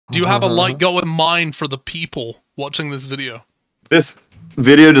Do you have a light go in mind for the people watching this video? This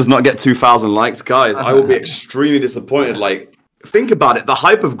video does not get 2,000 likes, guys. I will be extremely disappointed. Like, think about it. The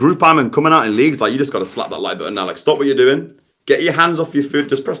hype of Group Ironman coming out in leagues, like, you just got to slap that like button now. Like, stop what you're doing. Get your hands off your food.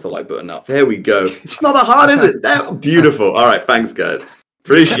 Just press the like button now. There we go. It's not that hard, is it? Beautiful. All right. Thanks, guys.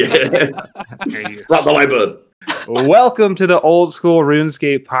 Appreciate it. Slap the like button. Welcome to the Old School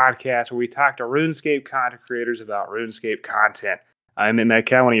RuneScape podcast, where we talk to RuneScape content creators about RuneScape content. I'm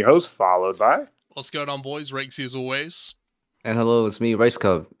Mmorpg, one of your hosts, followed by... What's going on, boys? Rexy as always. And hello, it's me, Rice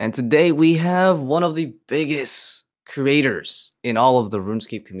Cub. And today we have one of the biggest creators in all of the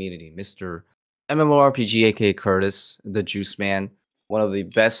RuneScape community, Mr. Mmorpg, aka Curtis, the Juice Man, one of the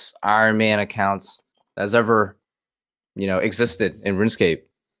best Ironman accounts that's ever, existed in RuneScape.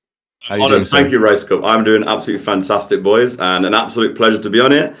 Thank you, Rice Cup. I'm doing absolutely fantastic, boys, and an absolute pleasure to be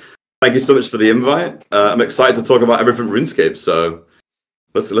on it. Thank you so much for the invite. I'm excited to talk about everything RuneScape, so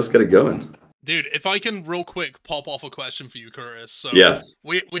let's get it going. Dude, if I can real quick pop off a question for you, Curtis. So yes.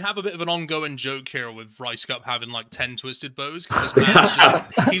 We have a bit of an ongoing joke here with Rice Cup having like 10 twisted bows. This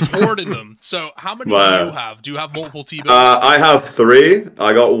man's he's hoarding them. So how many do you have? Do you have multiple T-bows? I have 3.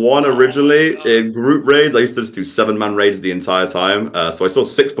 I got 1 originally in group raids. I used to just do 7-man raids the entire time. So I saw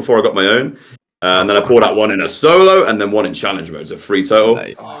 6 before I got my own. And then I pulled out 1 in a solo and then 1 in challenge mode. So 3 total.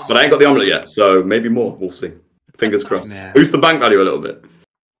 Nice. But I ain't got the omelet yet. So maybe more. We'll see. Fingers crossed. Boost the bank value a little bit.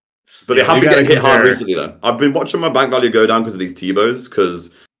 But they have been getting hit hard recently, though. I've been watching my bank value go down because of these T-bows,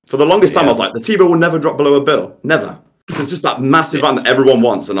 because for the longest time, I was like, the T-bow will never drop below a bill. Never. It's just that massive item that everyone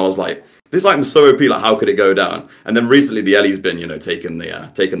wants, and I was like, this item's so OP, like, how could it go down? And then recently, the Ellie's been, taking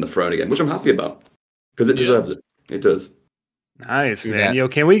the throne again, which I'm happy about, because it deserves it. It does. Nice, man. Yo,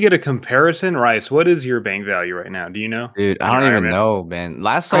 can we get a comparison? Rice, what is your bank value right now? Do you know? Dude, I don't even know, man.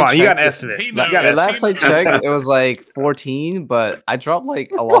 Last I checked, you got an estimate. Last I checked, it was like 14, but I dropped like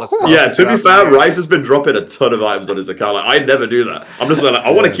a lot of stuff. Yeah, to be fair, Rice has been dropping a ton of items on his account. Like, I'd never do that. I'm just like,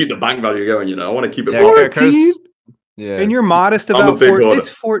 I want to keep the bank value going, I want to keep it 14? Yeah. And you're modest about 14. It's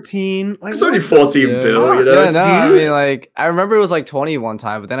 14. Like, it's only 14 bill, I mean, like, I remember it was like 20 one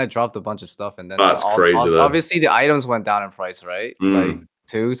time, but then I dropped a bunch of stuff, and then that's crazy. Obviously, the items went down in price, right? Like,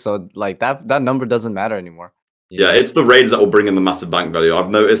 too. So, like, that number doesn't matter anymore. Yeah, it's the raids that will bring in the massive bank value. I've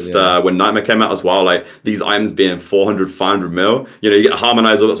noticed when Nightmare came out as well, like, these items being 400, 500 mil. You get a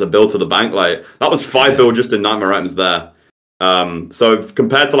Harmonizer that's a bill to the bank. Like, that was 5 bill just in Nightmare items there. So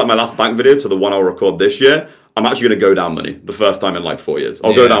compared to like my last bank video to the one I'll record this year, I'm actually going to go down money the first time in like 4 years.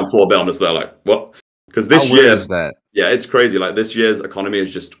 I'll go down 4 bill. I'm just there like, what? Because this year, it's crazy. Like, this year's economy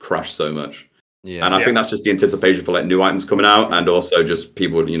has just crashed so much. Yeah. And I think that's just the anticipation for like new items coming out, and also just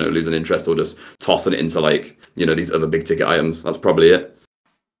people, losing interest or just tossing it into like, these other big ticket items. That's probably it.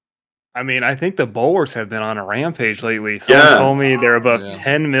 I mean, I think the bulwarks have been on a rampage lately. Someone told me they're above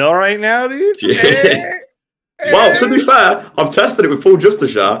 10 mil right now, dude. Yeah. Well, to be fair, I've tested it with full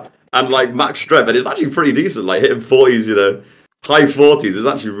Justice Shard and like max strength, and it's actually pretty decent. Like hitting 40s, high 40s is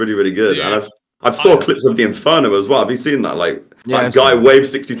actually really, really good. Dude, and I've saw clips of the Inferno as well. Have you seen that? Like that guy wave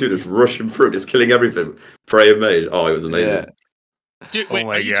 62 just rushing through, just killing everything. Prey of Mage. Oh, it was amazing. Yeah. Dude, wait,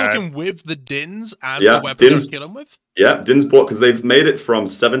 are you talking with the Dins as the weapon to kill him with? Yeah, Dins bought, because they've made it from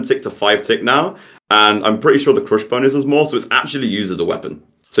 7 tick to 5 tick now, and I'm pretty sure the crush bonus is more, so it's actually used as a weapon.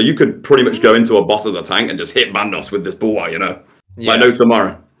 So you could pretty much go into a boss as a tank and just hit Bandos with this bulwark, like no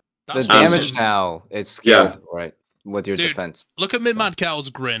tomorrow. The damage now, it's scaled, right, with your defense. Look at Mmorpg's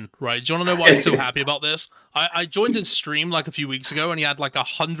grin, right? Do you want to know why he's so happy about this? I joined his stream like a few weeks ago, and he had like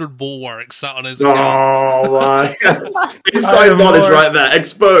 100 bulwarks sat on his account. Oh my! Inside knowledge right there,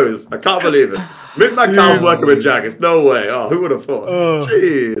 exposed. I can't believe it. Mmorpg's working with Jackets. No way. Oh, who would have thought?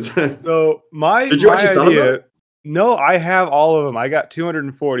 Jeez. So did you actually sell them? No, I have all of them. I got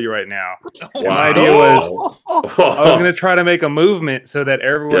 240 right now. Wow. My idea was I was going to try to make a movement so that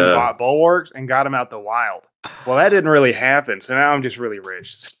everyone bought bulwarks and got them out the wild. Well, that didn't really happen, so now I'm just really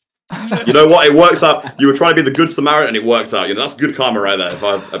rich. You know what? It works out. You were trying to be the good Samaritan, and it works out. That's good karma right there, if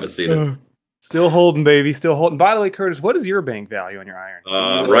I've ever seen it. Still holding, baby. Still holding. By the way, Curtis, what is your bank value on your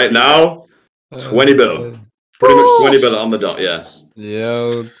iron? Right now, 20 bill. Pretty much 20 bill on the dot,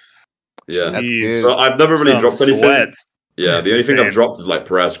 Yo. Yeah, that's good. So I've never really dropped anything. Yeah, that's the only thing insane. I've dropped is like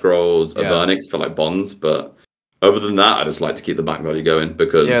prayer scrolls, Avernix for like bonds, but other than that, I just like to keep the bank value going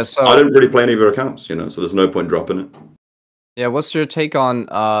because I don't really play any of your accounts, so there's no point dropping it. Yeah, what's your take on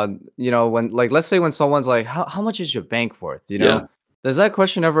when, like, let's say when someone's like, how much is your bank worth? Does that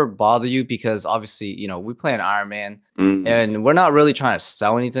question ever bother you? Because obviously, we play an Ironman and we're not really trying to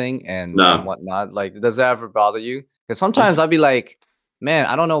sell anything and whatnot. Like, does that ever bother you? Because sometimes I'd be like, man,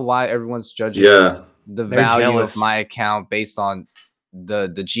 I don't know why everyone's judging the value of my account based on the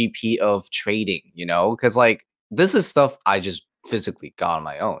GP of trading, you know, because like this is stuff I just physically got on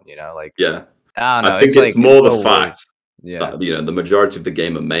my own, you know, like Yeah. I don't know. I think it's like more the so weird. fact Yeah. that, the majority of the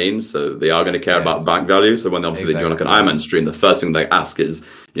game are mains, so they are going to care about bank value. So when obviously they join like an Ironman stream, the first thing they ask is,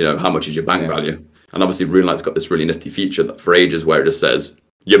 how much is your bank value? And obviously RuneLite's got this really nifty feature that for ages where it just says,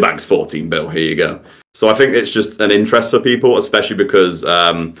 your bank's 14 bill, here you go. So I think it's just an interest for people, especially because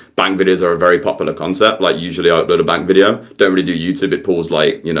bank videos are a very popular concept. Like usually I upload a bank video, don't really do YouTube, it pulls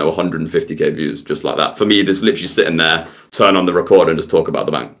like, 150k views, just like that. For me, just literally sitting there, turn on the recorder and just talk about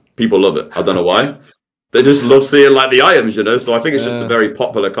the bank. People love it. I don't know why. They just love seeing like the items, So I think it's just a very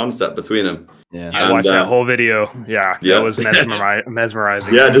popular concept between them. Yeah, I watched that whole video. Yeah, that was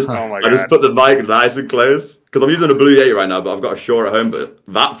mesmerizing. Yeah, oh my God. I just put the mic nice and close because I'm using a Blue Yeti right now, but I've got a Shure at home. But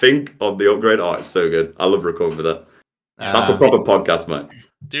that thing on the upgrade, it's so good. I love recording with that. That's a proper podcast, mate.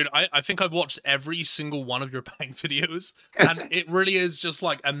 Dude, I think I've watched every single one of your bank videos, and it really is just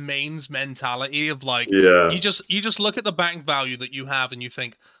like a mains mentality of like, you just look at the bank value that you have and you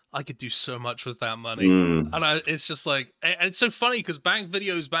think, I could do so much with that money. And it's just like, and it's so funny because bank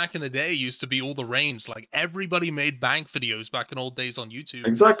videos back in the day used to be all the rage. Like everybody made bank videos back in old days on YouTube.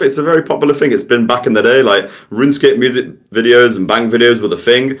 Exactly. It's a very popular thing. It's been back in the day, like RuneScape music videos and bank videos were the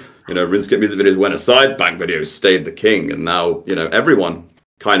thing. RuneScape music videos went aside, bank videos stayed the king. And now, everyone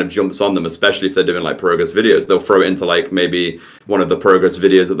kind of jumps on them, especially if they're doing like progress videos. They'll throw it into like maybe one of the progress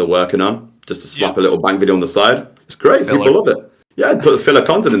videos that they're working on just to slap a little bank video on the side. It's great. People love it. Yeah, put the filler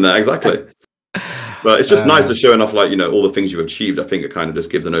content in there, exactly. But it's just nice to show enough, like, all the things you've achieved. I think it kind of just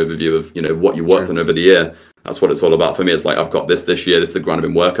gives an overview of, what you worked on over the year. That's what it's all about for me. It's like, I've got this year, this is the grind I've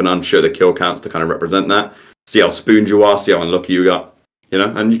been working on, show the kill counts to kind of represent that, see how spooned you are, see how unlucky you got,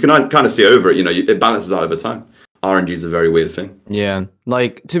 and you can kind of see over it, it balances out over time. RNG is a very weird thing. Yeah,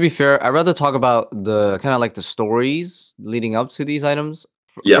 like, to be fair, I'd rather talk about the kind of like the stories leading up to these items.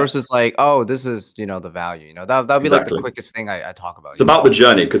 Versus like, oh, this is, the value, that'd be like the quickest thing I talk about. It's about the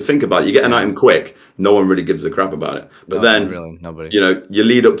journey, because think about it, you get an item quick, no one really gives a crap about it. But then, really, nobody. You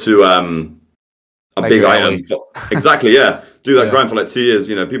lead up to a big item. Exactly, yeah. Do that grind for like 2 years,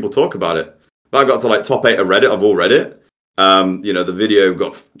 people talk about it. That got to like top 8 of Reddit, I've all read it. The video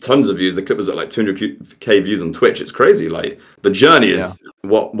got tons of views, the clip was at like 200k views on Twitch. It's crazy. Like the journey is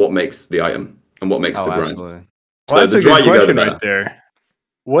what makes the item and what makes the grind. Absolutely. So well, that's a good question right there.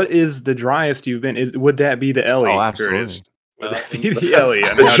 What is the driest you've been? Would that be the Ellie? Oh, absolutely. Would that be the Ellie?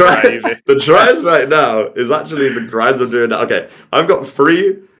 The driest right now is actually the grinds I'm doing now. Okay, I've got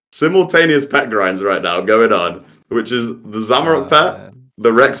 3 simultaneous pet grinds right now going on, which is the Zamorak pet,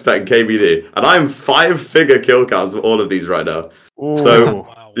 the Rex pet, and KBD. And I'm 5-figure kill counts for all of these right now. Ooh. So,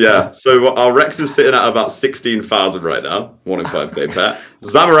 so our Rex is sitting at about 16,000 right now, 1 in 5k pet.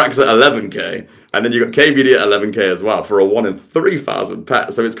 Zamorak's at 11k. And then you got KBD at 11k as well for a 1 in 3,000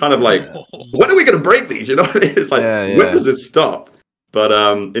 pet. So it's kind of like, when are we going to break these? You know what I mean? It's like, when does this stop? But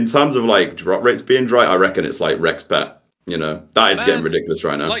in terms of like drop rates being dry, I reckon it's like Rex pet. That is getting ridiculous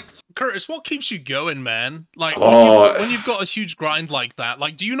right now. Like, Curtis, what keeps you going, man? Like, when you've got a huge grind like that,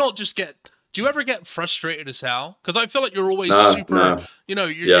 like, do you ever get frustrated as hell? Because I feel like you're always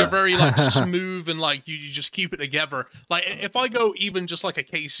you're very like smooth and like you just keep it together. Like if I go even just like a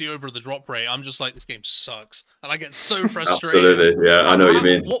KC over the drop rate, I'm just like, this game sucks, and I get so frustrated. Absolutely, yeah, I know what you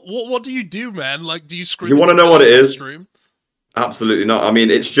mean. What do you do, man? Like, do you scream? You want to know what it is? Absolutely not. I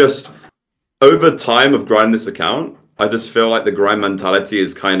mean, it's just over time of grinding this account, I just feel like the grind mentality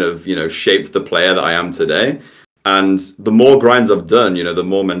is kind of shaped the player that I am today. And the more grinds I've done, the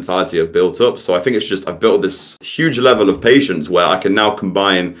more mentality I've built up. So I think it's just I've built this huge level of patience where I can now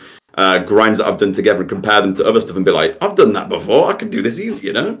combine grinds that I've done together and compare them to other stuff and be like, I've done that before. I can do this easy,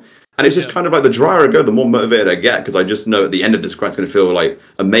 And it's just kind of like the drier I go, the more motivated I get because I just know at the end of this grind, it's going to feel like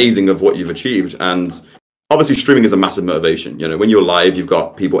amazing of what you've achieved. And obviously, streaming is a massive motivation. When you're live, you've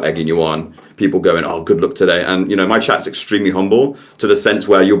got people egging you on, people going, oh, good luck today. And, my chat's extremely humble to the sense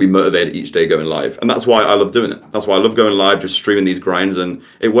where you'll be motivated each day going live. And that's why I love doing it. That's why I love going live, just streaming these grinds, and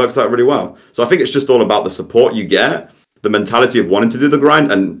it works out really well. So I think it's just all about the support you get, the mentality of wanting to do the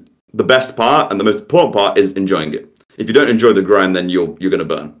grind, and the best part and the most important part is enjoying it. If you don't enjoy the grind, then you're going to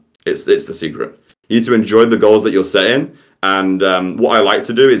burn. It's the secret. You need to enjoy the goals that you're setting. And what I like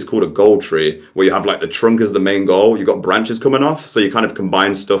to do is called a goal tree, where you have like the trunk as the main goal. You've got branches coming off, so you kind of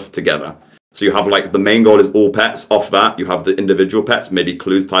combine stuff together. So you have like the main goal is all pets. Off that, you have the individual pets, maybe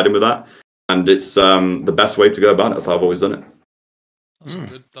clues tied in with that. And it's the best way to go about it. That's how I've always done it.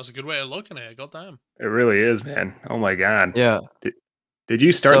 That's a good way of looking at it. Goddamn. It really is, man. Oh my God. Yeah. Did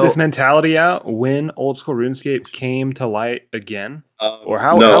you start this mentality out when Old School RuneScape came to light again? Or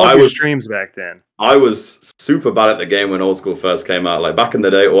how were your streams back then? I was super bad at the game when Old School first came out. Like back in the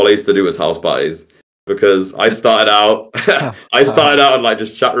day, all I used to do was house parties because I started out on like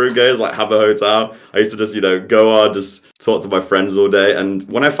just chat room games, like have a hotel. I used to just, go on, just talk to my friends all day. And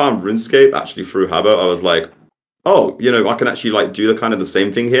when I found RuneScape actually through Habbo, I was like, oh, I can actually like do the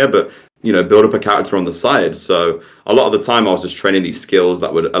same thing here, but build up a character on the side. So a lot of the time I was just training these skills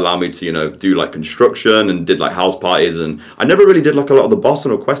that would allow me to, do like construction and did like house parties. And I never really did like a lot of the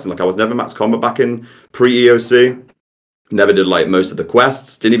bossing or questing. Like I was never max combat back in pre-EOC. Never did like most of the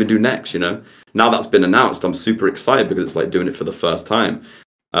quests. Didn't even do next, Now that's been announced, I'm super excited because it's like doing it for the first time.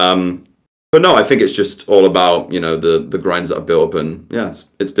 But no, I think it's just all about, the grinds that I've built up, and yeah,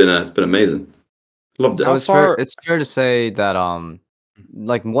 it's been amazing. Loved it. So it's fair to say that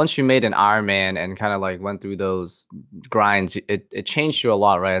like once you made an Ironman and kind of like went through those grinds, it changed you a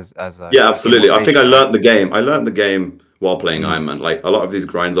lot, right? Yeah, absolutely. I think I learned the game. I learned the game while playing Ironman. Like a lot of these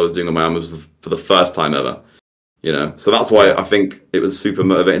grinds I was doing on my Ironman was for the first time ever. So that's why I think it was super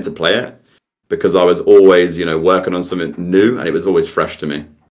motivating to play it, because I was always, working on something new and it was always fresh to me.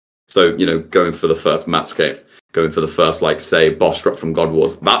 So, going for the first Matscape, going for the first, like, say, boss drop from God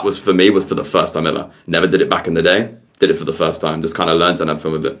Wars, that was for the first time ever. Never did it back in the day, did it for the first time, just kind of learned and had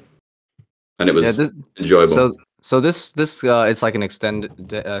fun with it. And it was enjoyable. So this it's like an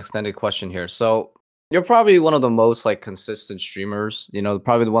extended question here. So you're probably one of the most like consistent streamers,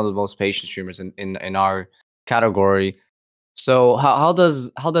 probably one of the most patient streamers in our category. So how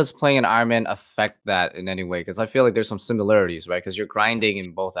does playing an Ironman affect that in any way? Because I feel like there's some similarities, right? Because you're grinding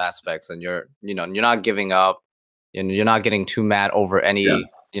in both aspects, and you're not giving up, and you're not getting too mad over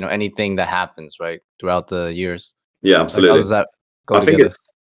anything that happens, right, throughout the years. Yeah, absolutely. Like, how does that go together?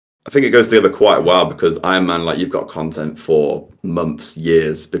 I think it goes together quite well, because Ironman, like, you've got content for months,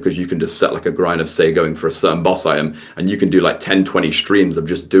 years, because you can just set like a grind of, say, going for a certain boss item, and you can do like 10, 20 streams of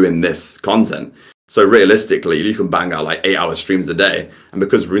just doing this content. So realistically, you can bang out like 8-hour streams a day. And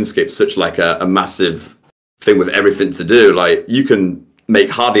because RuneScape's such like a massive thing with everything to do, like you can make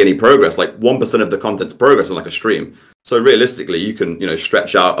hardly any progress. Like 1% of the content's progress on like a stream. So realistically, you can,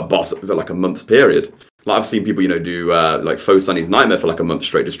 stretch out a boss for like a month's period. Like I've seen people, do like Faux Sunny's Nightmare for like a month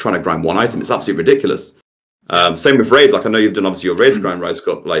straight, just trying to grind one item. It's absolutely ridiculous. Same with raids. Like I know you've done obviously your raids grind, Rise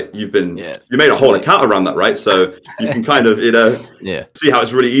Cup. Like you made a whole account around that, right? So you can kind of see how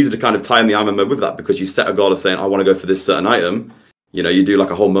it's really easy to kind of tie in the Ironman mode with that, because you set a goal of saying I want to go for this certain item. You do like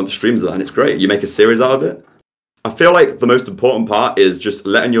a whole month streams of that, and it's great. You make a series out of it. I feel like the most important part is just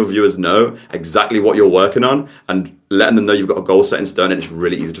letting your viewers know exactly what you're working on, and letting them know you've got a goal set in stone, and it's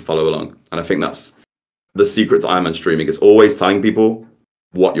really easy to follow along. And I think that's the secret to Ironman streaming, is always telling people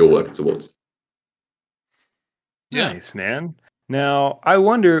what you're working towards. Yeah. Nice, man. Now, I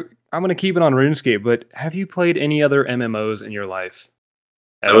wonder, I'm going to keep it on RuneScape, but have you played any other MMOs in your life?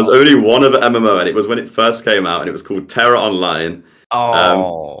 There was only one other MMO, and it was when it first came out, and it was called Terra Online.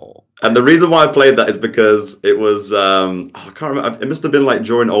 And the reason why I played that is because it was, I can't remember, it must have been like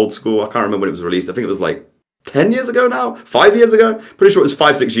during Old School. I can't remember when it was released. I think it was like 10 years ago now, 5 years ago. Pretty sure it was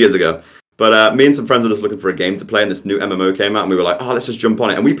 5-6 years ago. But me and some friends were just looking for a game to play, and this new MMO came out, and we were like, oh, let's just jump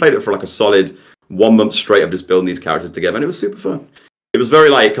on it. And we played it for like a solid 1 month straight of just building these characters together, and it was super fun. It was very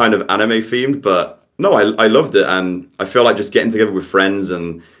like kind of anime themed, but no, I loved it, and I feel like just getting together with friends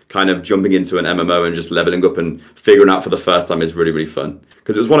and kind of jumping into an MMO and just leveling up and figuring out for the first time is really, really fun.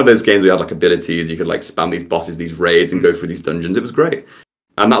 Because it was one of those games where you had like abilities, you could like spam these bosses, these raids, and go through these dungeons. It was great.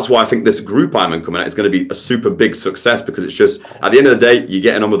 And that's why I think this group Ironman coming out is going to be a super big success, because it's just, at the end of the day, you're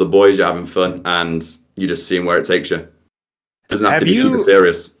getting on with the boys, you're having fun, and you're just seeing where it takes you. It doesn't have to be super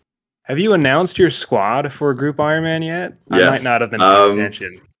serious. Have you announced your squad for Group Ironman yet? Yes. I might not have been paying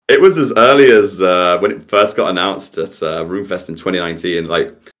attention. It was as early as when it first got announced at RuneFest in 2019.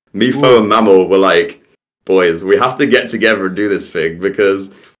 Like, me, Fo, and Mammal were like, boys, we have to get together and do this thing,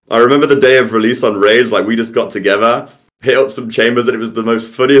 because I remember the day of release on Raids, like, we just got together, hit up some chambers, and it was the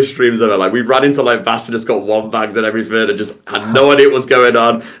most funniest streams ever. Like, we ran into, like, Bastard just got one bagged and everything, and just had no idea what was going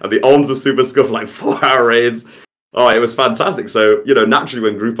on, and the arms were super scuffed, like 4-hour raids. Oh, it was fantastic. So, naturally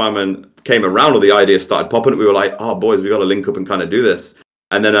when Group Ironman came around, or the idea started popping, we were like, oh, boys, we got to link up and kind of do this.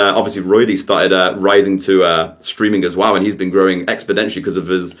 And then obviously Roydy started rising to streaming as well, and he's been growing exponentially because of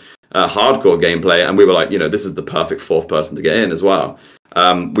his hardcore gameplay. And we were like, this is the perfect fourth person to get in as well.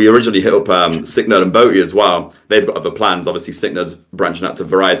 We originally hit up Sicknerd and Boaty as well. They've got other plans. Obviously, Sicknerd's branching out to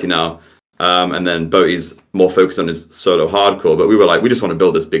Variety now. And then Boaty's more focused on his solo hardcore. But we were like, we just want to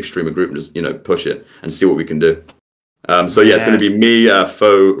build this big streamer group and just, push it and see what we can do. So yeah, it's going to be me,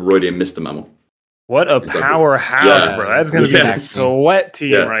 Fo, Roydy, and Mr. Mammal. What a powerhouse, bro. That's going to be a sweat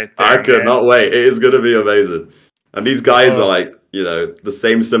team right there. I could not wait. It is going to be amazing. And these guys are like, you know, the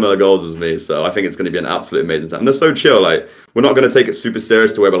same similar goals as me. So I think it's going to be an absolute amazing time. And they're so chill. Like, we're not going to take it super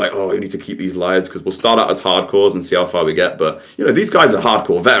serious to where we're like, oh, we need to keep these lives, because we'll start out as hardcores and see how far we get. But, you know, these guys are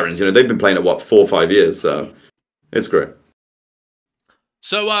hardcore veterans. You know, they've been playing it, what, 4 or 5 years. So it's great.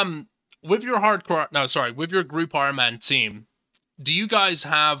 So, with your with your group Ironman team, do you guys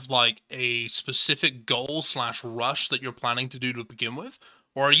have like a specific goal / rush that you're planning to do to begin with?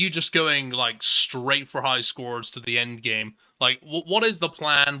 Or are you just going like straight for high scores to the end game? Like, what is the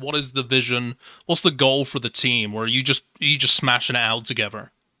plan? What is the vision? What's the goal for the team? Or are you just smashing it out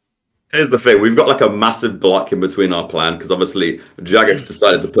together? Here's the thing. We've got like a massive block in between our plan, because obviously Jagex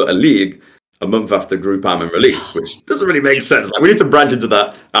decided to put a league a month after Group Ironman release, which doesn't really make sense. Like, we need to branch into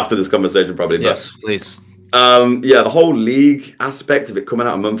that after this conversation probably. Yes, please. Yeah, the whole league aspect of it coming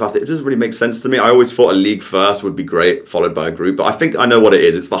out a month after, it doesn't really make sense to me. I always thought a league first would be great, followed by a group. But I think I know what it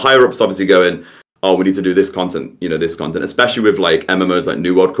is. It's the higher ups obviously going, oh, we need to do this content, you know, this content, especially with like MMOs like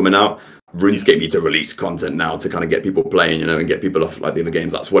New World coming out. RuneScape need to release content now to kind of get people playing, you know, and get people off like the other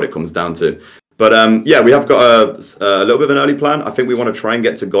games. That's what it comes down to. But yeah, we have got a little bit of an early plan. I think we want to try and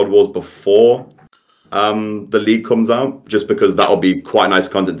get to God Wars before the league comes out, just because that'll be quite nice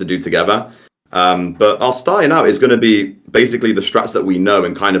content to do together. But our starting out is going to be basically the strats that we know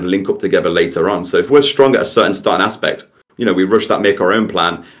and kind of link up together later on. So if we're strong at a certain starting aspect, you know, we rush that, make our own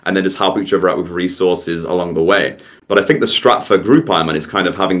plan, and then just help each other out with resources along the way. But I think the strat for Group Ironman is kind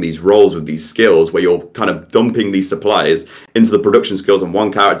of having these roles with these skills where you're kind of dumping these supplies into the production skills on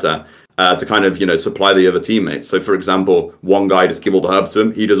one character to kind of, you know, supply the other teammates. So for example, one guy just give all the herbs to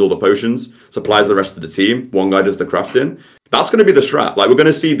him, he does all the potions, supplies the rest of the team, one guy does the crafting. That's going to be the strat. Like, we're going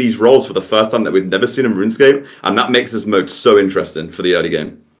to see these roles for the first time that we've never seen in RuneScape, and that makes this mode so interesting for the early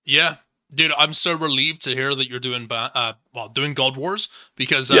game. Yeah, dude, I'm so relieved to hear that you're doing doing God Wars,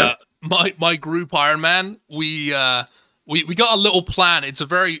 because my group Ironman, we got a little plan. It's a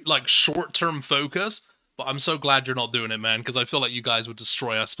very like short-term focus, but I'm so glad you're not doing it, man, because I feel like you guys would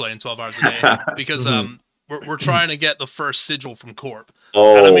destroy us playing 12 hours a day, because we're trying to get the first sigil from Corp.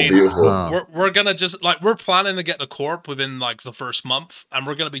 Oh, and I mean, beautiful. We're gonna just like, we're planning to get the Corp within like the first month, and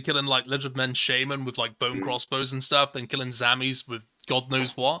we're gonna be killing like Lizard Men Shaman with like bone crossbows and stuff, then killing Zammies with God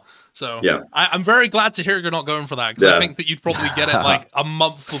knows what. So yeah, I'm very glad to hear you're not going for that, because I think that you'd probably get it like a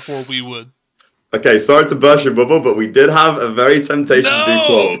month before we would. Okay, sorry to burst your bubble, but we did have a very temptation to do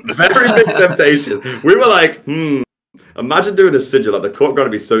Corp. Very big temptation. We were like, imagine doing a sigil. Like, the Corp going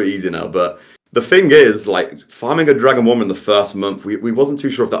to be so easy now, but the thing is, like, farming a Dragon Woman the first month, we wasn't too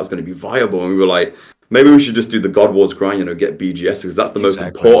sure if that was going to be viable, and we were like, maybe we should just do the God Wars grind, you know, get BGS, because that's the most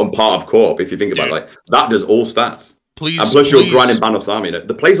important part of Corp, if you think about it. Like, that does all stats. Please, and plus you're grinding Bandos Army. You know,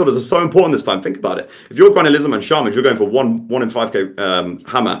 the placeholders are so important this time. Think about it. If you're grinding Lizardman Shamans, you're going for one in 5k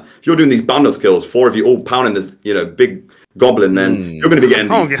hammer. If you're doing these Bandos kills, 4 of you all pounding this, you know, big goblin, then you're going to be getting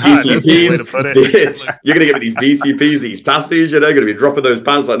these BCPs. You're going to get these BCPs, these Tassis, you know, you're going to be dropping those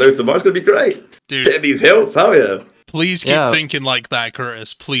pants like no tomorrow. It's going to be great. Dude, hitting these hills, hell yeah. Please keep thinking like that,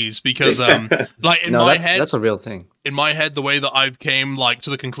 Curtis, please, because like in my head, that's a real thing. In my head, the way that I've came like to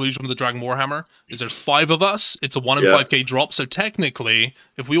the conclusion with the Dragon Warhammer is there's 5 of us. It's a 1 in 5k drop. So technically,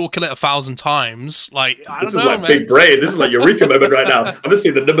 if we all kill it 1,000 times, like this is like man. Big brain. This is like Eureka moment right now. I'm just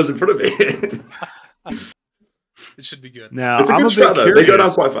seeing the numbers in front of me. It should be good. Now, it's a good strat though. They go down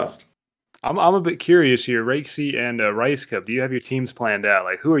quite fast. I'm a bit curious here, Rakesy and Rice Cup. Do you have your teams planned out?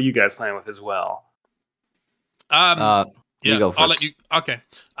 Like, who are you guys playing with as well? Yeah, I'll let you. Okay.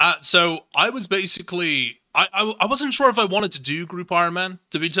 So I was basically, I wasn't sure if I wanted to do Group Ironman,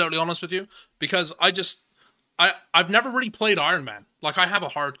 to be totally honest with you, because I've never really played Ironman. Like, I have a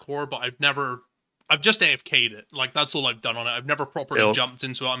hardcore, but I've just AFK'd it. Like, that's all I've done on it. I've never properly jumped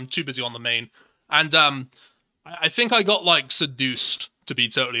into it. I'm too busy on the main. And I think I got like seduced, to be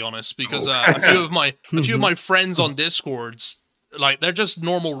totally honest, because a few of my friends on Discords, like, they're just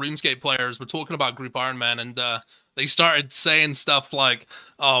normal RuneScape players, were talking about Group Ironman, and they started saying stuff like,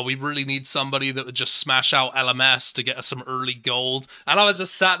 oh, we really need somebody that would just smash out LMS to get us some early gold. And I was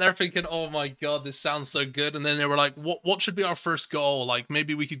just sat there thinking, oh my god, this sounds so good. And then they were like, what should be our first goal? Like,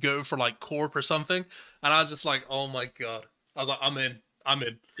 maybe we could go for like Corp or something. And I was just like, oh my god. I was like, I'm in.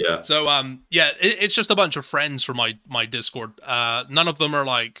 Yeah. So yeah, it's just a bunch of friends from my Discord. None of them are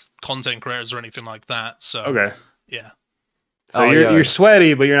like content creators or anything like that. So yeah. So you're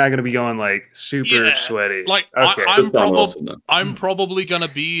sweaty, but you're not going to be going like super sweaty. Like, I'm probably going to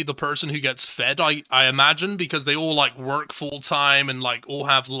be the person who gets fed, I imagine, because they all like work full time and like all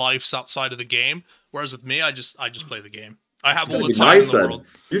have lives outside of the game. Whereas with me, I just play the game. I have all the be time nice, in the then. world.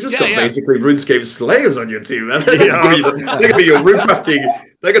 You just got basically RuneScape slaves on your team, man. They're gonna be your rune crafting.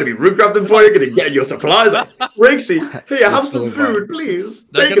 They're gonna be rune crafting for you. Gonna get your supplies. Like, Rexy, hey, have some food, please.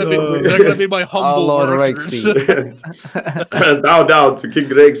 They're gonna be my humble workers. Bow down to King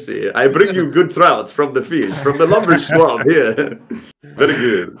Rexy. I bring you good trout from the fish, from the lumber swamp here. Very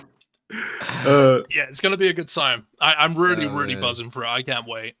good. Yeah, it's gonna be a good time. I'm really buzzing for it. I can't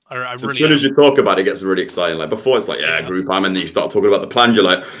wait. I so really. As soon as you talk about it, it gets really exciting. Like before, it's like group I'm, and then you start talking about the plans. You're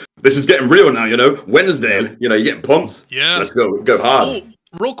like, this is getting real now. You know, Wednesday. You know, you're getting pumped. Yeah, let's go hard. Oh,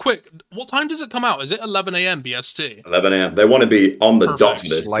 real quick, what time does it come out? Is it 11 a.m. BST? 11 a.m. They want to be on the dot for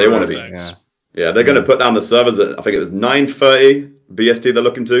this. They want to be. Yeah, they're going to put down the servers at, I think it was 9:30 BST they're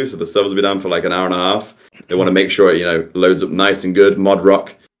looking to. So the servers will be down for like an hour and a half. They want to make sure it, loads up nice and good.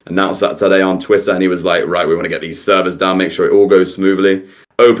 Modrock announced that today on Twitter, and he was like, right, we want to get these servers down, make sure it all goes smoothly.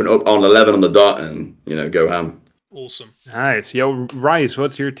 Open up on 11 on the dot and, go ham. Awesome. Nice. Yo, Rice,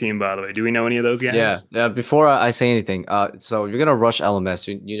 what's your team, by the way? Do we know any of those guys? Yeah. Before I say anything, so you're going to rush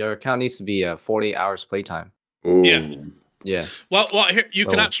LMS. Your account needs to be 40 hours playtime. Ooh. Yeah. Well, here you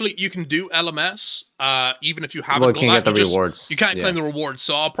can do LMS, even if you haven't. Well, you can't get the rewards. You can't claim the rewards.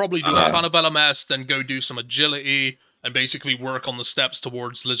 So I'll probably do a ton of LMS, then go do some agility, and basically work on the steps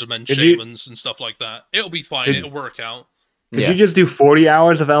towards Lizardmen, Shamans, and stuff like that. It'll be fine. It'll work out. Could you just do 40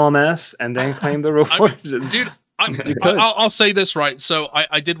 hours of LMS and then claim the rewards? Dude, I'll say this, right? So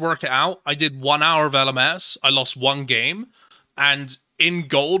I did work it out. I did 1 hour of LMS. I lost one game. And in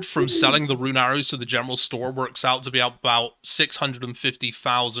gold from selling the rune arrows to the general store works out to be about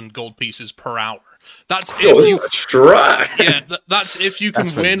 650,000 gold pieces per hour. That's if you try. Yeah, that's if you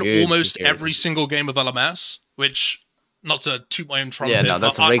can win almost every single game of LMS, which, not to toot my own trumpet. Yeah, no,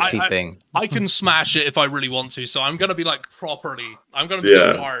 that's a Rexy thing. I can smash it if I really want to, so I'm gonna be like properly. I'm gonna be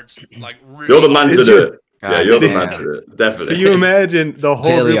hard. Like really. You're the man to do it. Yeah, you're the man to do it. Definitely. Can you imagine the whole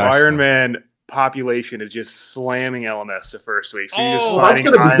Daily Ironman population is just slamming LMS the first week? So you're just that's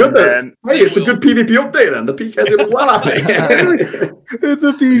gonna be good then. Hey, it's a good PvP update then. The PKs are well happy. It's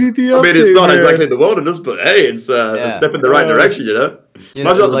a PvP update. I mean, it's not exactly the wilderness, but hey, it's a step in the right direction,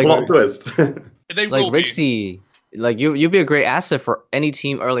 Imagine the plot twist. They like will Rexy, like you'd be a great asset for any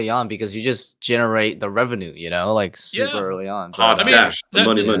team early on because you just generate the revenue, like super early on. Hard cash,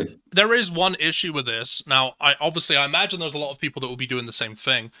 money. There is one issue with this. Now, I imagine there's a lot of people that will be doing the same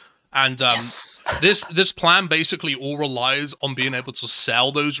thing. And this plan basically all relies on being able to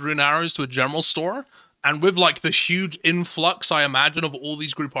sell those rune arrows to a general store. And with like the huge influx, I imagine, of all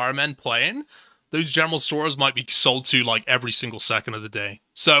these group Ironmen playing, those general stores might be sold to like every single second of the day.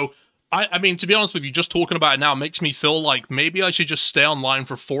 So, I mean, to be honest with you, just talking about it now makes me feel like maybe I should just stay online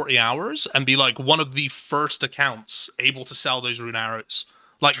for 40 hours and be like one of the first accounts able to sell those rune arrows.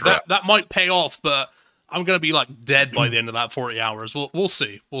 Like that might pay off, but I'm gonna be like dead by the end of that 40 hours. We'll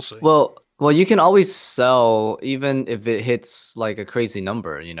see. Well, you can always sell even if it hits like a crazy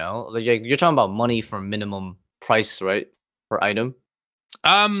number. Like you're talking about money for minimum price, right, per item.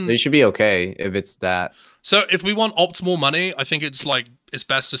 So you should be okay if it's that. So if we want optimal money, I think it's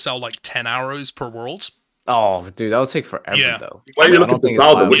best to sell like 10 arrows per world. Oh, dude, that would take forever though. Why are you looking to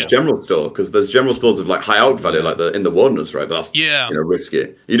sell them? Which general store? Because there's general stores with like high out value, like in the wilderness, right? But that's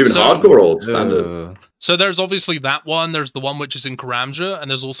risky. You're doing hardcore or standard? So there's obviously that one. There's the one which is in Karamja, and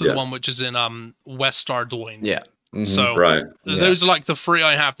there's also the one which is in West Stardoin. Yeah. Mm-hmm. So those are like the three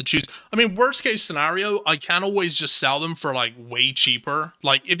I have to choose. I mean, worst case scenario, I can always just sell them for like way cheaper.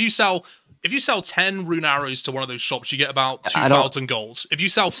 Like if you sell 10 rune arrows to one of those shops, you get about 2,000 golds. If you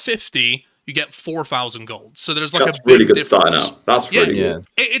sell 50, you get 4,000 gold. So there's like a big really good difference. Starting out. That's really good.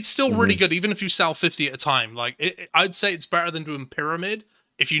 It's still really good, even if you sell 50 at a time. Like I'd say it's better than doing pyramid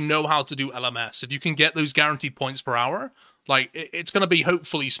if you know how to do LMS. If you can get those guaranteed points per hour, like it's going to be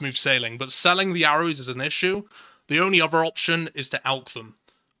hopefully smooth sailing. But selling the arrows is an issue. The only other option is to alch them,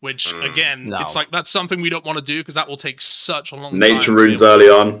 which again, it's like that's something we don't want to do because that will take such a long time. Nature runes early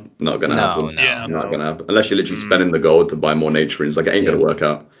on, not going to happen. Not going to happen. Unless you're literally spending the gold to buy more nature runes. Like it ain't going to work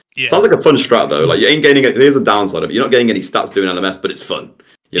out. Yeah. Sounds like a fun strat though. Like you ain't gaining it. Here's a downside of it. You're not getting any stats doing LMS, but it's fun.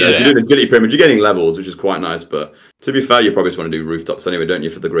 If you're doing agility pyramid, you're getting levels, which is quite nice. But to be fair, you probably just want to do rooftops anyway, don't you,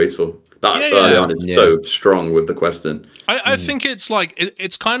 for the graceful? That early on is so strong with the questing. I think it's like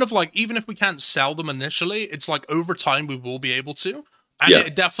it's kind of like even if we can't sell them initially, it's like over time we will be able to. And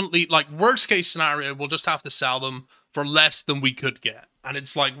it definitely, like, worst case scenario, we'll just have to sell them for less than we could get. And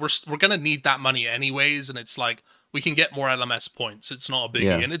it's like, we're going to need that money anyways. And it's like, we can get more LMS points. It's not a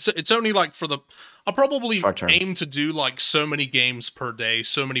biggie. And it's only like I'll probably aim to do like so many games per day,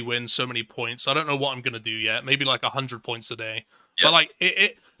 so many wins, so many points. I don't know what I'm going to do yet. Maybe like 100 points a day. But like,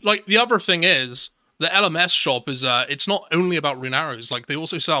 like the other thing is, the LMS shop is it's not only about rune arrows. Like they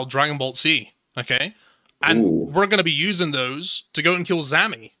also sell Dragon Bolt C. Okay, and we're gonna be using those to go and kill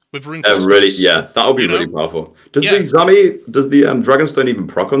Zami with rune crossbows. Really, yeah, that'll be really powerful. Does the Dragonstone even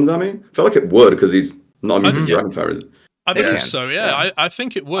proc on Zami? I feel like it would because he's not immune to Dragon Fire, is it? I believe so. Yeah, I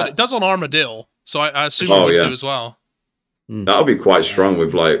think it would. It does on Armadillo, so I assume it would do as well. That'll be quite strong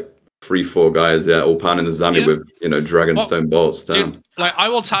with like 3-4 guys, all panning the Zami with Dragonstone bolts. Damn. Dude, like I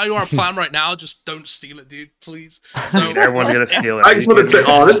will tell you our plan right now. Just don't steal it, dude, please. So everyone's gonna steal it. I just wanted to say,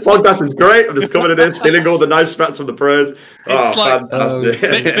 this podcast is great. I'm just coming to this, feeling all the nice strats from the pros. It's like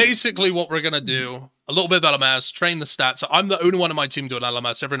basically what we're gonna do. A little bit of LMS, train the stats. So I'm the only one in my team doing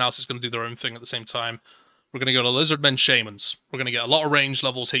LMS. Everyone else is gonna do their own thing at the same time. We're gonna go to Lizardmen Shamans. We're gonna get a lot of range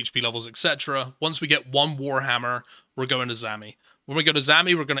levels, HP levels, etc. Once we get 1 Warhammer, we're going to Zami. When we go to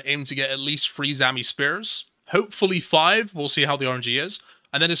Zami, we're going to aim to get at least 3 Zami spears. Hopefully 5. We'll see how the RNG is.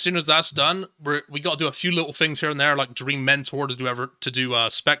 And then as soon as that's done, we got to do a few little things here and there, like Dream Mentor to do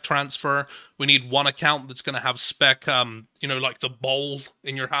spec transfer. We need one account that's going to have spec, like the bowl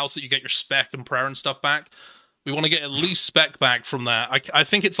in your house that you get your spec and prayer and stuff back. We want to get at least spec back from that. I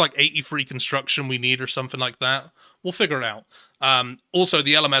think it's like 83 construction we need or something like that. We'll figure it out. Also,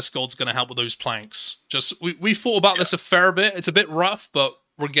 the LMS gold's going to help with those planks. We thought about this a fair bit. It's a bit rough, but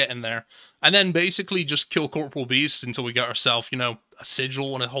we're getting there. And then basically just kill Corporal Beast until we get ourselves, a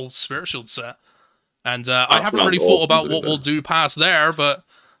sigil and a whole Spirit Shield set. And I haven't really thought about what we'll do past there, but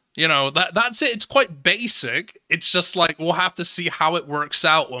that's it. It's quite basic. It's just like we'll have to see how it works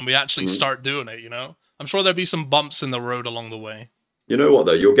out when we actually start doing it. I'm sure there'll be some bumps in the road along the way. You know what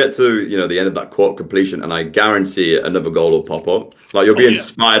though? You'll get to the end of that quote completion, and I guarantee another goal will pop up. Like you'll be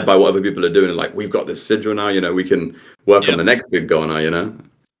inspired by what other people are doing, and like we've got this sigil now. We can work on the next big goal now. I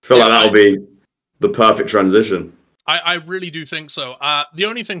feel like that'll be the perfect transition. I really do think so. The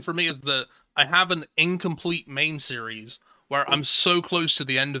only thing for me is that I have an incomplete main series where I'm so close to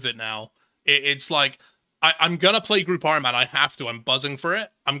the end of it now. It's like I'm gonna play Group Ironman. I have to. I'm buzzing for it.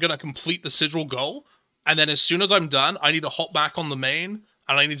 I'm gonna complete the sigil goal. And then as soon as I'm done, I need to hop back on the main,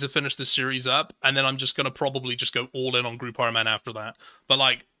 and I need to finish this series up, and then I'm just going to probably just go all in on Group Ironman after that. But,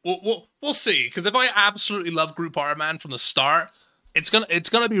 like, we'll see, because if I absolutely love Group Ironman from the start, it's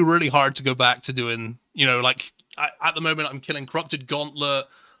gonna be really hard to go back to doing, at the moment I'm killing Corrupted Gauntlet,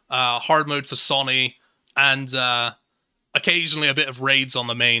 hard mode for Sonny, and occasionally a bit of raids on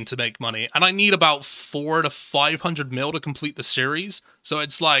the main to make money. And I need about 400 to 500 mil to complete the series, so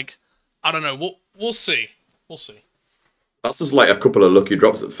it's like, I don't know, we'll see. We'll see. That's just like a couple of lucky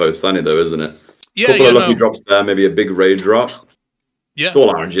drops at Fosani, though, isn't it? Yeah, couple of lucky drops there, maybe a big raid drop. Yeah. It's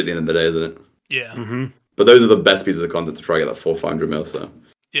all RNG at the end of the day, isn't it? Yeah. But those are the best pieces of content to try to get that 400 mil, so.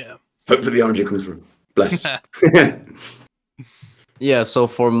 Yeah. Hopefully the RNG comes through. Bless. Yeah, so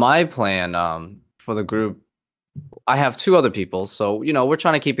for my plan, for the group, I have 2 other people, so we're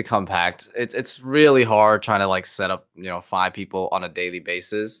trying to keep it compact. It's really hard trying to like set up 5 people on a daily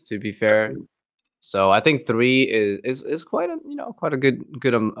basis. To be fair, so I think 3 is quite a good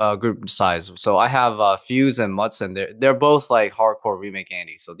group size. So I have Fuse and Mutts, and they're both like hardcore remake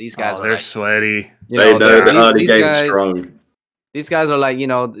Andy. So these guys are they're like, sweaty. They know the early game is strong. These guys are like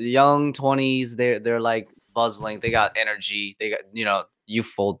young 20s. They're like buzzing. They got energy. They got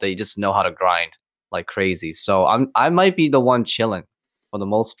youthful. They just know how to grind like crazy. So I might be the one chilling for the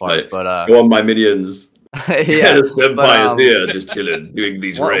most part, but go on my minions. Yeah, Empire's here, just chilling, doing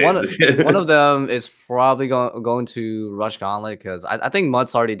these raids. One of them is probably going to rush Gauntlet because I think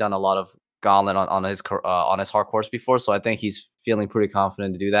Mutt's already done a lot of Gauntlet on his hard course before, so I think he's feeling pretty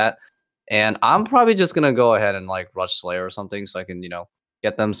confident to do that. And I'm probably just gonna go ahead and like rush Slayer or something, so I can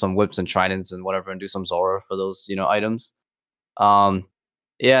get them some whips and tridents and whatever, and do some Zora for those items.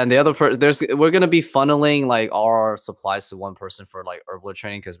 Yeah, and the other we're gonna be funneling like all our supplies to one person for like herbal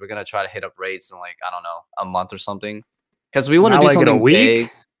training because we're gonna try to hit up raids in like I don't know a month or something because we want to do like something in a week,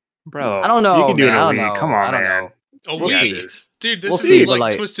 big. Bro. You don't know. You can do it in a week. Know. Come on, man. A we'll week, see. dude. This We'll is see,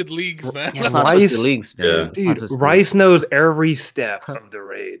 like Twisted Leagues, man. It's not Twisted Leagues, man. Yeah. Dude, Rice knows every step of the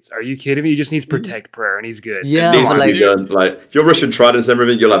raids. Are you kidding me? He just needs Protect Prayer, and he's good. Yeah, Needs but to be done. Like if you're rushing tridents and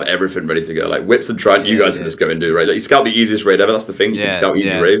everything, you'll have everything ready to go. Like whips and trident, you guys can just go and do right. Like you scout the easiest raid ever. That's the thing. You can scout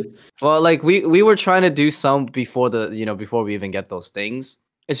easy raid. Well, like we were trying to do some before before we even get those things.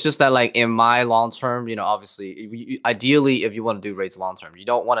 It's just that like in my long term, obviously, ideally, if you want to do raids long term, you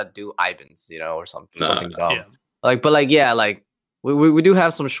don't want to do Ibans, or something dumb. Yeah. Like we do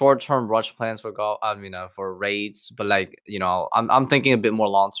have some short term rush plans for for raids, but like I'm thinking a bit more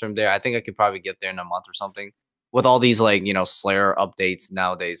long term there. I think I could probably get there in a month or something with all these like Slayer updates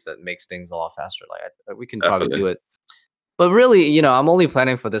nowadays that makes things a lot faster. Like we can probably do it. But really, you know, I'm only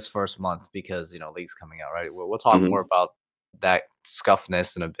planning for this first month because, you know, league's coming out, right? We'll talk more about that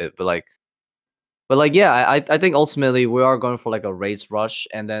scuffness in a bit. But like, yeah, I think ultimately we are going for like a race rush,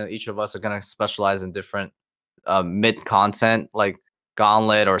 and then each of us are gonna specialize in different mid content, like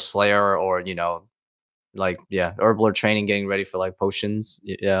Gauntlet or Slayer, or you know, like Herbal training, getting ready for like potions,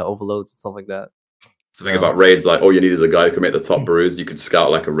 overloads and stuff like that. The thing about raids, like all you need is a guy who can make the top brews. You could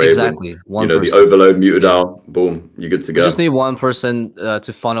scout like a raid. Exactly. With, the overload Mutadal, boom, you're good to go. You just need one person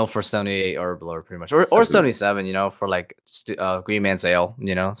to funnel for 78 Herbal pretty much, or 77, you know, for like Green Man's Ale,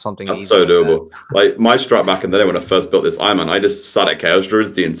 you know, something. That's so doable. Like my strat back in the day when I first built this Ironman, I just sat at Chaos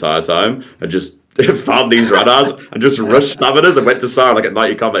Druids the entire time and just found these radars and just rushed Staminers and went to Sarah like at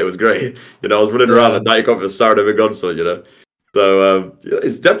 90 combat. It was great. You know, I was running around at 90 combat with Sarah and Gonson, you know. So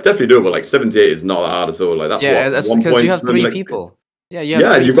it's definitely doable. Like 78 is not that hard at all. Like that's because you have 3 people.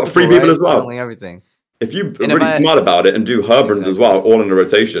 You've got 3 people as well. Everything. If you're really smart about it and do Herbrans as well, all in a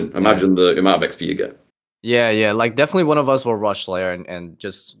rotation, imagine the amount of XP you get. Yeah. Like definitely one of us will rush Slayer and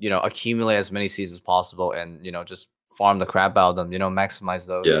just, you know, accumulate as many seeds as possible and, you know, just farm the crap out of them, you know, maximize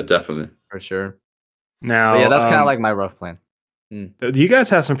those. Yeah, definitely. For sure. Now, that's kind of like my rough plan. You guys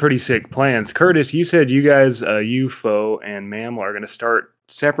have some pretty sick plans. Curtis, you said you guys, UFO and Mammal, are going to start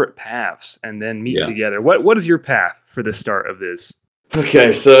separate paths and then meet together. What is your path for the start of this?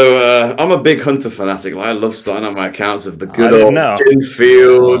 Okay, so I'm a big Hunter fanatic. Like, I love starting out my accounts with the good old chin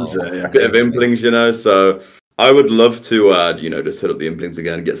fields, a bit of implings, you know. So I would love to, just hit up the implings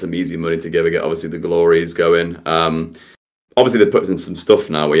again, get some easy money together, get obviously the glories going. Obviously, they put in some stuff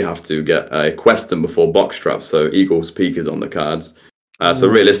now where you have to get a quest done before box traps. So Eagle's Peak is on the cards. So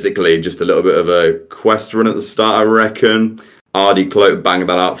realistically, just a little bit of a quest run at the start, I reckon. RD Cloak, bang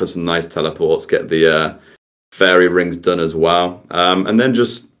that out for some nice teleports. Get the fairy rings done as well. And then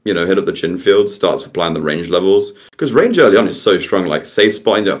just, hit up the chin field, start supplying the range levels. Because range early on is so strong, like safe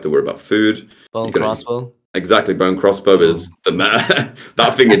spotting, you don't have to worry about food. Bone crossbow. Exactly, bone crossbow is the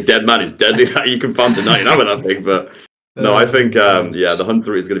that thing in Dead Man is deadly. You can farm to 99 with that thing, but... No, I think, the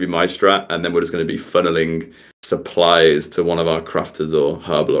Hunter is going to be my strat, and then we're just going to be funneling supplies to one of our crafters or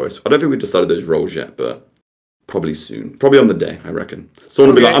herbalists. I don't think we've decided those roles yet, but probably soon. Probably on the day, I reckon.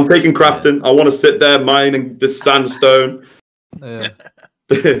 Someone will be like, I'm taking crafting. I want to sit there mining this sandstone. Yeah.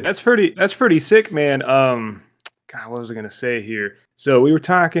 That's pretty sick, man. God, what was I going to say here? So we were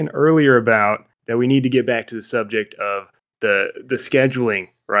talking earlier about that we need to get back to the subject of the scheduling,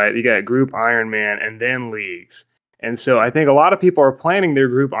 right? You got group Ironman and then leagues. And so I think a lot of people are planning their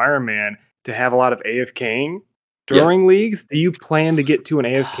group Ironman to have a lot of AFKing during leagues. Do you plan to get to an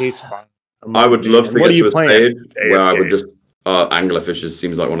AFK spot? I would love to get to a stage where I would just anglerfishes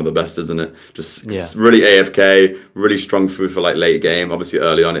seems like one of the best, isn't it? Just really AFK, really strong food for like late game. Obviously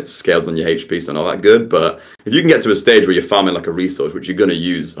early on it scales on your HP, so not that good. But if you can get to a stage where you're farming like a resource, which you're going to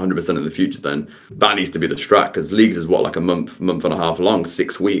use 100% in the future, then that needs to be the strat, because leagues is like a month and a half long,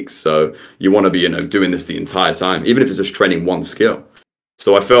 6 weeks. So you want to be, doing this the entire time, even if it's just training one skill.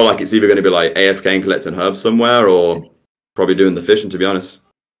 So I feel like it's either going to be like AFK and collecting herbs somewhere, or probably doing the fishing, to be honest.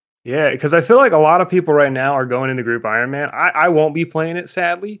 Yeah, because I feel like a lot of people right now are going into group Ironman. I won't be playing it,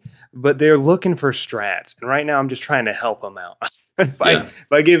 sadly, but they're looking for strats. And right now I'm just trying to help them out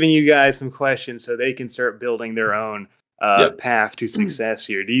by giving you guys some questions so they can start building their own path to success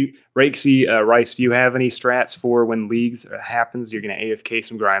here. Do you, Rice, do you have any strats for when leagues happens? You're going to AFK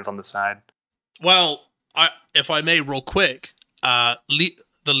some grinds on the side? Well, if I may real quick, the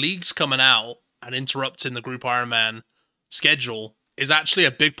leagues coming out and interrupting the group Ironman schedule is actually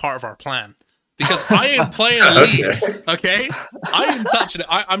a big part of our plan, because I ain't playing leagues, okay? I ain't touching it.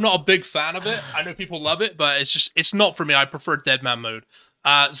 I'm not a big fan of it. I know people love it, but it's not for me. I prefer Dead Man mode.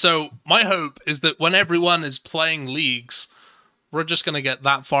 So my hope is that when everyone is playing leagues, we're just going to get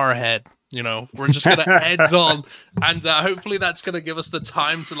that far ahead. We're just going to edge on, and hopefully that's going to give us the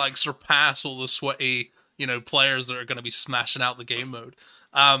time to like surpass all the sweaty, players that are going to be smashing out the game mode.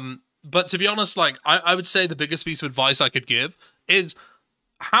 But to be honest, like I would say the biggest piece of advice I could give is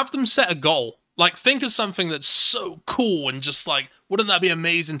have them set a goal. Like, think of something that's so cool and just like, wouldn't that be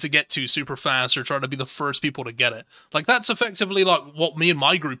amazing to get to super fast, or try to be the first people to get it? Like, that's effectively like what me and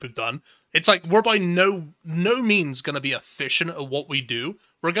my group have done. It's like, we're by no means going to be efficient at what we do.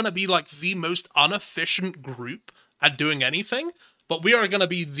 We're going to be like the most inefficient group at doing anything, but we are going to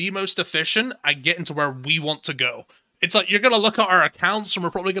be the most efficient at getting to where we want to go. It's like, you're going to look at our accounts and we're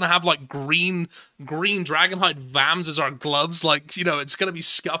probably going to have like green Dragonhide Vams as our gloves. Like, it's going to be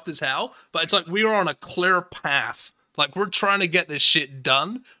scuffed as hell. But it's like, we are on a clear path Like, we're trying to get this shit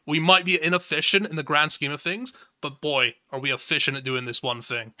done. We might be inefficient in the grand scheme of things, but boy, are we efficient at doing this one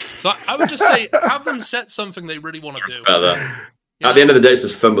thing. So I would just say, have them set something they really want to do. At the end of the day, it's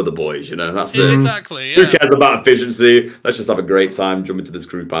just fun with the boys, you know? That's it. Exactly, yeah. Who cares about efficiency? Let's just have a great time, jump into this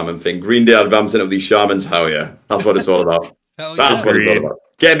group Ironman thing. Green Day advancing of these shamans, hell yeah. That's what it's all about. That's what it's all about.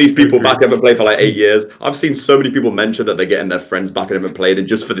 Getting these people back who haven't played for like 8 years. I've seen so many people mention that they're getting their friends back and haven't played, and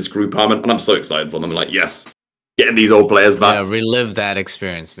just for this group Ironman, and I'm so excited for them. I'm like, yes. Getting these old players back. Yeah, relive that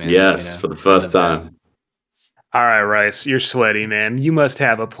experience, man. Yes, for the first time. All right, Rice, you're sweaty, man. You must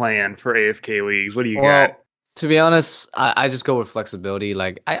have a plan for AFK leagues. What do you got? To be honest, I just go with flexibility.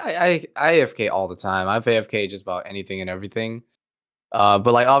 Like I AFK all the time. I've AFK just about anything and everything. But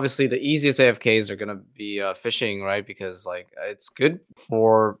like obviously the easiest AFKs are gonna be fishing, right? Because like it's good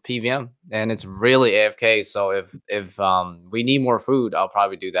for PVM and it's really AFK. So if we need more food, I'll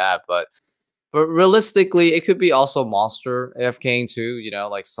probably do that. But realistically, it could be also monster AFKing too. You know,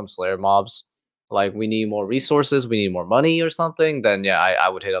 like some Slayer mobs. Like we need more resources, we need more money or something. Then yeah, I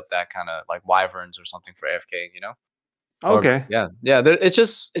would hit up that kind of like wyverns or something for AFK. You know. Okay. Or, yeah. It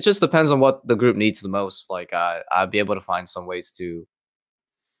just depends on what the group needs the most. Like I'd be able to find some ways to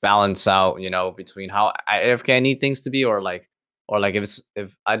balance out, you know, between how AFK I need things to be, or like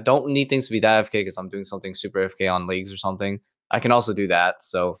if I don't need things to be that AFK because I'm doing something super AFK on leagues or something, I can also do that.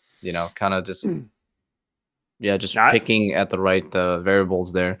 So you know, kind of just just picking at the right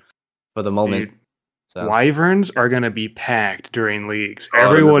variables there for the moment. Dude, so wyverns are gonna be packed during leagues.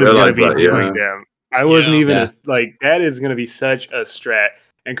 Everyone is gonna be doing them. I wasn't even like that is gonna be such a strat.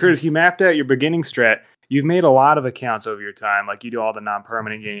 And Curtis, you mapped out your beginning strat. You've made a lot of accounts over your time. Like you do all the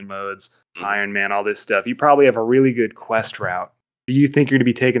non-permanent game modes, Ironman, all this stuff. You probably have a really good quest route. Do you think you're going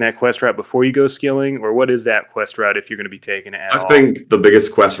to be taking that quest route before you go skilling? Or what is that quest route if you're going to be taking it at all? I think the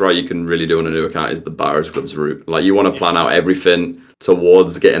biggest quest route you can really do on a new account is the Barrows Gloves route. Like you want to plan out everything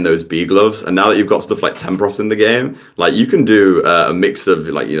towards getting those B gloves. And now that you've got stuff like Tempros in the game, like you can do a mix of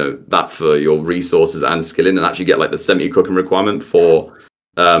like, you know, that for your resources and skilling and actually get like the 70 cooking requirement for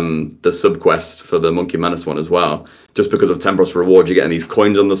the sub quest for the Monkey Menace one as well. Just because of Tempros reward, you're getting these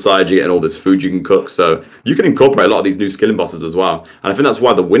coins on the side, you're getting all this food you can cook. So you can incorporate a lot of these new skilling bosses as well. And I think that's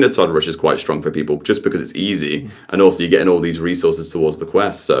why the Wintertod rush is quite strong for people, just because it's easy. And also you're getting all these resources towards the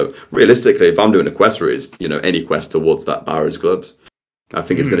quest. So realistically, if I'm doing a quest route, it's, you know, any quest towards that Barrows Gloves. I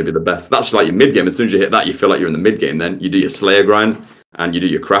think it's going to be the best. That's like your mid game. As soon as you hit that, you feel like you're in the mid game. Then you do your Slayer grind and you do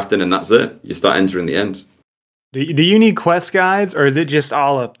your crafting, and that's it. You start entering the end. Do you need quest guides, or is it just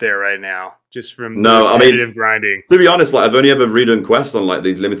all up there right now? Just from competitive grinding? To be honest, like I've only ever redone quests on like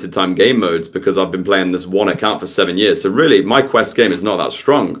these limited time game modes because I've been playing this one account for 7 years. So really, my quest game is not that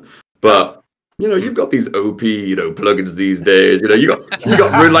strong. But you know, you've got these OP, you know, plugins these days. You know, you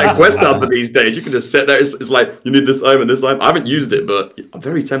got really like quest alpha these days. You can just sit there. It's like you need this item and this item. I haven't used it, but I'm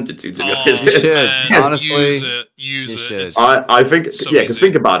very tempted to be honest. You should honestly use it. I think because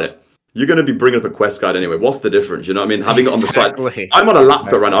think about it. You're going to be bringing up a quest guide anyway. What's the difference? You know what I mean? Having it on the side. I'm on a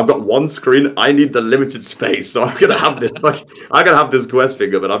laptop right now. I've got one screen. I need the limited space. So I'm going to have this. I'm going to have this quest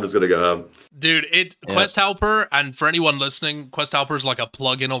figure, but I'm just going to go home. Dude, Quest Helper, and for anyone listening, Quest Helper is like a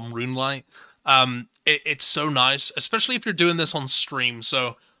plugin on RuneLight. It's so nice, especially if you're doing this on stream.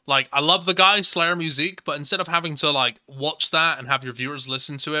 So, like, I love the guy, Slayer Music, but instead of having to, like, watch that and have your viewers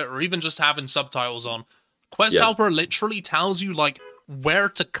listen to it, or even just having subtitles on, Quest Helper literally tells you, like, where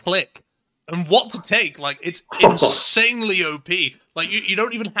to click and what to take. Like, it's insanely OP. Like, you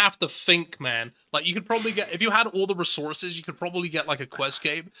don't even have to think, man. Like, you could probably get, if you had all the resources, you could probably get like a quest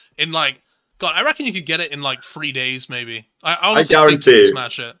cape in like, God, I reckon you could get it in like 3 days maybe. I honestly think you can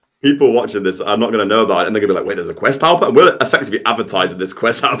smash it. People watching this are not going to know about it, and they're going to be like, wait, there's a quest helper? And we're effectively advertising this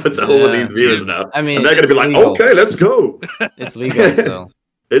quest helper to all of these viewers now. I mean, and they're going to be like, okay, let's go. It's legal, so.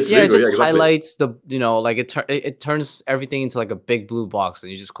 It's legal, it just exactly. highlights the, you know, like it turns everything into like a big blue box,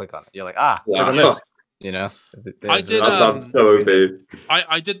 and you just click on it. You're like, look at this. You know, I did. That's so OP.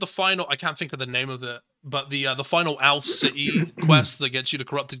 I did the final. I can't think of the name of it, but the final Elf City quest that gets you to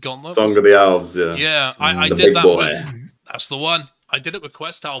Corrupted Gauntlets. Song of the Elves, yeah. Yeah, I did that with. That's the one. I did it with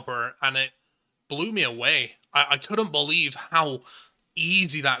Quest Helper, and it blew me away. I couldn't believe how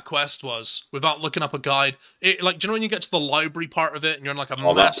easy that quest was without looking up a guide. It, like, do you know when you get to the library part of it and you're in like a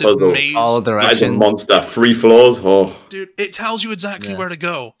massive maze? All directions. Monster, 3 floors. Oh, dude, it tells you exactly where to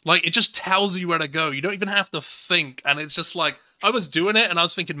go. Like, it just tells you where to go. You don't even have to think. And it's just like, I was doing it and I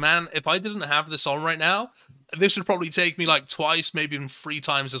was thinking, man, if I didn't have this on right now, this would probably take me like twice, maybe even 3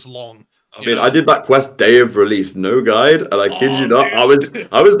 times as long. I mean, I did that quest day of release, no guide, and I kid you not, I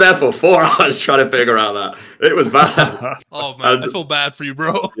was there for 4 hours trying to figure out that. It was bad. Oh man, I feel bad for you,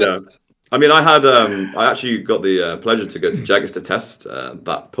 bro. Yeah. I mean, I actually got the pleasure to go to Jagex to test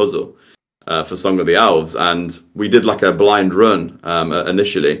that puzzle for Song of the Elves, and we did like a blind run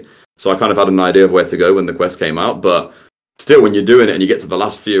initially. So I kind of had an idea of where to go when the quest came out, but still, when you're doing it and you get to the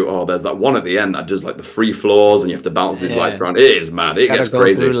last few, there's that one at the end that does like the 3 floors and you have to bounce these lights around. It is mad. It gets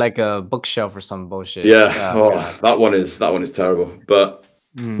crazy. Through like a bookshelf or some bullshit. Yeah. That one is terrible. But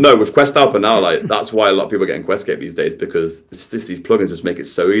no, with Quest Helper now, like that's why a lot of people are getting Questcape these days, because it's just these plugins just make it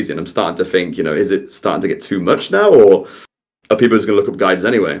so easy. And I'm starting to think, is it starting to get too much now, or are people just going to look up guides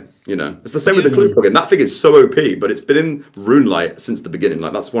anyway? It's the same with the Clue plugin. That thing is so OP, but it's been in RuneLite since the beginning.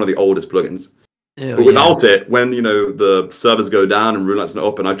 Like that's one of the oldest plugins. But without it, when the servers go down and RuneLite's not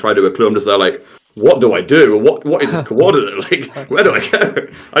up, and I try to do a Clue, I'm just there like, what do I do? What is this coordinate? Like, where do I go?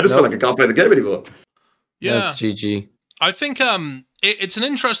 I just feel like I can't play the game anymore. Yeah, that's GG. I think it's an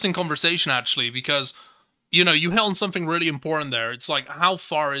interesting conversation actually, because you hit on something really important there. It's like, how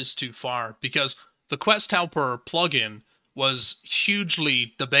far is too far? Because the Quest Helper plugin was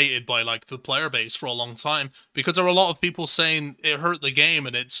hugely debated by like the player base for a long time, because there were a lot of people saying it hurt the game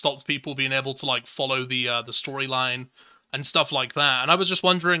and it stopped people being able to like follow the storyline and stuff like that. And I was just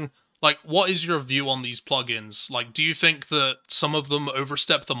wondering, like, what is your view on these plugins? Like, do you think that some of them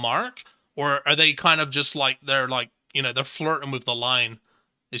overstep the mark, or are they kind of just like they're flirting with the line?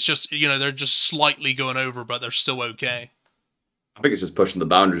 It's just they're just slightly going over, but they're still okay. I think it's just pushing the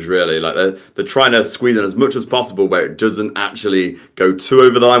boundaries, really. Like they're trying to squeeze in as much as possible where it doesn't actually go too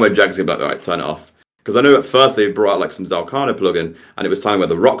over the line, where Jack's gonna be like, all right, turn it off. Because I know at first they brought out like some Zalcana plugin, and it was time where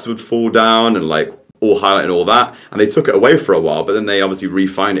the rocks would fall down and like all highlighting all that, and they took it away for a while, but then they obviously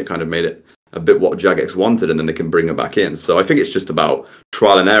refined it, kind of made it a bit what Jagex wanted, and then they can bring it back in. So I think it's just about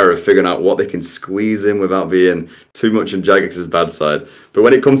trial and error of figuring out what they can squeeze in without being too much on Jagex's bad side. But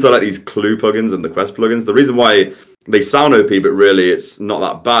when it comes to like these Clue plugins and the Quest plugins, the reason why they sound OP, but really it's not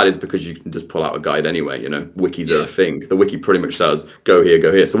that bad, is because you can just pull out a guide anyway. Wikis are a thing. The wiki pretty much says, go here,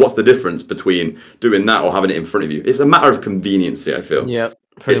 go here. So what's the difference between doing that or having it in front of you? It's a matter of conveniency, I feel. Yep.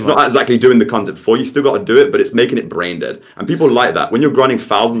 It's not exactly doing the content for you. Still got to do it, but it's making it brain dead. And people like that. When you're grinding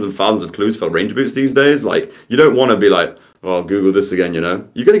thousands and thousands of clues for range boots these days, like, you don't want to be like, oh, Google this again, You're going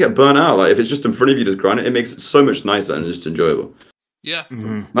to get burnt out. Like, if it's just in front of you, just grind it. It makes it so much nicer and just enjoyable. Yeah.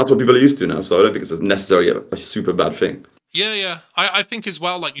 That's what people are used to now. So I don't think it's necessarily a super bad thing. Yeah. I think as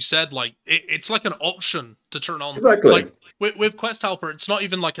well, like you said, like it's like an option to turn on. Exactly. Like with Quest Helper, it's not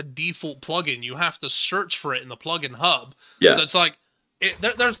even like a default plugin. You have to search for it in the plugin hub. Yeah. So it's like,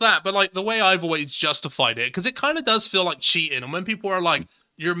 there's that. But like the way I've always justified it, because it kind of does feel like cheating. And when people are like,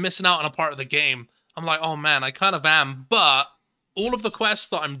 you're missing out on a part of the game, I'm like, oh man, I kind of am. But all of the quests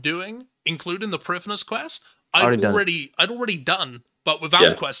that I'm doing, including the Privinus quest, I'd already done, but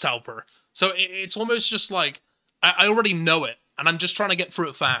without Quest Helper. So it's almost just like, I already know it, and I'm just trying to get through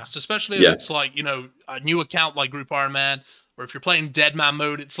it fast, especially if it's like, a new account like Group Ironman, or if you're playing Deadman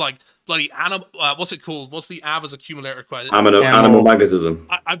mode, it's like bloody what's it called? What's the Ava's accumulator quest? Animal magnetism.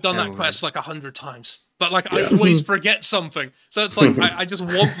 I've done that quest like 100 times, but like I always forget something. So it's like, I just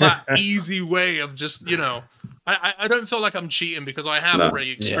want that easy way of just, I don't feel like I'm cheating because I have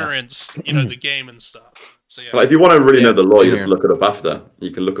already experienced, the game and stuff. So yeah. Like, if you want to really know the lore, you just look it up after.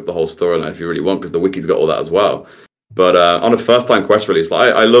 You can look up the whole storyline if you really want, because the wiki's got all that as well. But on a first-time quest release,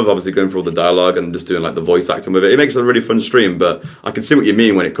 like, I love obviously going through all the dialogue and just doing like the voice acting with it. It makes a really fun stream. But I can see what you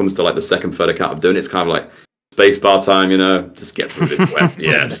mean when it comes to like the second, third account of doing it. It's kind of like spacebar time, Just get through this quest.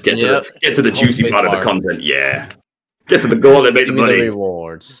 Yeah, just get to the juicy part of the content. Yeah. Get to the goal and make the money.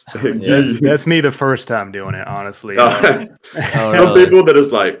 Rewards. That's me the first time doing it, honestly. Some people that are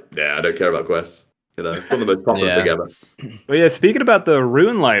just like, I don't care about quests. It's one of the most popular thing ever. But yeah, speaking about the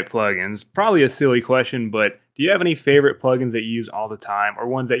RuneLite plugins, probably a silly question, but do you have any favorite plugins that you use all the time, or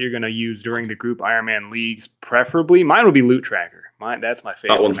ones that you're going to use during the Group Ironman leagues, preferably? Mine would be Loot Tracker. That's my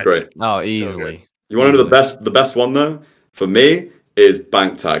favorite. That one's great. Oh, easily. So you want to know the best one though? For me, is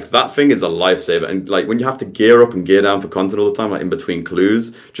bank tags. That thing is a lifesaver. And like when you have to gear up and gear down for content all the time, like in between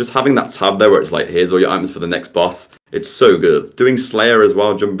clues, just having that tab there where it's like, here's all your items for the next boss. It's so good. Doing Slayer as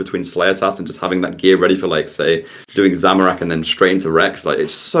well, jumping between Slayer tasks and just having that gear ready for, like, say, doing Zamorak and then straight into Rex. Like,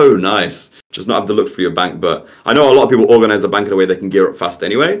 it's so nice. Just not have to look for your bank. But I know a lot of people organize the bank in a way they can gear up fast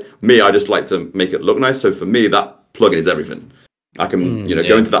anyway. Me, I just like to make it look nice. So for me, that plugin is everything. I can,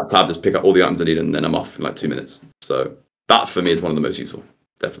 go into that tab, just pick up all the items I need, and then I'm off in like 2 minutes. So that for me is one of the most useful.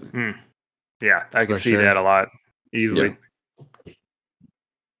 Definitely. Yeah, I can see that a lot easily. Yeah.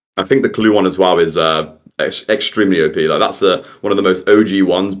 I think the clue one as well is extremely OP. Like that's one of the most OG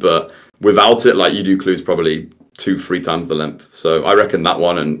ones, but without it, like you do clues probably 2-3 times the length. So I reckon that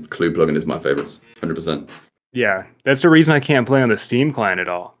one and clue plugin is my favorites, 100%. Yeah, that's the reason I can't play on the Steam client at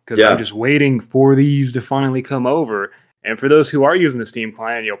all, because I'm just waiting for these to finally come over. And for those who are using the Steam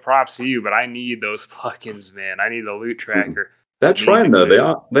client, props to you, but I need those plugins, man. I need the loot tracker. They're trying though.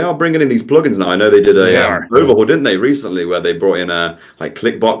 They are bringing in these plugins now. I know they did a overhaul, didn't they, recently, where they brought in like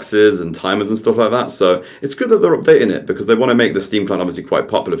click boxes and timers and stuff like that. So it's good that they're updating it because they want to make the Steam client obviously quite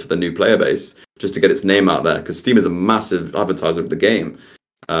popular for the new player base, just to get its name out there. Because Steam is a massive advertiser of the game.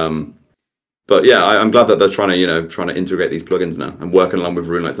 But yeah, I'm glad that they're trying to integrate these plugins now and working along with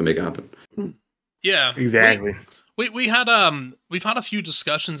RuneLite to make it happen. Yeah, exactly. We've had a few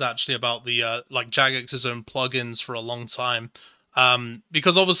discussions actually about the like Jagex's own plugins for a long time,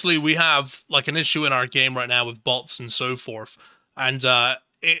 because obviously we have like an issue in our game right now with bots and so forth, and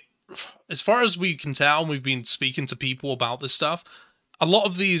as far as we can tell, and we've been speaking to people about this stuff, a lot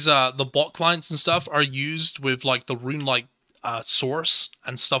of these the bot clients and stuff are used with like the RuneLite source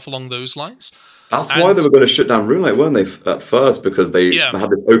and stuff along those lines. That's why they were going to shut down RuneLite, weren't they, at first? Because they had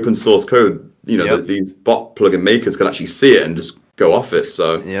this open source code, that these bot plugin makers can actually see it and just go off it.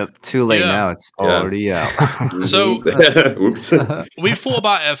 So too late now. It's already out. So oops. We thought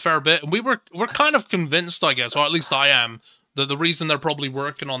about it a fair bit, and we're kind of convinced, I guess, or at least I am, that the reason they're probably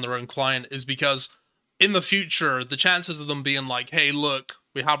working on their own client is because in the future, the chances of them being like, hey, look,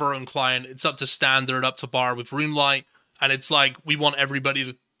 we have our own client, it's up to standard, up to bar with RuneLite, and it's like, we want everybody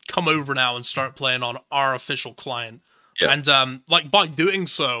to come over now and start playing on our official client. And like by doing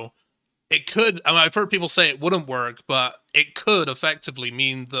so, it could, I mean, I've heard people say it wouldn't work, but it could effectively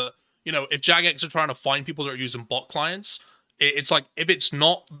mean that, if Jagex are trying to find people that are using bot clients, it's like, if it's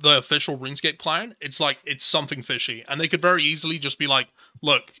not the official RuneScape client, it's like, it's something fishy. And they could very easily just be like,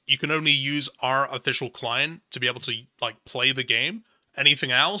 look, you can only use our official client to be able to like play the game.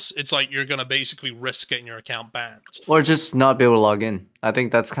 Anything else, it's like you're gonna basically risk getting your account banned, or just not be able to log in. I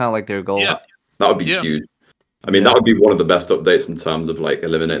think that's kind of like their goal. Yeah, that would be huge. I mean, that would be one of the best updates in terms of like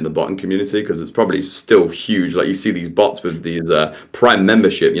eliminating the botting community, because it's probably still huge. Like you see these bots with these Prime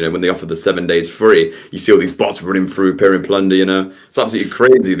membership, when they offer the 7 days free, you see all these bots running through Pyramid Plunder, It's absolutely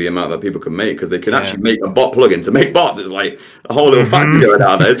crazy the amount that people can make, because they can actually make a bot plugin to make bots. It's like a whole little factory going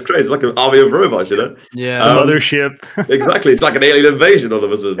down there. It's crazy. It's like an army of robots, Yeah. Mothership. Exactly. It's like an alien invasion all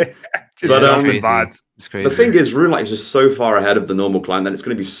of a sudden. But bots. It's crazy. The thing is, RuneLite is just so far ahead of the normal client that it's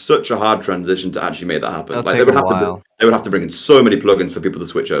going to be such a hard transition to actually make that happen. They would have to bring in so many plugins for people to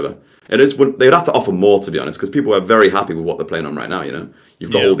switch over. They would have to offer more, to be honest, because people are very happy with what they're playing on right now.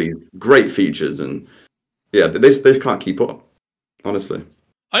 You've got all these great features, and they can't keep up. Honestly,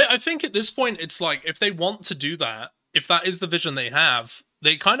 I think at this point it's like, if they want to do that, if that is the vision they have,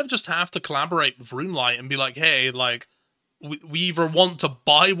 they kind of just have to collaborate with RuneLite and be like, hey, like, we either want to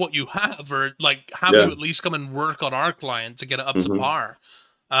buy what you have, or like have you at least come and work on our client to get it up to par.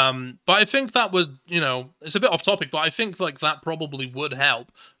 But I think that would, it's a bit off topic, but I think like that probably would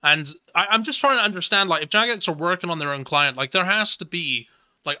help. And I'm just trying to understand, like, if Jagex are working on their own client, like there has to be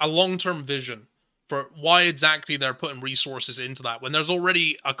like a long-term vision for why exactly they're putting resources into that when there's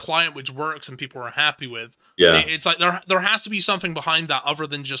already a client which works and people are happy with. It's like there has to be something behind that other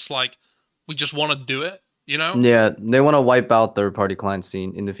than just like, we just want to do it. Yeah, they want to wipe out third-party client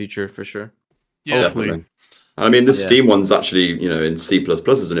scene in the future for sure. Yeah, definitely. I mean, the Steam one's actually, in C++,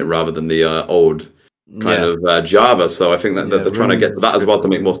 isn't it, rather than the old kind of Java. So I think that they're trying to get to that as well to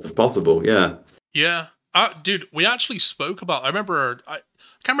make more stuff possible. Yeah. Yeah. Dude, we actually spoke about, I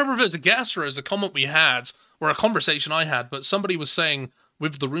can't remember if it was a guest or as a comment we had, or a conversation I had, but somebody was saying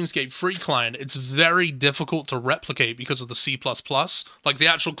with the RuneScape free client, it's very difficult to replicate because of the C++, like the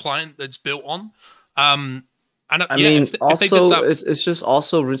actual client that's built on. And I mean, also, it's just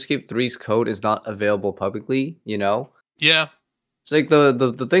also RuneScape 3's code is not available publicly, Yeah. It's like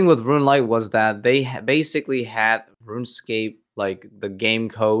the thing with RuneLite was that they basically had RuneScape, like the game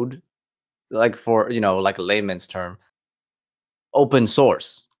code, like for, like a layman's term, open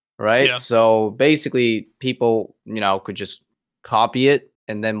source, right? Yeah. So basically people, could just copy it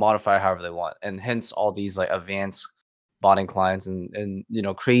and then modify however they want. And hence all these like advanced botting clients and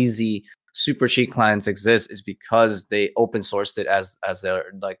crazy super cheat clients exist is because they open sourced it as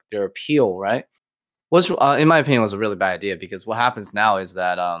their appeal, right? Which in my opinion was a really bad idea, because what happens now is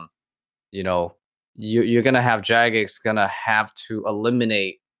that you're gonna have Jagex gonna have to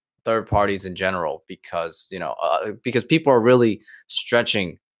eliminate third parties in general, because because people are really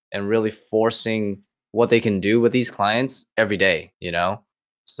stretching and really forcing what they can do with these clients every day,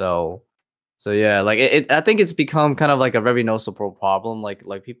 So yeah, like I think it's become kind of like a very noticeable problem,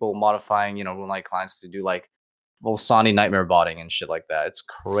 like people modifying, RuneLite clients to do like Volsani nightmare botting and shit like that. It's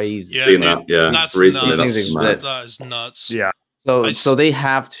crazy. Yeah, Seen that, yeah. That's Recently, nuts. That is nuts. Yeah. So they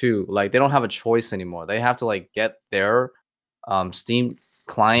have to like they don't have a choice anymore. They have to like get their Steam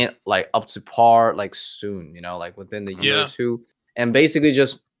client like up to par like soon, you know, like within the year or two, and basically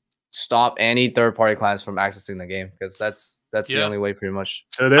just stop any third-party clients from accessing the game, because that's the only way pretty much.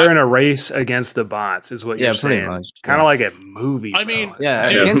 So they're in a race against the bots is what you're saying. Pretty much. Kind of like a movie. I mean,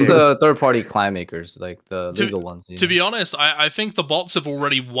 against the third-party client makers, like the legal ones. To be honest, I think the bots have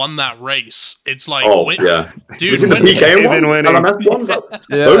already won that race. It's like, dude, the PK ones,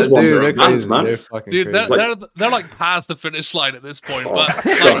 those ones are advanced, man. Dude, they're like past the finish line at this point. But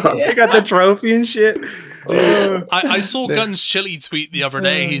like, they got the trophy and shit. Dude, I saw Guns Chili tweet the other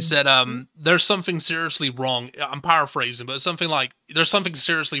day. He said, there's something seriously wrong. I'm paraphrasing, but it's something like, there's something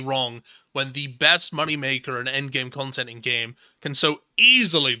seriously wrong when the best moneymaker and endgame content in game can so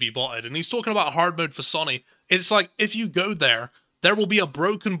easily be botted. And he's talking about hard mode for Sonny. It's like, if you go there, there will be a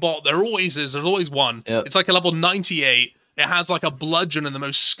broken bot. There always is. There's always one. Yep. It's like a level 98. It has like a bludgeon and the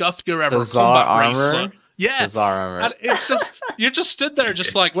most scuffed gear ever. Combat bracelet. Yeah, and it's just you're just stood there,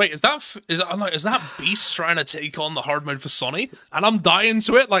 just like, wait, is that Beast trying to take on the hard mode for Sonny? And I'm dying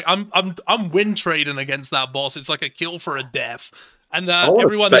to it. Like I'm win trading against that boss. It's like a kill for a death. And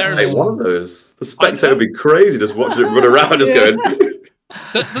everyone there is one of those. The spectator would be crazy just watching it run around, just going.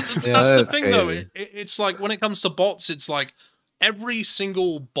 That's the thing, though. It's like when it comes to bots, it's like every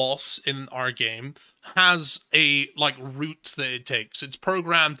single boss in our game has a like route that it takes. It's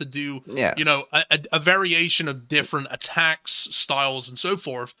programmed to do, you know, a variation of different attacks, styles, and so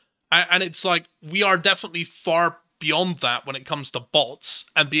forth. And it's like we are definitely far beyond that when it comes to bots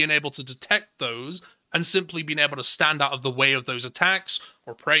and being able to detect those and simply being able to stand out of the way of those attacks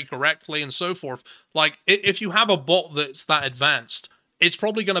or pray correctly and so forth. Like if you have a bot that's that advanced, it's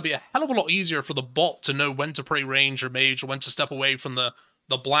probably going to be a hell of a lot easier for the bot to know when to pray range or mage or when to step away from the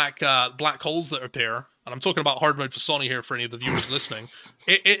black holes that appear. And I'm talking about hard mode for Sonny here for any of the viewers listening.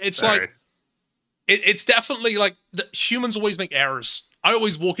 It's like, it's definitely like, humans always make errors. I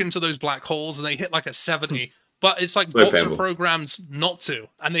always walk into those black holes and they hit like a 70, but it's like bots are programmed not to,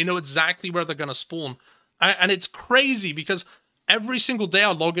 and they know exactly where they're going to spawn. And it's crazy because every single day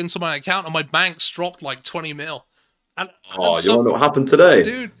I log into my account and my bank's dropped like 20 mil. And you want to know what happened today?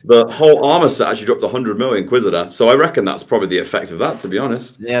 Dude. The whole armor set actually dropped 100 mil Inquisitor, so I reckon that's probably the effect of that, to be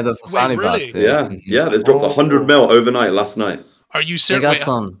honest. Yeah, the Fasani bots. Yeah, they dropped 100 mil overnight last night. Are you serious?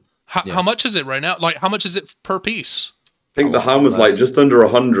 How much is it right now? Like, how much is it per piece? I think the helm was like just under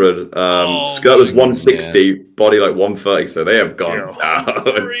 100. Skirt was 160, body like 130, so they have gone down.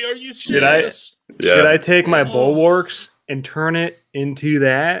 Sorry, are you serious? Should I take my bulwarks and turn it into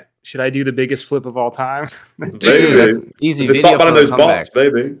that? Should I do the biggest flip of all time? Dude, that's easy. They stop banning those bots,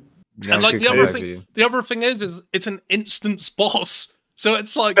 baby. And like the other thing is it's an instance boss. So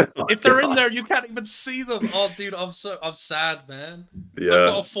it's like if they're in there, you can't even see them. Oh, dude, I'm sad, man. Yeah. I've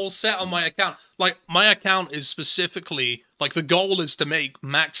got a full set on my account. Like my account is specifically like the goal is to make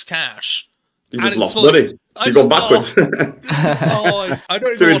max cash. You just lost money. You've gone backwards. I don't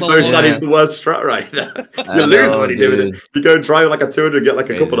know. Dude, so sad. He's the worst strat right there. You lose money doing it. You go and try like a 200, get like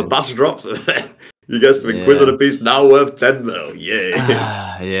a couple of bash drops, and then you get some Inquisitor piece now worth 10 mil.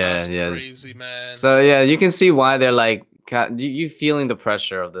 That's crazy, man. So yeah, you can see why they're like you feeling the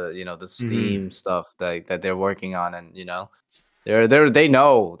pressure of the the Steam stuff that they're working on, and you know they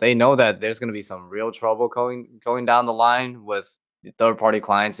know that there's gonna be some real trouble going down the line with third-party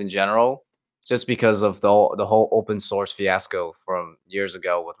clients in general. Just because of the whole open source fiasco from years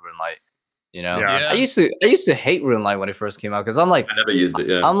ago with RuneLight, you know. Yeah. I used to hate RuneLight when it first came out because I'm like, I never used it.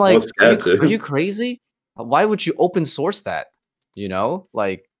 Yeah, I'm like, are you crazy? Why would you open source that? You know,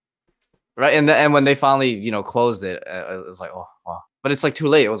 like, right? And when they finally closed it, it was like, oh, wow. But it's like too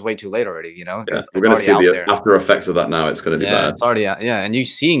late. It was way too late already. You know, we're gonna see the after effects of that now. It's gonna be bad. It's already out. Yeah, and you're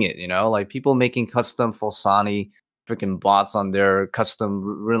seeing it. You know, like people making custom Fulsani freaking bots on their custom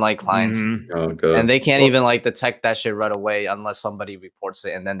RuneLight clients, and they can't even like detect that shit right away unless somebody reports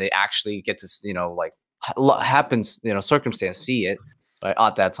it, and then they actually get to happens circumstance see it right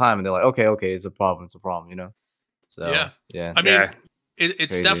at that time, and they're like, okay, it's a problem, you know. So yeah. I mean,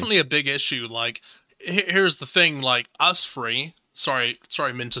 it's definitely a big issue. Like, here's the thing: like us free. Sorry,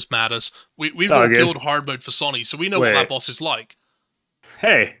 Mintus Mattis. We've all killed hard mode for Sonny, so we know what that boss is like.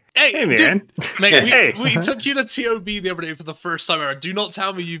 Hey, man. Dude, mate, we took you to TOB the other day for the first time ever. Do not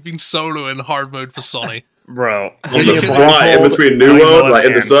tell me you've been soloing hard mode for Sonny. Bro. On the spot, in between New World, like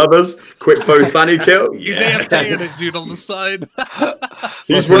in the servers, quick foe Sunny kill. He's AFKing it, dude, on the side.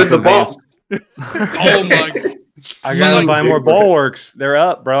 He's running the boss. Oh my. I gotta buy more bulwarks. They're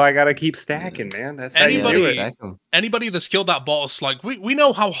up, bro. I gotta keep stacking, man. That's how you do it. Anybody that's killed that boss, like, we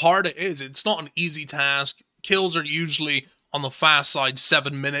know how hard it is. It's not an easy task. Kills are usually on the fast side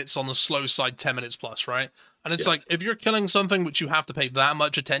 7 minutes, on the slow side 10 minutes plus, right? And it's like, if you're killing something which you have to pay that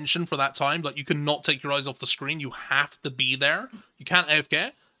much attention for that time, like you cannot take your eyes off the screen, you have to be there, you can't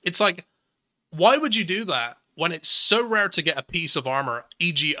AFK. It's like, why would you do that when it's so rare to get a piece of armor,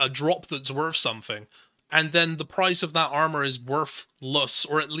 e.g. a drop that's worth something, and then the price of that armor is worthless,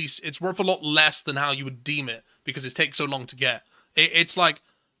 or at least it's worth a lot less than how you would deem it, because it takes so long to get. It's like,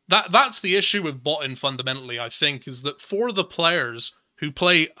 that's the issue with botting fundamentally, I think, is that for the players who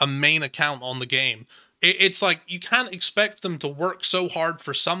play a main account on the game, it's like, you can't expect them to work so hard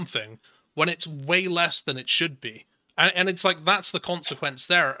for something when it's way less than it should be. And it's like, that's the consequence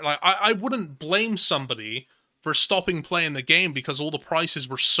there. Like, I wouldn't blame somebody for stopping playing the game because all the prices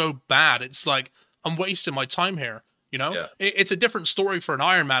were so bad. It's like, I'm wasting my time here, you know? Yeah. It's a different story for an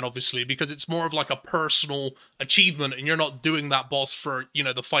Ironman, obviously, because it's more of like a personal achievement, and you're not doing that boss for, you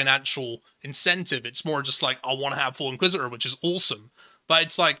know, the financial incentive. It's more just like, I want to have full Inquisitor, which is awesome. But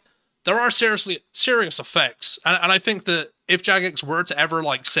it's like, there are serious effects. And I think that if Jagex were to ever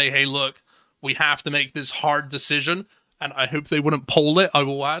like say, hey, look, we have to make this hard decision, and I hope they wouldn't poll it, I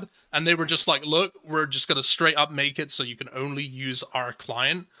will add, and they were just like, look, we're just going to straight up make it so you can only use our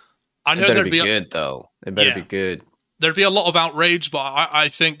client. I know there'd be good, though. It better be good. There'd be a lot of outrage, but I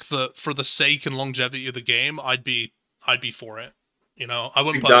think that for the sake and longevity of the game, I'd be for it. You know, I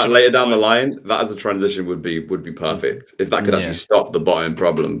wouldn't put later down the line, that as a transition would be perfect if that could actually stop the botting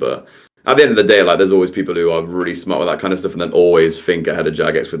problem. But at the end of the day, like, there's always people who are really smart with that kind of stuff and then always think ahead of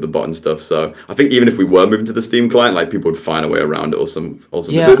Jagex with the bot and stuff. So I think even if we were moving to the Steam client, like, people would find a way around it or some.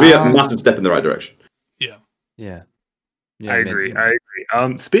 Yeah, it would be a massive step in the right direction. Yeah. I agree.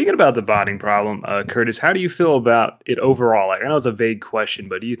 Speaking about the botting problem, Curtis, how do you feel about it overall? Like, I know it's a vague question,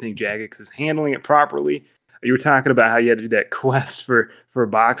 but do you think Jagex is handling it properly? You were talking about how you had to do that quest for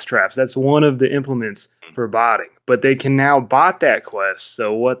box traps. That's one of the implements for botting, but they can now bot that quest.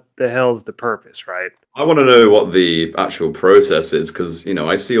 So what the hell's the purpose, right? I want to know what the actual process is, because, you know,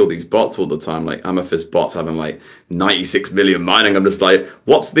 I see all these bots all the time, like Amethyst bots having like 96 million mining. I'm just like,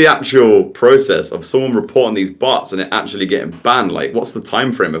 what's the actual process of someone reporting these bots and it actually getting banned? Like, what's the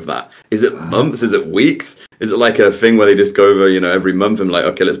time frame of that? Is it months? Is it weeks? Is it like a thing where they just go over, you know, every month and like,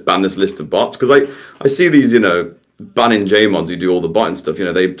 okay, let's ban this list of bots? Because I see these, you know, banning J-mods who do all the botting stuff. You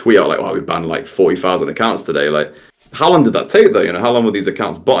know, they tweet out like, oh, we banned like 40,000 accounts today. Like, how long did that take, though? You know, how long were these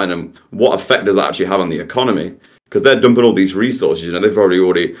accounts botting, and what effect does that actually have on the economy? Because they're dumping all these resources. You know, they've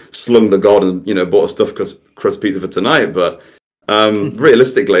already slung the god and, you know, bought a stuffed crust pizza for tonight. But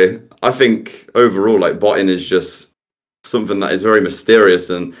realistically, I think overall, like, botting is just something that is very mysterious.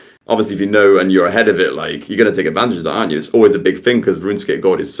 And obviously, if you know and you're ahead of it, like, you're going to take advantage of that, aren't you? It's always a big thing because RuneScape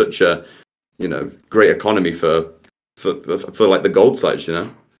Gold is such a, you know, great economy for like the gold sites, you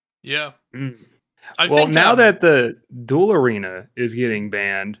know? Yeah. I think now that the duel arena is getting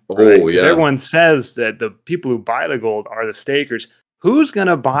banned, everyone says that the people who buy the gold are the stakers. Who's going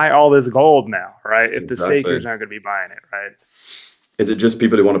to buy all this gold now, right? If the stakers aren't going to be buying it, right? Is it just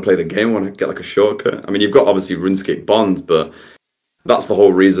people who want to play the game, want to get like a shortcut? I mean, you've got obviously RuneScape bonds, but that's the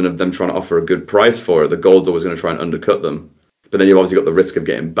whole reason of them trying to offer a good price for it. The gold's always going to try and undercut them. But then you've obviously got the risk of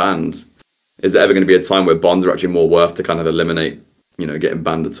getting banned. Is there ever going to be a time where bonds are actually more worth to kind of eliminate, you know, getting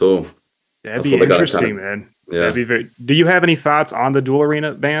banned at all? That'd be interesting, man. Yeah. That'd be very. Do you have any thoughts on the duel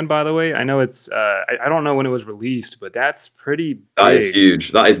arena ban? By the way, I know it's. I don't know when it was released, but that's pretty big. That is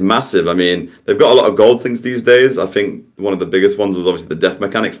huge. That is massive. I mean, they've got a lot of gold sinks these days. I think one of the biggest ones was obviously the death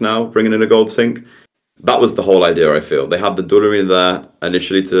mechanics now bringing in a gold sink. That was the whole idea. I feel they had the duel arena there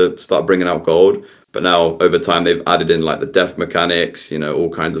initially to start bringing out gold, but now over time they've added in like the death mechanics. You know,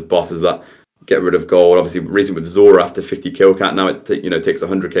 all kinds of bosses that get rid of gold. Obviously, recently with Zora after 50 kill count, now it takes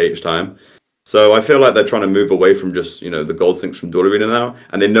 100k each time. So I feel like they're trying to move away from just, you know, the gold sinks from duel arena now,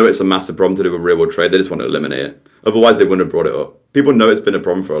 and they know it's a massive problem to do with real world trade. They just want to eliminate it. Otherwise, they wouldn't have brought it up. People know it's been a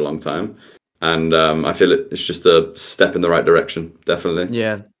problem for a long time, and I feel it's just a step in the right direction. Definitely.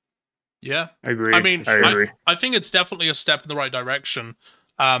 Yeah, I agree. I mean, I think it's definitely a step in the right direction.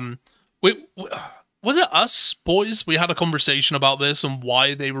 Was it us boys? We had a conversation about this and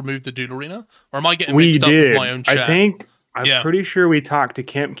why they removed the duel arena, or am I getting mixed up with my own chat? I'm pretty sure we talked to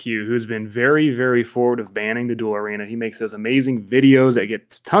KempQ, who's been very, very forward of banning the duel arena. He makes those amazing videos that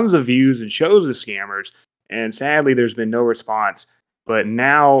get tons of views and shows the scammers. And sadly, there's been no response. But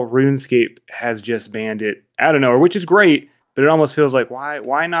now RuneScape has just banned it out of nowhere, which is great. But it almost feels like,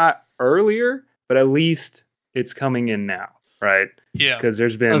 why not earlier? But at least it's coming in now, right? Yeah. Because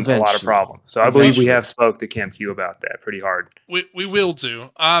there's been a lot of problems. So I believe we have spoke to KempQ about that pretty hard. We will do.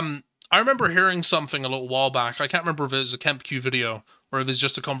 I remember hearing something a little while back. I can't remember if it was a KempQ video or if it's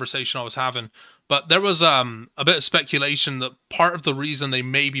just a conversation I was having. But there was a bit of speculation that part of the reason they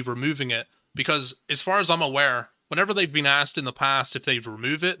may be removing it, because as far as I'm aware, whenever they've been asked in the past if they'd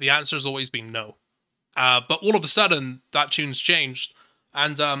remove it, the answer's always been no. But all of a sudden, that tune's changed,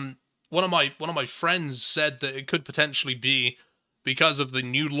 and one of my friends said that it could potentially be because of the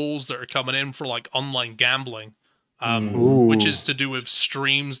new laws that are coming in for like online gambling, which is to do with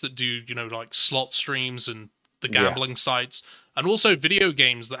streams that do, you know, like slot streams and the gambling sites, and also video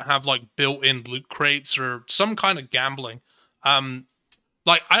games that have like built-in loot crates or some kind of gambling.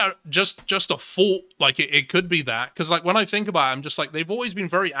 Like I just a thought, like it could be that, because like when I think about it, I'm just like, they've always been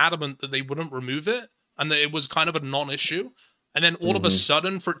very adamant that they wouldn't remove it and that it was kind of a non-issue. And then all of a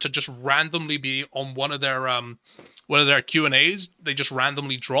sudden, for it to just randomly be on one of their Q&As, they just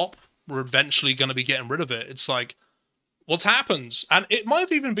randomly drop, we're eventually going to be getting rid of it. It's like, what's happened? And it might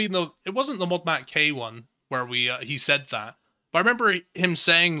have even been it wasn't the Mod K one where he said that, but I remember him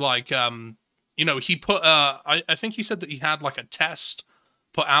saying like, you know, he put I think he said that he had like a test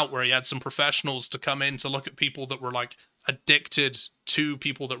put out where he had some professionals to come in to look at people that were like addicted to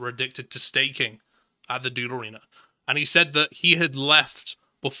people that were addicted to staking at the Duel Arena. And he said that he had left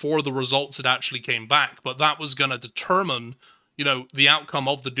before the results had actually came back, but that was going to determine, you know, the outcome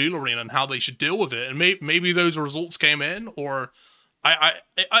of the Duel Arena and how they should deal with it. And maybe those results came in, or I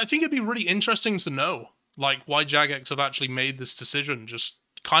think it'd be really interesting to know, like, why Jagex have actually made this decision just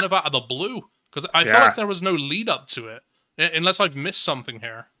kind of out of the blue, because I feel like there was no lead up to it, unless I've missed something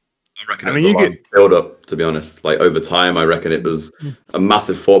here. I reckon it was a long build up, to be honest. Like, over time, I reckon it was a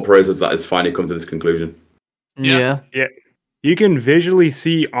massive thought process that has finally come to this conclusion. Yeah. You can visually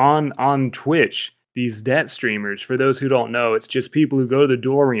see on Twitch these debt streamers. For those who don't know, it's just people who go to the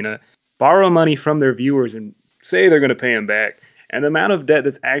Duel Arena, borrow money from their viewers, and say they're going to pay them back. And the amount of debt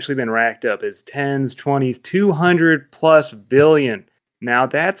that's actually been racked up is 10s, 20s, 200+ billion. Now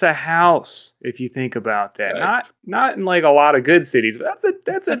that's a house, if you think about that. Right. Not in like a lot of good cities, but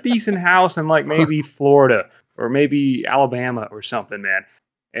that's a decent house in like maybe Florida or maybe Alabama or something, man.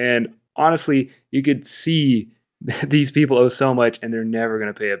 And honestly, you could see these people owe so much and they're never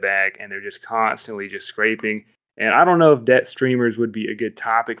going to pay it back, and they're just constantly just scraping. And I don't know if debt streamers would be a good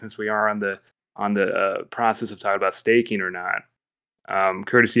topic, since we are on the process of talking about staking or not.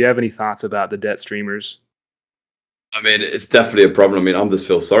 Curtis, do you have any thoughts about the debt streamers? I mean, it's definitely a problem. I mean, I just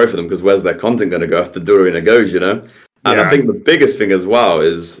feel sorry for them, because where's their content going to go after Duel Arena goes, you know? And I think the biggest thing as well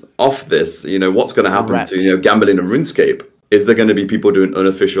is, off this, you know, what's going to happen to, you know, gambling and RuneScape? Is there going to be people doing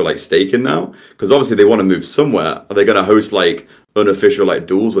unofficial like staking now? Because obviously they want to move somewhere. Are they going to host like unofficial like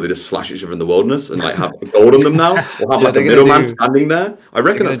duels where they just slash each other in the wilderness and like have gold on them now, or have like a middleman standing there? I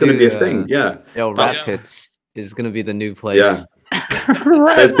reckon that's going to be a thing. Rat Pits is going to be the new place. Yeah.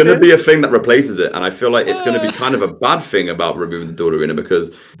 There's going to be a thing that replaces it, and I feel like it's going to be kind of a bad thing about removing the Duel Arena,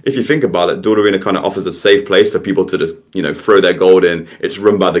 because if you think about it, Duel Arena kind of offers a safe place for people to just, you know, throw their gold in. It's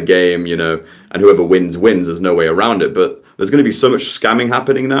run by the game, you know, and whoever wins. There's no way around it. But there's going to be so much scamming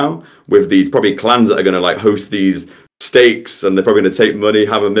happening now with these probably clans that are going to like host these stakes, and they're probably going to take money,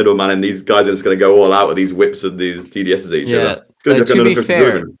 have a middleman, and these guys are just going to go all out with these whips and these TDSs at each other. It's going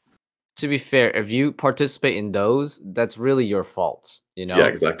to be to be fair, if you participate in those, that's really your fault, you know? Yeah,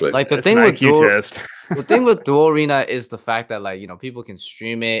 exactly. Like the thing with Duel Arena is the fact that, like, you know, people can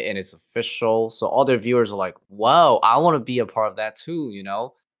stream it and it's official, so all their viewers are like, wow, I want to be a part of that too, you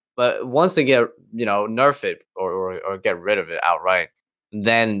know? But once they get, you know, nerf it or get rid of it outright,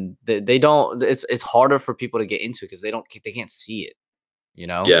 then they don't. It's harder for people to get into it because they can't see it, you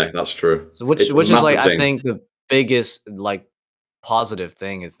know? Yeah, that's true. So which is like thing. I think the biggest like positive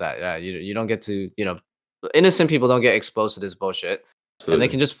thing is that you don't get to, you know, innocent people don't get exposed to this bullshit. Absolutely. And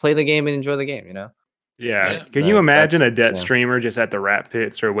they can just play the game and enjoy the game, you know? Yeah. Can you imagine a debt streamer just at the rat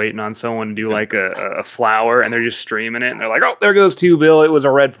pits or waiting on someone to do like a flower, and they're just streaming it, and they're like, oh, there goes 2 bill. It was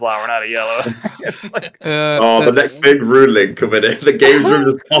a red flower, not a yellow. The next big rune link coming in. The games room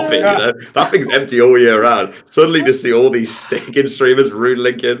just popping, you know? That thing's empty all year round. Suddenly just see all these staking streamers rune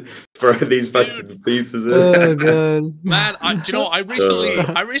linking for these fucking pieces. Oh, God. Man, do you know, I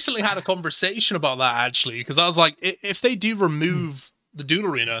recently had a conversation about that, actually, because I was like, if they do remove the Duel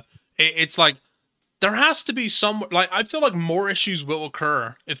Arena, it's like, there has to be some, like, I feel like more issues will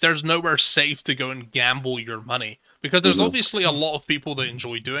occur if there's nowhere safe to go and gamble your money. Because there's obviously a lot of people that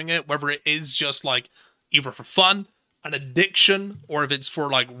enjoy doing it, whether it is just, like, either for fun, an addiction, or if it's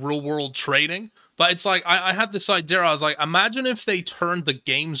for, like, real-world trading. But it's like, I had this idea, I was like, imagine if they turned the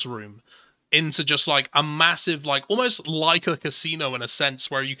games room into just, like, a massive, like, almost like a casino in a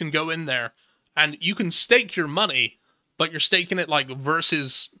sense, where you can go in there and you can stake your money, but you're staking it, like,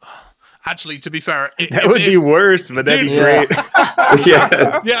 versus... Actually, to be fair, that would be worse, but that'd be great. Yeah,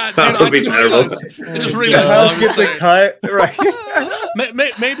 dude, I just realized what I was saying. Cut,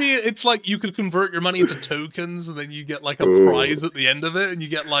 right? Maybe it's like you could convert your money into tokens, and then you get like a prize at the end of it, and you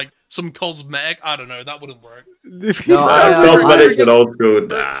get like some cosmetic. I don't know. That wouldn't work. Cosmetics and old school.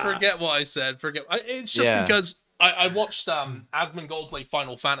 Forget what I said. It's just because I watched Asmongold play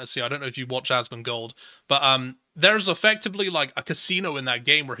Final Fantasy. I don't know if you watch Asmongold, but there's effectively like a casino in that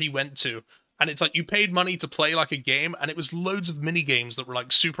game where he went to, and it's like you paid money to play like a game, and it was loads of mini games that were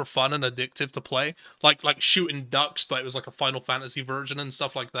like super fun and addictive to play, like shooting ducks, but it was like a Final Fantasy version and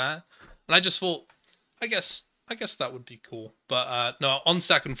stuff like that. And I just thought, I guess that would be cool. But no, on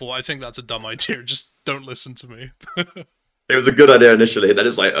second thought, I think that's a dumb idea. Just don't listen to me. It was a good idea initially. Then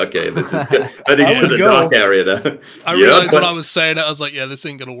it's like, okay, this is good. Heading to the dark area now. I realized when I was saying it, I was like, yeah, this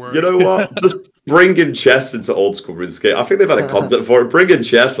ain't gonna work. You know what? Just bring in chess into old school RuneScape. I think they've had a concept for it. Bring in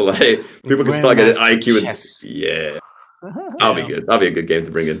chess, like people can start getting IQ and that'll be good. That'll be a good game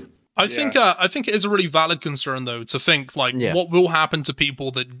to bring in. I think it is a really valid concern though to think like what will happen to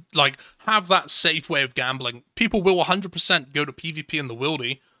people that like have that safe way of gambling. People will 100% go to PvP in the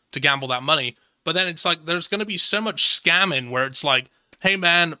wildy to gamble that money. But then it's like, there's going to be so much scamming where it's like, hey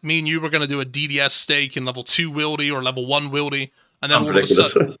man, me and you were going to do a DDS stake in level 2 wildy or level 1 wildy. And then all of a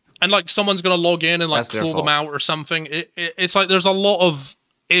sudden, and like someone's going to log in and like claw them out or something. It's like, there's a lot of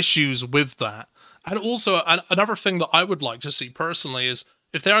issues with that. And also another thing that I would like to see personally is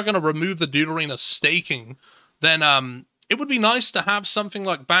if they are going to remove the Duel Arena staking, then it would be nice to have something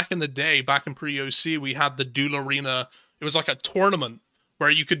like back in the day, back in pre-OC, we had the Duel Arena. It was like a tournament where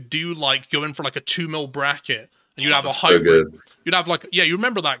you could do like go in for like a 2 mil bracket, and you'd have a hybrid. You'd have like you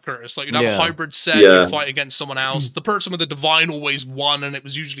remember that, Curtis? Like you'd have a hybrid set, you'd fight against someone else. The person with the divine always won, and it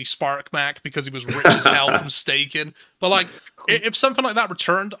was usually Spark Mac because he was rich as hell from staking. But like if something like that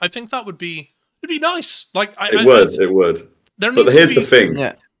returned, I think that would be nice. Like it would. There but needs here's to be, the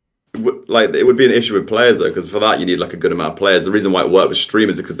thing. Like it would be an issue with players though, because for that you need like a good amount of players. The reason why it worked with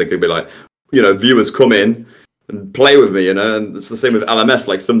streamers is because they could be like, viewers come in and play with me, and it's the same with LMS.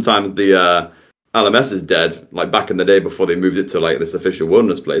 Like sometimes the LMS is dead. Like back in the day before they moved it to like this official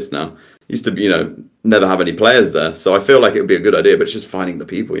wilderness place now, used to be, never have any players there. So I feel like it would be a good idea, but it's just finding the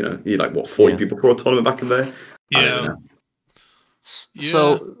people. You need like 40 people for a tournament back in the day. Yeah.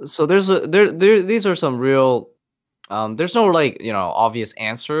 So these are some real. There's no like obvious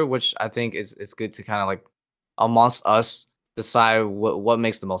answer, which I think it's good to kind of like amongst us decide what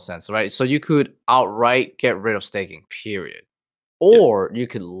makes the most sense, right? So you could outright get rid of staking, period, or you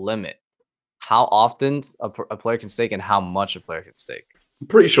could limit how often a player can stake and how much a player can stake. I'm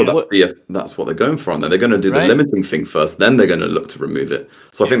pretty sure that's what they're going for. And they're going to do the limiting thing first, then they're going to look to remove it.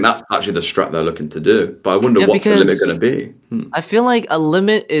 So I think that's actually the strat they're looking to do. But I wonder what's the limit going to be. I feel like a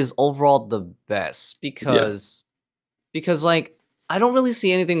limit is overall the best because like I don't really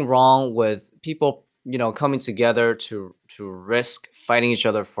see anything wrong with people coming together to risk fighting each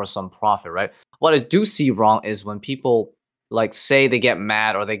other for some profit, right? What I do see wrong is when people like say they get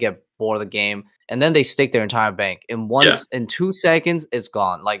mad or they get bored of the game and then they stake their entire bank in in 2 seconds it's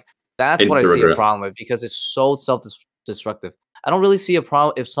gone. Like that's what I see a problem with, because it's so self-destructive. I don't really see a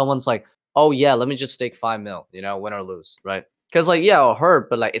problem if someone's like, oh yeah, let me just stake 5 mil, win or lose, right? Because like it'll hurt,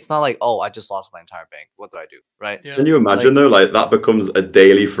 but like it's not like, oh, I just lost my entire bank, what do I do, right? Can you imagine though, like that becomes a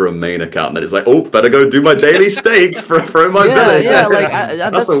daily for a main account, and then it's like, oh, better go do my daily stake for my village.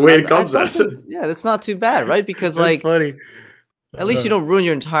 That's a weird concept. That's not too bad, right? Because like funny. At least you don't ruin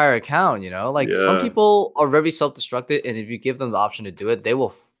your entire account, Like some people are very self-destructive, and if you give them the option to do it, they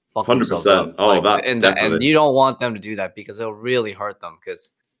will fuck 100%. Themselves up. Oh, and you don't want them to do that because it'll really hurt them.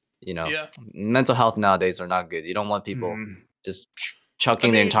 Because mental health nowadays are not good. You don't want people just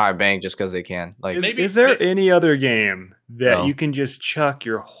chucking the entire bank just because they can. Like, is there any other game that you can just chuck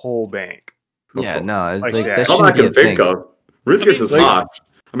your whole bank? Yeah, no, like that that. All I can think of. RuneScape is hard.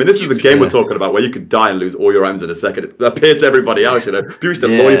 I mean, this is the game we're talking about, where you could die and lose all your items in a second. It appears to everybody else, People used to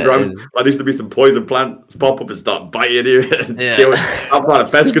lure your items. Like, there used to be some poison plants pop up and start biting you and kill. I'm trying to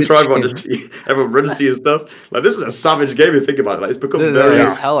pest control everyone runs to your stuff. Like, this is a savage game. You think about it. Like, it's become very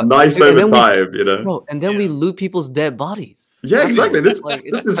nice over time, Bro, and then we loot people's dead bodies. Yeah, exactly. This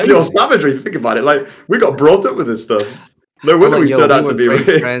is pure savagery. Think about it. Like, we got brought up with this stuff. No wonder we turned out to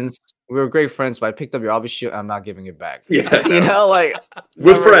be friends. We were great friends, but I picked up your obby shield. I'm not giving it back. Yeah, like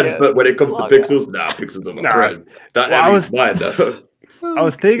we're friends, but when it comes to pixels, pixels are my friend. I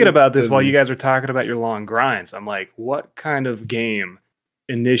was thinking about this while you guys were talking about your long grinds. I'm like, what kind of game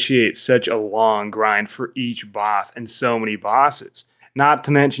initiates such a long grind for each boss and so many bosses? Not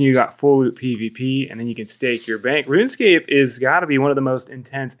to mention you got full loop PvP, and then you can stake your bank. RuneScape is got to be one of the most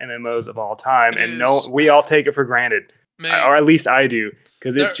intense MMOs of all time, we all take it for granted, or at least I do,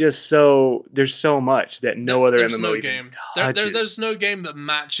 because it's just so there's so much that no other MMO even touches. There's no game that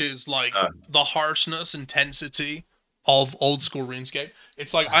matches like the harshness, intensity of old school RuneScape.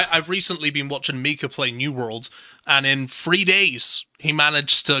 It's like I've recently been watching Mika play New Worlds, and in 3 days he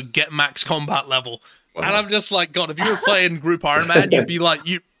managed to get max combat level. Wow. And I'm just like, God, if you were playing Group Ironman, you'd be like,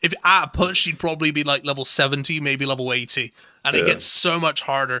 if at a push, you'd probably be like level 70, maybe level 80, and it gets so much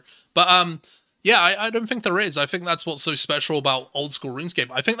harder. But yeah, I don't think there is. I think that's what's so special about old school RuneScape.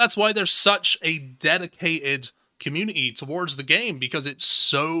 I think that's why there's such a dedicated community towards the game, because it's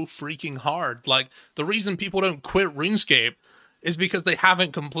so freaking hard. Like, the reason people don't quit RuneScape is because they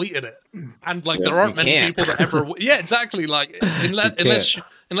haven't completed it, and like there aren't many people that ever. Yeah, exactly. Like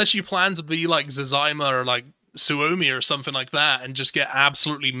unless you plan to be like Zazima or like Suomi or something like that, and just get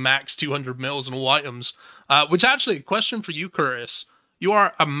absolutely max 200 mils and all items. Which actually, question for you, Curtis. You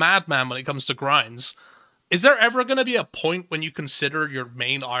are a madman when it comes to grinds. Is there ever going to be a point when you consider your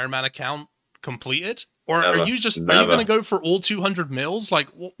main Ironman account completed? Or are you going to go for all 200 mils? Like,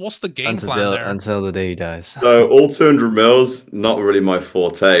 what's the game plan there? Until the day he dies. So all 200 mils, not really my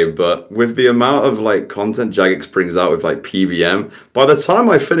forte, but with the amount of like content Jagex brings out with like PVM, by the time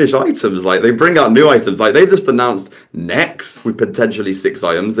I finish items, like they bring out new items. Like they've just announced next with potentially 6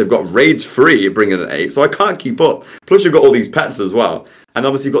 items. They've got raids free, bringing in 8, so I can't keep up. Plus you've got all these pets as well. And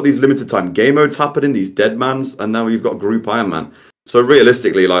obviously you've got these limited time game modes happening, these deadmans, and now you've got Group Ironman. So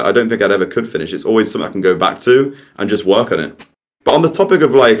realistically, like I don't think I'd ever could finish. It's always something I can go back to and just work on it. But on the topic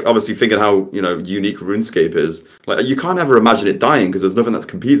of like obviously thinking how unique RuneScape is, like you can't ever imagine it dying because there's nothing that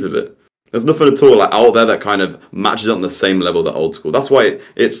competes with it. There's nothing at all like out there that kind of matches on the same level that old school. That's why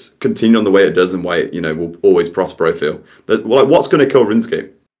it's continued on the way it does and why it will always prosper. I feel that like what's going to kill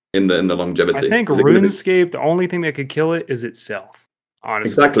RuneScape in the longevity? I think RuneScape, the only thing that could kill it is itself. Honestly,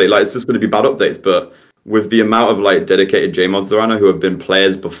 exactly. Like it's just going to be bad updates, but with the amount of like dedicated JMods there are now who have been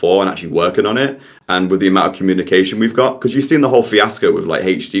players before and actually working on it, and with the amount of communication we've got, because you've seen the whole fiasco with like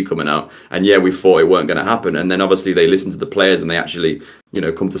HD coming out, and yeah, we thought it weren't going to happen, and then obviously they listen to the players and they actually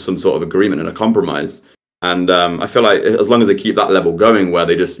come to some sort of agreement and a compromise. And I feel like as long as they keep that level going, where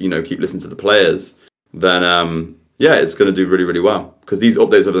they just keep listening to the players, then yeah, it's going to do really, really well, because these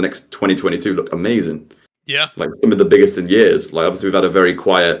updates over the next 2022 look amazing. Yeah, like some of the biggest in years. Like obviously we've had a very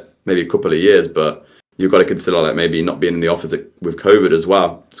quiet maybe a couple of years, but you've got to consider like maybe not being in the office with COVID as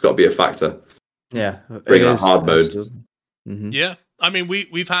well. It's got to be a factor. Yeah, bring out hard modes. Yeah, I mean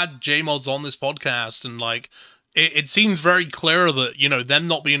we've had JMods on this podcast, and like it seems very clear that them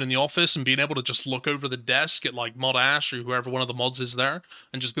not being in the office and being able to just look over the desk at like Mod Ash or whoever one of the mods is there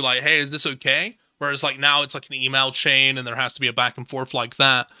and just be like, hey, is this okay? Whereas like now it's like an email chain and there has to be a back and forth like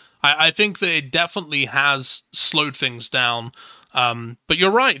that. I think that it definitely has slowed things down. But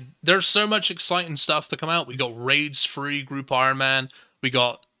you're right. There's so much exciting stuff to come out. We got raids free Group Ironman. We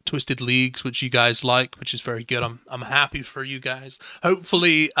got Twisted Leagues, which you guys like, which is very good. I'm happy for you guys.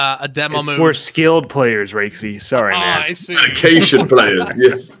 Hopefully, a demo mode for skilled players, Rakesy. Sorry, man. I see. Dedication players.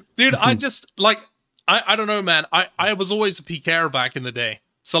 Yeah. Dude, I just like I don't know, man. I was always a PKer back in the day.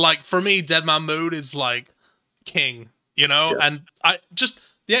 So like for me, Deadman mode is like king, Yeah. And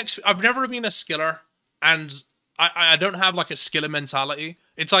I've never been a skiller, and I don't have like a skiller mentality.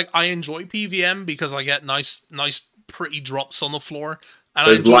 It's like I enjoy PVM because I get nice pretty drops on the floor. And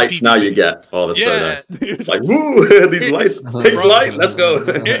those lights PvP. Now you get. Oh, they're so nice. It's like, woo, these lights. Big light, let's go. If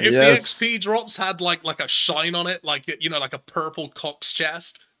the XP drops had like a shine on it, like like a purple cock's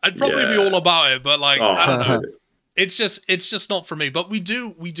chest, I'd probably be all about it, but like I don't know. It's just not for me. But we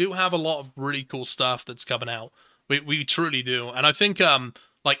do have a lot of really cool stuff that's coming out. We truly do. And I think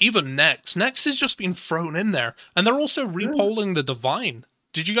like even Next has just been thrown in there, and they're also repolling the Divine.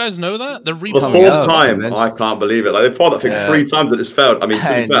 Did you guys know that? They're repolling the fourth time. I can't believe it. Like they polled, I think 3 times that it's failed. I mean,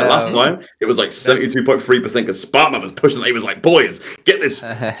 to be fair, last time it was like 72.3% because Sparkman was pushing. He was like, "Boys, get this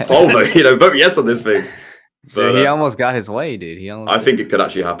Volvo, vote yes on this thing." But, he almost got his way, dude. I think it could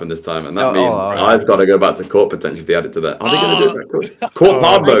actually happen this time, and that means I've got to go back to court potentially if they add it to that. Are they going to do it? Court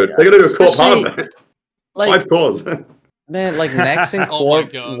hard mode. They're going to do a court hard mode. 5 cores. Man, like Nex and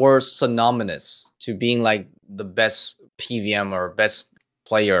Corp were synonymous to being like the best PVM or best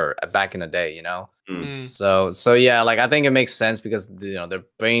player back in the day, So yeah, like I think it makes sense because they're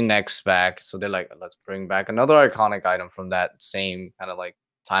bringing Nex back, so they're like, let's bring back another iconic item from that same kind of like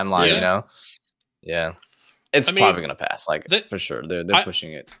timeline, Yeah. It's probably gonna pass, like for sure. They're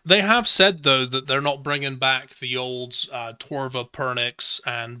pushing it. They have said though that they're not bringing back the old Torva, Pernix,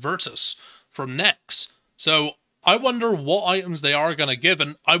 and Virtus from Nex. So I wonder what items they are going to give.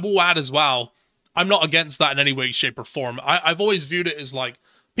 And I will add as well, I'm not against that in any way, shape, or form. I've always viewed it as like,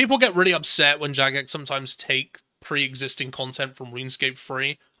 people get really upset when Jagex sometimes take pre-existing content from RuneScape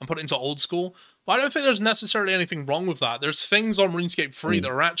free and put it into old school. But I don't think there's necessarily anything wrong with that. There's things on RuneScape free that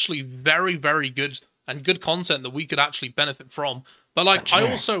are actually very, very good and good content that we could actually benefit from. But like, I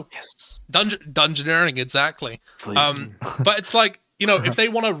also dungeoneering, exactly. But it's like, you know, if they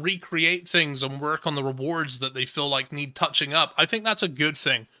want to recreate things and work on the rewards that they feel like need touching up, I think that's a good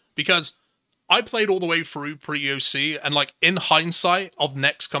thing, because I played all the way through pre-EOC, and like in hindsight of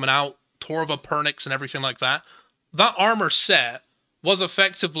Next coming out, Torva, Pernix, and everything like that, that armor set was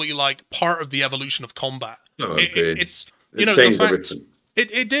effectively like part of the evolution of combat. It's you know, the fact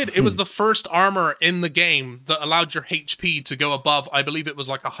it did. It was the first armor in the game that allowed your HP to go above, I believe it was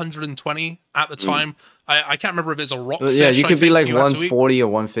like 120 at the time. I can't remember if it's a rock. Yeah, you could be like 140 or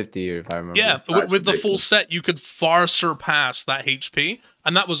 150, if I remember. Yeah, with the full set, you could far surpass that HP,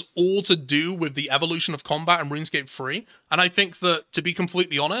 and that was all to do with the evolution of combat and RuneScape free. And I think that, to be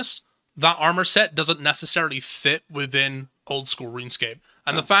completely honest, that armor set doesn't necessarily fit within old school RuneScape.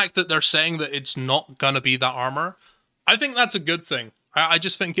 And the fact that they're saying that it's not going to be that armor, I think that's a good thing. I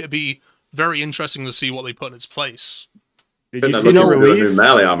just think it'd be very interesting to see what they put in its place. Did you see the release? New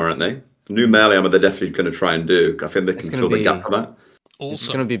melee armor, aren't they? New melee armor they're definitely going to try and do. I think they can fill the gap for that. Also, it's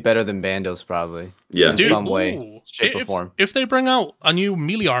going to be better than Bandos, probably. Yeah. In some way, shape, or form. If they bring out a new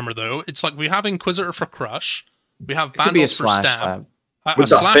melee armor, though, it's like we have Inquisitor for Crush, we have Bandos for Stab. A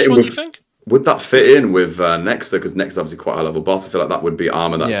slash one, you think? Would that fit in with Next, though? Because Next is obviously quite a high level boss. I feel like that would be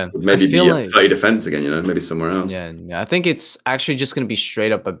armor that would maybe be like 30 defense again, you know, maybe somewhere else. Yeah, I think it's actually just going to be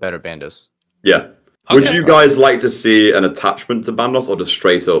straight up a better Bandos. Yeah. Would you guys like to see an attachment to Bandos, or just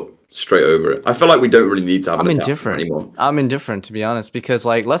straight over it? I feel like we don't really need to have an attachment anymore. I'm indifferent, to be honest, because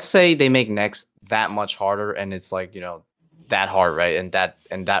like, let's say they make Next that much harder, and it's like, you know, that hard, right? And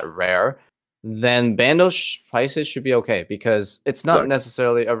that rare, then Bandos prices should be okay, because it's not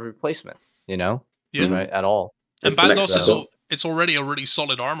necessarily a replacement, you know? Yeah. Right, at all. And Bandos it's already a really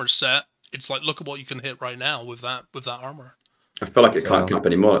solid armor set. It's like, look at what you can hit right now with that armor. I feel like it can't cap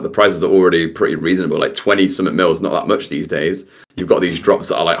anymore. Like, the prices are already pretty reasonable. Like 20-something mils, not that much these days. You've got these drops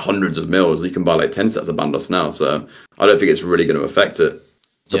that are like hundreds of mils. You can buy like 10 sets of Bandos now. So I don't think it's really going to affect it.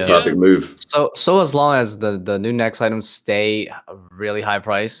 It's the perfect move. So as long as the new Next items stay a really high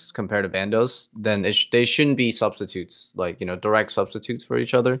price compared to Bandos, then they shouldn't be substitutes, like, you know, direct substitutes for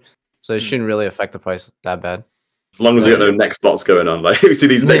each other. So it shouldn't really affect the price that bad. As long as we got no next bots going on. Like, we see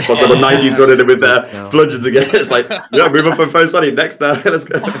these next bots level 90s running in with their bludgeons again. It's like, yeah, move up on Sunny next now. Let's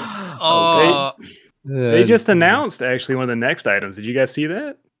go. They just announced actually one of the next items. Did you guys see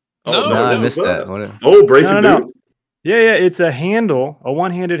that? No, I missed that. Breaking news. Yeah, it's a handle, a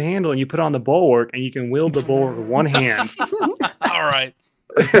one-handed handle, and you put on the bulwark, and you can wield the bulwark with one hand. All right.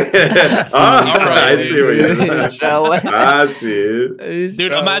 I see what you're saying. I see it.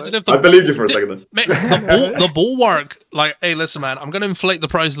 Dude, imagine if I believed you for a second. The bulwark, like, hey, listen, man, I'm gonna inflate the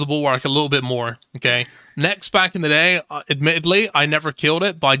price of the bulwark a little bit more. Okay, Next, back in the day, admittedly, I never killed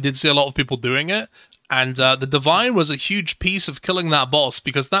it, but I did see a lot of people doing it, and the Divine was a huge piece of killing that boss,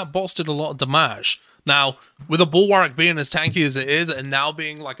 because that boss did a lot of damage. Now, with a bulwark being as tanky as it is, and now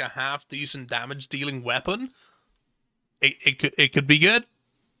being like a half decent damage dealing weapon, it could be good.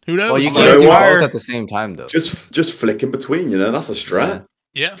 Who knows? Well, you can't do both at the same time, though. Just flick in between, you know. That's a strat.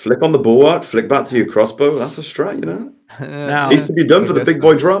 Yeah. Flick on the bulwark, flick back to your crossbow. That's a strat, you know. Now, needs to be done for the big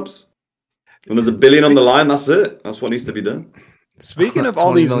boy drops. When there's $1 billion on the line, that's it. That's what needs to be done. Speaking of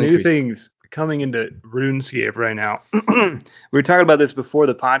all these new things coming into RuneScape right now, we were talking about this before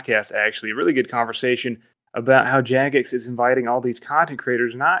the podcast, actually. A really good conversation about how Jagex is inviting all these content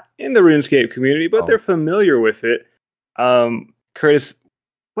creators, not in the RuneScape community, but they're familiar with it. Curtis,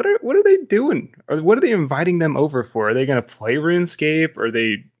 what are they doing? Or what are they inviting them over for? Are they going to play RuneScape? Or are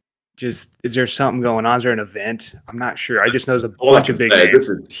they just, is there something going on? Is there an event? I'm not sure. I just know there's a bunch of big names. This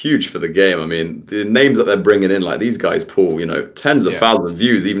is huge for the game. I mean, the names that they're bringing in, like these guys pull, you know, tens of thousands of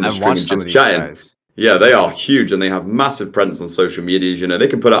views, even just streaming, just chatting. Guys. Yeah, they are huge, and they have massive presence on social medias. You know, they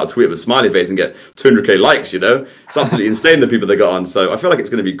can put out a tweet with a smiley face and get 200k likes. You know, it's absolutely insane the people they got on. So I feel like it's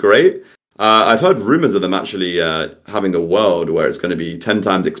going to be great. I've heard rumors of them actually having a world where it's going to be 10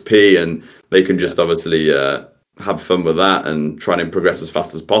 times XP, and they can just obviously have fun with that and try and progress as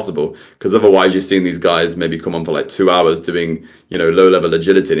fast as possible. Because otherwise, you're seeing these guys maybe come on for like 2 hours doing, you know, low-level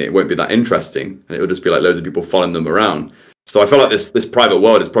agility, and it won't be that interesting, and it will just be like loads of people following them around. So I feel like this private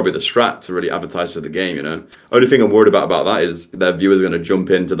world is probably the strat to really advertise to the game, you know. Only thing I'm worried about that is their viewers are going to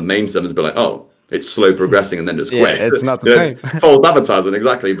jump into the main servers and be like, oh, it's slow progressing and then just Yeah, quick. it's not the same. False advertisement,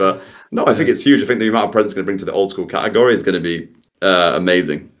 exactly. But no, I think it's huge. I think the amount of presence it's going to bring to the old school category is going to be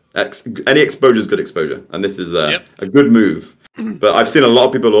amazing. Any exposure is good exposure, and this is a good move. But I've seen a lot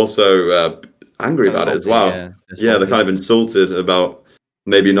of people also angry about it as well. Yeah, they're kind of insulted about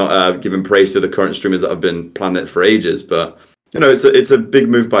maybe not giving praise to the current streamers that have been planning it for ages. But you know, it's a big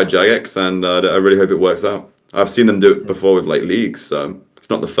move by Jagex, and I really hope it works out. I've seen them do it before with like leagues, so it's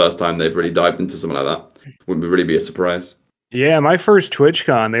not the first time they've really dived into something like that. Wouldn't really be a surprise. Yeah, my first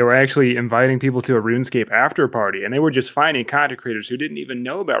TwitchCon, they were actually inviting people to a RuneScape after party, and they were just finding content creators who didn't even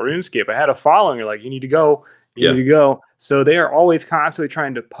know about RuneScape. I had a following. You're like, you need to go, you need to go. So they are always constantly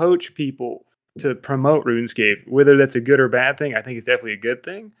trying to poach people to promote RuneScape. Whether that's a good or bad thing, I think it's definitely a good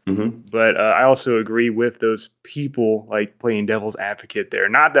thing. But I also agree with those people like playing devil's advocate there.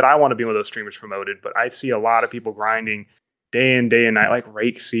 Not that I want to be one of those streamers promoted, but I see a lot of people grinding day in, day and night, like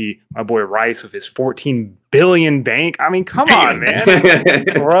Rakesy, my boy Rice with his 14 billion bank. I mean, come on, man.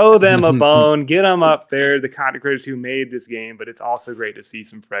 Throw them a bone, get them up there, the content creators who made this game, but it's also great to see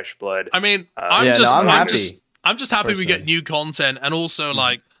some fresh blood. I mean, I'm just happy we get new content, and also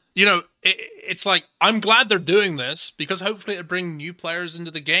like, you know, it's like, I'm glad they're doing this because hopefully it brings new players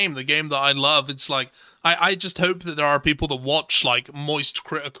into the game that I love. It's like, I just hope that there are people that watch like Moist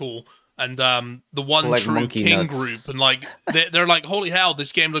Critical and the One like True King group, and like they're like, holy hell,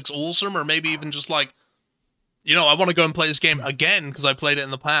 this game looks awesome, or maybe even just like, you know, I want to go and play this game again because I played it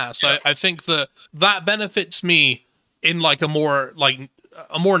in the past. I think that benefits me in like a more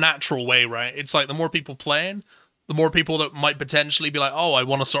natural way, right? It's like the more people playing, the more people that might potentially be like, oh, I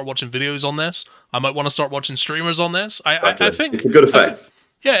want to start watching videos on this. I might want to start watching streamers on this. I think it's a good effect.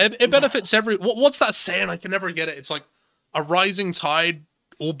 It benefits every. What's that saying? I can never get it. It's like a rising tide,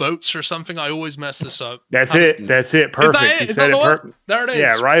 all boats, or something. I always mess this up. That's it. Perfect. Is that it? There it is.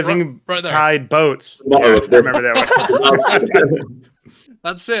 Yeah, rising right there. tide boats. Yeah, I remember that one.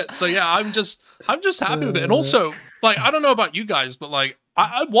 That's it. So yeah, I'm just happy with it. And also, like, I don't know about you guys, but like,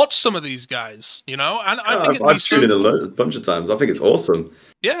 I watch some of these guys, you know, and I think I've tuned in a bunch of times. I think it's awesome.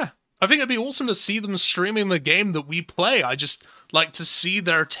 Yeah, I think it'd be awesome to see them streaming the game that we play. I just like to see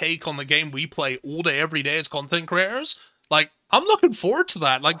their take on the game we play all day, every day as content creators. Like, I'm looking forward to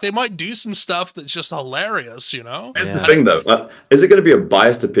that. Like, they might do some stuff that's just hilarious, you know? Here's the thing, though. Is it going to be a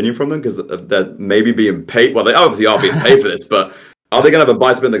biased opinion from them? Because they're maybe being paid. Well, they obviously are being paid for this, but are they going to have a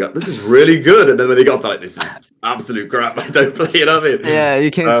biased opinion? They go, this is really good. And then when they go off, they're like, this is absolute crap. I don't play, you know what I mean? Yeah,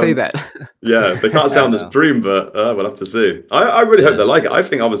 you can't say that. Yeah, they can't say on the stream, but we'll have to see. I really hope they like it. I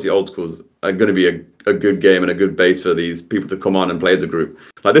think obviously old schools are going to be a good game and a good base for these people to come on and play as a group.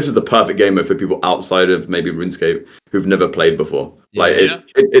 Like, this is the perfect game mode for people outside of maybe RuneScape who've never played before. Like,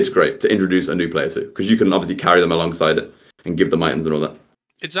 it's great to introduce a new player to, because you can obviously carry them alongside it and give them items and all that.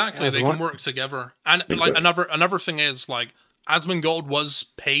 Exactly, they can work together. And like another thing is, like, Asmongold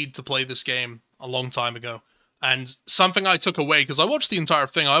was paid to play this game a long time ago. And something I took away, because I watched the entire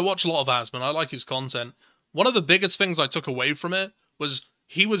thing, I watch a lot of Asmon, I like his content. One of the biggest things I took away from it was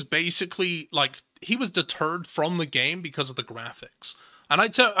he was basically, like, he was deterred from the game because of the graphics. And I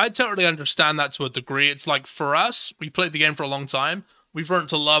totally understand that to a degree. It's like, for us, we played the game for a long time, we've learned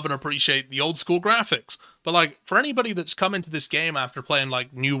to love and appreciate the old school graphics. But like, for anybody that's come into this game after playing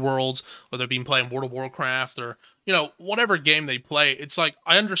like New Worlds, or they've been playing World of Warcraft, or, you know, whatever game they play, it's like,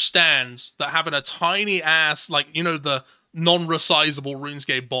 I understand that having a tiny ass, like, you know, the non-resizable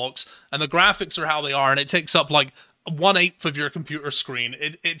RuneScape box, and the graphics are how they are, and it takes up like 1/8 of your computer screen.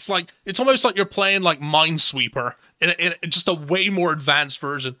 It's like, it's almost like you're playing like Minesweeper in just a way more advanced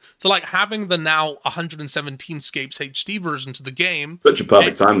version. So like, having the now 117 Scapes HD version to the game, such a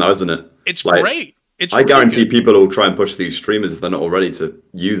perfect time now, isn't it? It's like, great. It's I guarantee people will try and push these streamers if they're not already to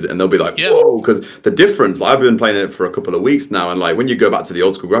use it, and they'll be like, whoa, because the difference, like, I've been playing it for a couple of weeks now, and like, when you go back to the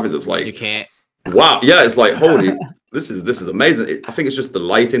old school graphics, it's like, you can't. Wow, yeah, it's like, holy, this is amazing. I think it's just the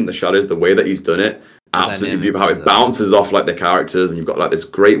lighting, the shadows, the way that he's done it, absolutely beautiful. How it bounces off like the characters, and you've got like this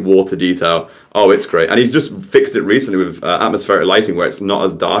great water detail. Oh, it's great. And he's just fixed it recently with atmospheric lighting, where it's not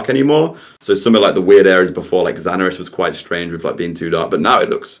as dark anymore. So some of like the weird areas before, like Xanaris was quite strange with like being too dark, but now it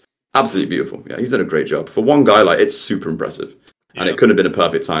looks absolutely beautiful. Yeah, he's done a great job. For one guy, like, it's super impressive. And it could have been a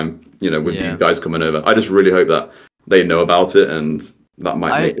perfect time, you know, with these guys coming over. I just really hope that they know about it, and that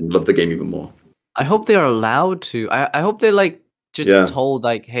might make them love the game even more. I hope they are allowed to. I hope they like just told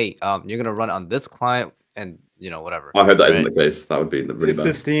like, hey, you're gonna run on this client, and you know, whatever. I hope that isn't the case. That would be really bad.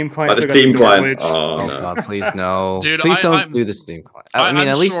 The Steam client. Like the Steam client. Oh no! God, please no. Dude, please don't do the Steam client. I mean, I'm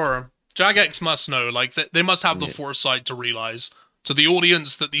at least sure Jagex must know. Like, they must have the foresight to realize, to the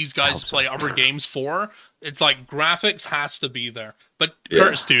audience that these guys play other games for, it's like, graphics has to be there. But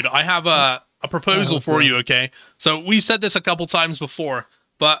Curtis, dude, I have a proposal for you, okay? So we've said this a couple times before,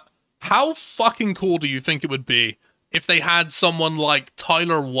 but how fucking cool do you think it would be if they had someone like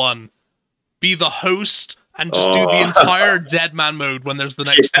Tyler1 be the host and just do the entire dead man mode when there's the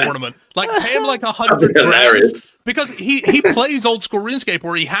next tournament? Like, pay him like 100 grand, because he plays old school RuneScape,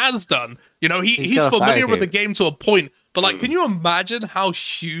 or he has done. You know, he's familiar with the game to a point. But like, can you imagine how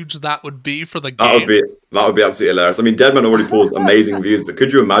huge that would be for the game? That would be absolutely hilarious. I mean, Deadman already pulls amazing views, but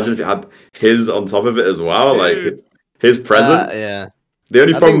could you imagine if you had his on top of it as well? Dude. Like his presence. Yeah. The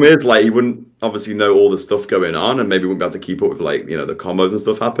only problem is, like, he wouldn't obviously know all the stuff going on, and maybe wouldn't be able to keep up with, like, you know, the combos and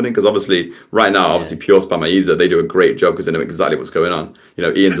stuff happening. Because obviously, right now, obviously, Pure Spam Aiza, they do a great job because they know exactly what's going on. You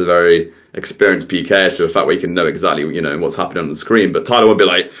know, Ian's a very experienced PK to a fact where you can know exactly, you know, what's happening on the screen. But Tyler would be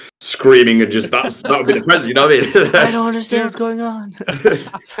like screaming and just that would be the presence. You know what I mean? I don't understand what's going on.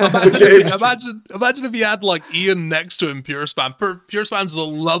 Imagine if he had like Ian next to him, Pure Spam. Pure Spam's the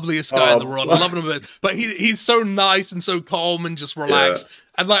loveliest guy in the world. I love him a bit, but he's so nice and so calm and just relaxed. Yeah.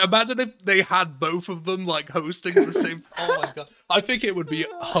 And like, imagine if they had both of them like hosting at the same. Oh my god! I think it would be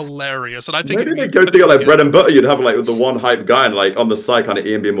hilarious, and I think maybe they go together like bread and butter. You'd have like the one hype guy, and like on the side, kind of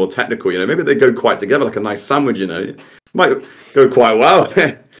Ian being more technical. You know, maybe they go quite together like a nice sandwich. You know, might go quite well.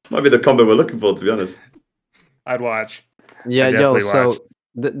 Might be the combo we're looking for, to be honest. I'd watch. Yeah, so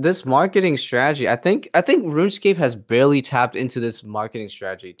this marketing strategy, I think RuneScape has barely tapped into this marketing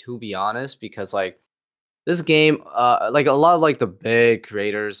strategy, to be honest, because like this game, like a lot of like the big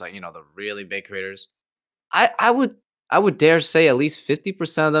creators, like, you know, the really big creators, I would dare say at least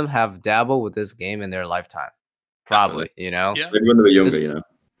 50% of them have dabbled with this game in their lifetime, probably. Definitely. You know, maybe when they were younger, you know,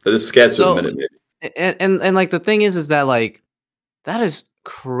 they're just scared to admit it. Maybe. And like the thing is that like that is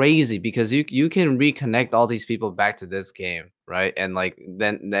crazy, because you can reconnect all these people back to this game, right? And like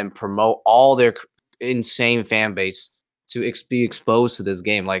then promote all their insane fan base to be exposed to this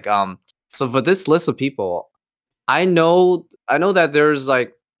game. Like so for this list of people, I know that there's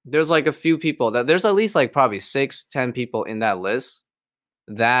like a few people, that there's at least like probably 6-10 people in that list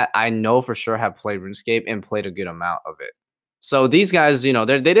that I know for sure have played RuneScape and played a good amount of it. So these guys, you know,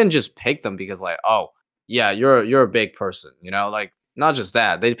 they didn't just pick them because like, oh yeah, you're a big person, you know, like. Not just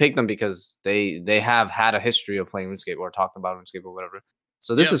that, they picked them because they have had a history of playing RuneScape or talked about RuneScape or whatever.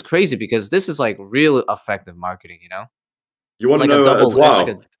 So this is crazy, because this is like real effective marketing, you know? You want like to know as well? It's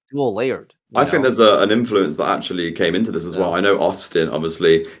like a dual layered. I think there's an influence that actually came into this as well. I know Austin,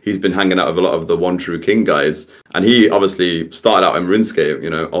 obviously, he's been hanging out with a lot of the One True King guys, and he obviously started out in RuneScape, you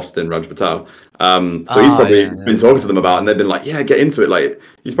know, Austin Raj Patel. So he's probably been talking to them about, and they've been like, yeah, get into it. Like,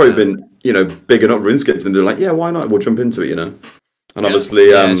 he's probably been, you know, bigging up RuneScape, and they're like, yeah, why not? We'll jump into it, you know? And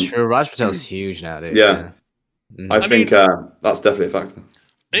obviously, true. Raj Patel's huge nowadays. Yeah. I think that's definitely a factor.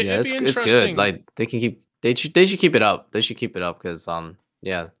 It's good. Like they should keep it up. They should keep it up because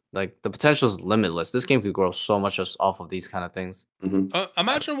like the potential is limitless. This game could grow so much just off of these kind of things.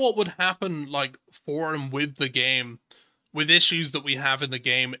 Imagine what would happen like for and with the game, with issues that we have in the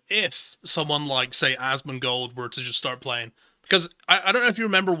game, if someone like say Asmongold were to just start playing. Because I don't know if you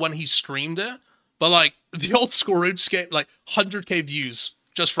remember when he streamed it. But like the old school RuneScape, like 100k views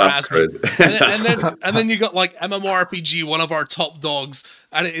just for Asmon, and then you got like Mmorpg, one of our top dogs,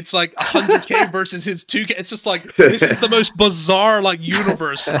 and it's like 100k versus his 2k. It's just like this is the most bizarre like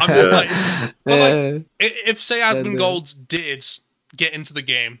universe. I'm just like, but like if say Asmongold did get into the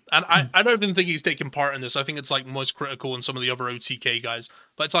game, and I don't even think he's taking part in this. I think it's like Most Critical and some of the other OTK guys.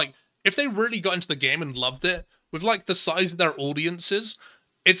 But it's like if they really got into the game and loved it, with like the size of their audiences,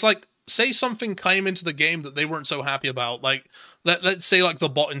 it's like. Say something came into the game that they weren't so happy about, like let's say like the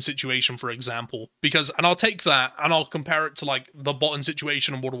botting situation, for example, and I'll take that and I'll compare it to like the botting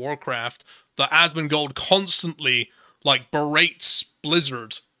situation in World of Warcraft that Asmongold constantly like berates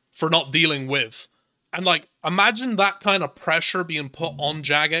Blizzard for not dealing with. And like imagine that kind of pressure being put on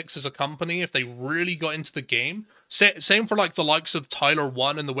Jagex as a company if they really got into the game. Same for like the likes of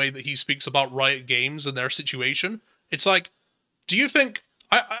Tyler1 and the way that he speaks about Riot Games and their situation. It's like, do you think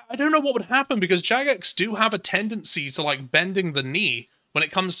I don't know what would happen, because Jagex do have a tendency to like bending the knee when it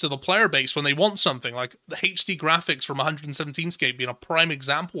comes to the player base when they want something, like the HD graphics from 117scape being a prime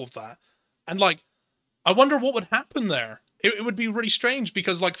example of that. And like, I wonder what would happen there. It would be really strange,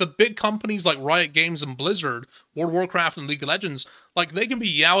 because like the big companies like Riot Games and Blizzard, World of Warcraft and League of Legends, like they can be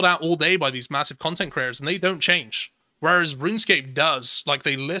yelled at all day by these massive content creators and they don't change. Whereas RuneScape does, like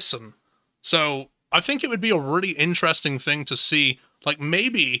they listen. So I think it would be a really interesting thing to see. Like,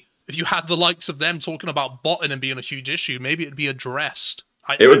 maybe if you had the likes of them talking about botting and being a huge issue, maybe it'd be addressed.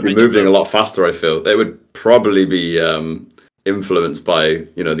 It would be moving a lot faster, I feel. They would probably be influenced by,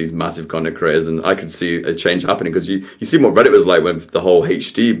 you know, these massive content creators, and I could see a change happening, because you see what Reddit was like when the whole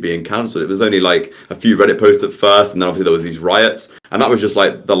HD being cancelled. It was only like a few Reddit posts at first, and then obviously there was these riots, and that was just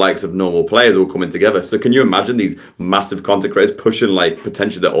like the likes of normal players all coming together. So can you imagine these massive content creators pushing like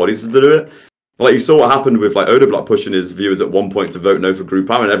potentially their audiences to do it? Like, you saw what happened with like Odoblock pushing his viewers at one point to vote no for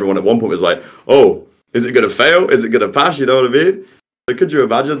group am, and everyone at one point was like, oh, is it going to fail? Is it going to pass? You know what I mean? So could you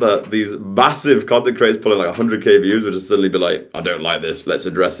imagine that these massive content creators pulling like 100k views would just suddenly be like, I don't like this, let's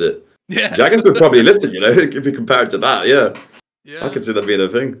address it. Yeah. Jaggers would probably listen, you know, if you compare it to that. Yeah. I could see that being a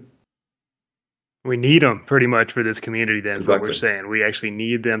thing. We need them pretty much for this community, then, Exactly. what we're saying. We actually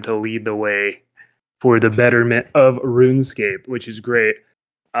need them to lead the way for the betterment of RuneScape, which is great.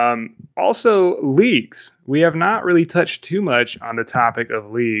 Also, leagues. We have not really touched too much on the topic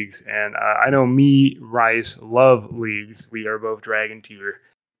of leagues, and I know me, Rice, love leagues. We are both Dragon tier,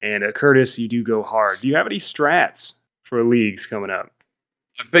 and Curtis, you do go hard. Do you have any strats for leagues coming up?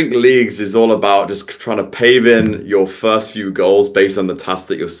 I think leagues is all about just trying to pave in your first few goals based on the task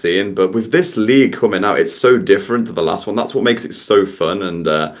that you're seeing. But with this league coming out, it's so different to the last one. That's what makes it so fun and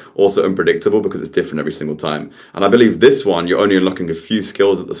also unpredictable, because it's different every single time. And I believe this one, you're only unlocking a few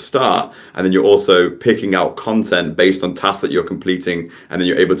skills at the start, and then you're also picking out content based on tasks that you're completing, and then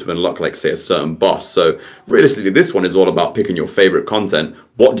you're able to unlock, like, say, a certain boss. So realistically, this one is all about picking your favorite content.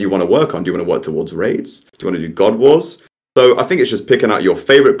 What do you want to work on? Do you want to work towards raids? Do you want to do God Wars? So I think it's just picking out your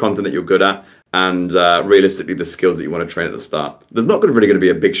favorite content that you're good at, and realistically the skills that you want to train at the start. There's not really going to be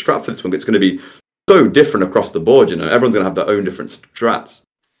a big strat for this one. It's going to be so different across the board. You know, everyone's going to have their own different strats.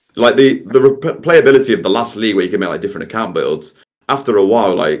 Like the playability of the last league, where you can make like different account builds. After a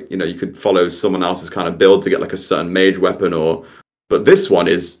while, like, you know, you could follow someone else's kind of build to get like a certain mage weapon, but this one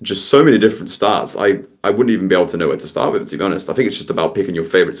is just so many different starts. I wouldn't even be able to know where to start with, to be honest. I think it's just about picking your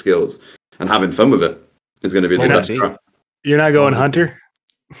favorite skills and having fun with it. Is going to be the best strat. You're not going Hunter?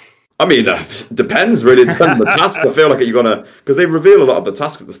 I mean, depends really. It depends on the task. I feel like you're gonna, because they reveal a lot of the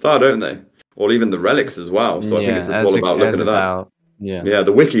tasks at the start, don't they? Or even the relics as well. So I think it's all about looking at that. Out. Yeah,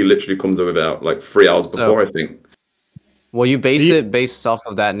 the wiki literally comes with it like 3 hours before, I think. Will you base it based off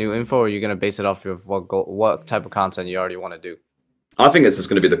of that new info, or are you gonna base it off of what type of content you already want to do? I think it's just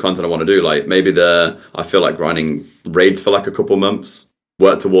gonna be the content I want to do. Like maybe I feel like grinding raids for like a couple months.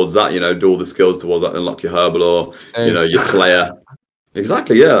 Work towards that, you know, do all the skills towards that, unlock your herbal or, you know, your slayer.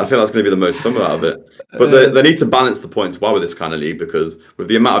 Exactly, yeah. I feel that's going to be the most fun out of it. But they need to balance the points well with this kind of league, because with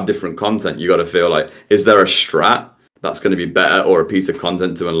the amount of different content, you got to feel like, is there a strat that's going to be better, or a piece of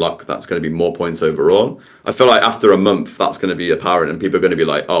content to unlock that's going to be more points overall? I feel like after a month, that's going to be apparent, and people are going to be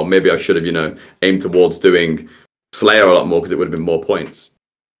like, oh, maybe I should have, you know, aimed towards doing slayer a lot more, because it would have been more points.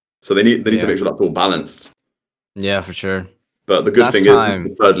 So they need to make sure that's all balanced. Yeah, for sure. But the good thing is, it's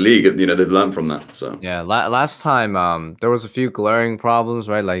the third league, you know, they've learned from that. So yeah, last time there was a few glaring problems,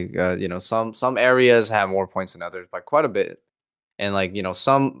 right? Like you know, some areas have more points than others by quite a bit, and like, you know,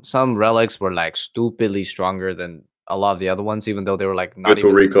 some relics were like stupidly stronger than a lot of the other ones, even though they were like not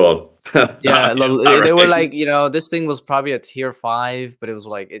even recall. Yeah, they were like, you know, this thing was probably a tier 5, but it was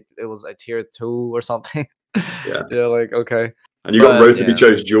like it was a tier 2 or something. Yeah, like okay. And you got roasted if you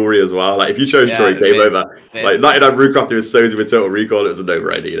chose jewelry as well. Like if you chose jewelry, game over. Like 99 Rootcraft was Sozy with total recall, it was a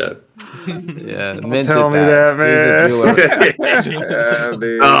no-brainer, you know. Yeah, don't tell me that, man.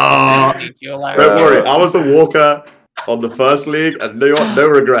 Don't worry, I was the walker on the first league, and no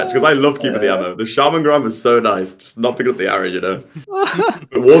regrets, because I loved keeping the ammo. The shaman grind was so nice, just not picking up the arrows, you know.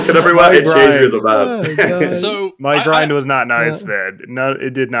 But walking everywhere, it changed me as a man. So my grind was not nice, man. No,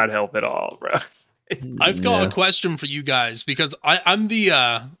 it did not help at all, bro. I've got a question for you guys, because I'm the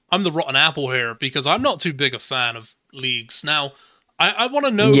rotten apple here, because I'm not too big a fan of leagues. Now, I want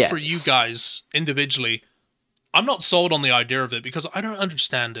to know for you guys individually, I'm not sold on the idea of it, because I don't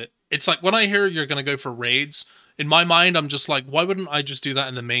understand it. It's like when I hear you're going to go for raids, in my mind, I'm just like, why wouldn't I just do that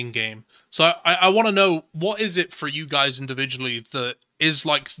in the main game? So I want to know, what is it for you guys individually that is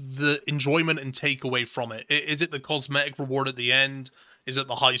like the enjoyment and takeaway from it? Is it the cosmetic reward at the end? Is it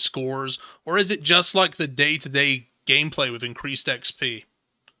the high scores? Or is it just like the day-to-day gameplay with increased XP?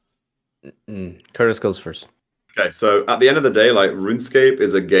 Curtis goes first. Okay, so at the end of the day, like, RuneScape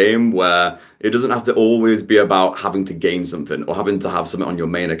is a game where it doesn't have to always be about having to gain something or having to have something on your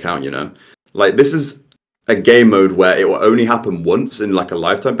main account, you know? Like, this is a game mode where it will only happen once in like a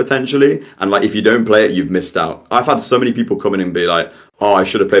lifetime potentially, and like if you don't play it, you've missed out. I've had so many people come in and be like, oh, I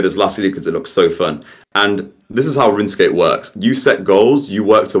should have played this last league because it looks so fun. And this is how RuneScape works. You set goals, you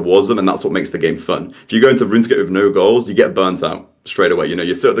work towards them, and that's what makes the game fun. If you go into RuneScape with no goals, you get burnt out. straight away. You know,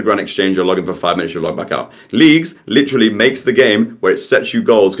 you sit at the Grand Exchange, you're logging for 5 minutes, you log back out. Leagues literally makes the game where it sets you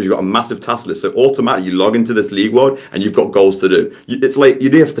goals because you've got a massive task list. So automatically you log into this league world and you've got goals to do. It's like you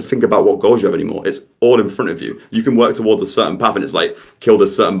don't have to think about what goals you have anymore. It's all in front of you. You can work towards a certain path, and it's like kill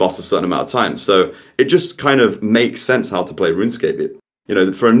this certain boss a certain amount of time. So it just kind of makes sense how to play RuneScape. You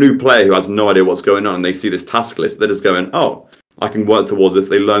know, for a new player who has no idea what's going on and they see this task list, they're just going, oh, I can work towards this.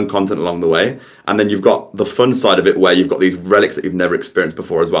 They learn content along the way. And then you've got the fun side of it where you've got these relics that you've never experienced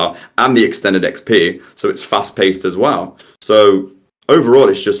before as well, and the extended XP. So it's fast paced as well. So overall,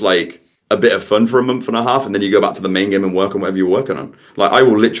 it's just like a bit of fun for a month and a half. And then you go back to the main game and work on whatever you're working on. Like I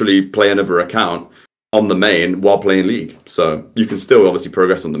will literally play another account on the main while playing League. So you can still obviously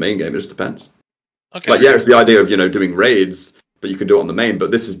progress on the main game. It just depends. Okay. Like, yeah, it's the idea of, you know, doing raids, but you can do it on the main.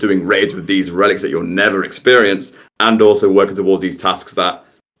 But this is doing raids with these relics that you'll never experience, and also working towards these tasks that,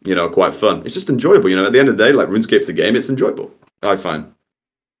 you know, are quite fun. It's just enjoyable, you know. At the end of the day, like RuneScape's a game, it's enjoyable, I find.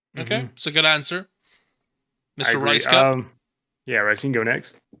 Okay, it's a good answer. Mr. Rice Cup. Yeah, Rice, you can go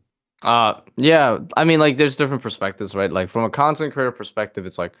next. Yeah, I mean, like, there's different perspectives, right? Like, from a content creator perspective,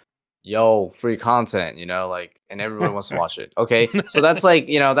 it's like, yo, free content, you know, like, and everyone wants to watch it. Okay, so that's like,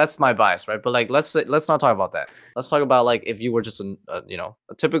 you know, that's my bias, right? But like, let's not talk about that. Let's talk about like if you were just a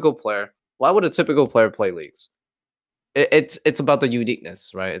typical player. Why would a typical player play leagues? It's about the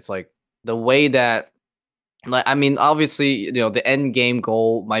uniqueness, right? It's like the way that, like, I mean, obviously, you know, the end game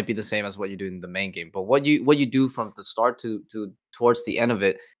goal might be the same as what you do in the main game, but what you do from the start to towards the end of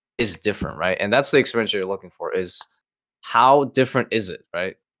it is different, right? And that's the experience you're looking for. Is how different is it,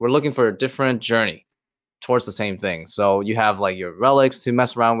 right? We're looking for a different journey towards the same thing. So you have like your relics to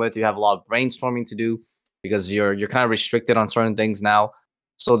mess around with. You have a lot of brainstorming to do because you're kind of restricted on certain things now.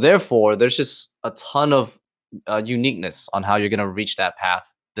 So therefore, there's just a ton of uniqueness on how you're gonna reach that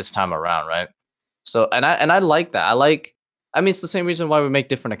path this time around, right? So and I like that. I mean, it's the same reason why we make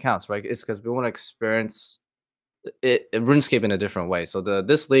different accounts, right? It's because we want to experience RuneScape in a different way. So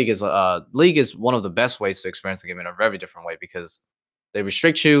this league is one of the best ways to experience the game in a very different way because they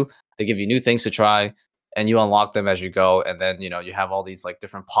restrict you, they give you new things to try, and you unlock them as you go. And then, you know, you have all these like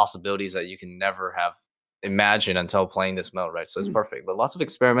different possibilities that you can never have imagined until playing this mode, right? So it's perfect. But lots of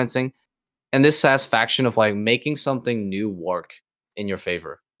experimenting and this satisfaction of like making something new work in your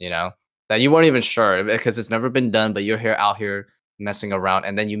favor, you know, that you weren't even sure because it's never been done, but you're out here messing around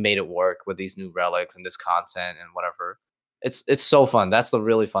and then you made it work with these new relics and this content and whatever. It's so fun. That's the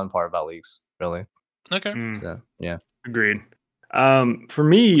really fun part about leagues, really. Okay. So, yeah. Agreed. For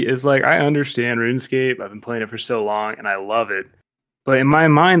me, it's like I understand RuneScape. I've been playing it for so long, and I love it. But in my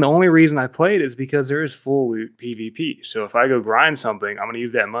mind, the only reason I play it is because there is full loot PvP. So if I go grind something, I'm going to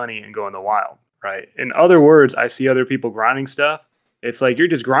use that money and go in the wild, right? In other words, I see other people grinding stuff. It's like you're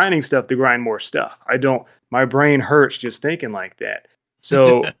just grinding stuff to grind more stuff. My brain hurts just thinking like that.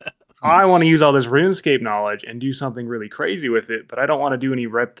 So I want to use all this RuneScape knowledge and do something really crazy with it, but I don't want to do any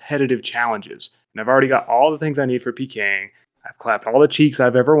repetitive challenges. And I've already got all the things I need for PKing. I've clapped all the cheeks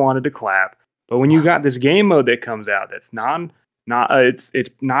I've ever wanted to clap. But when you got this game mode that comes out, that's it's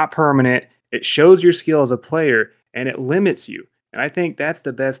not permanent. It shows your skill as a player and it limits you. And I think that's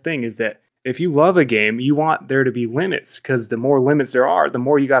the best thing is that if you love a game, you want there to be limits because the more limits there are, the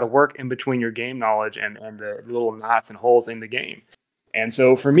more you got to work in between your game knowledge and the little knots and holes in the game. And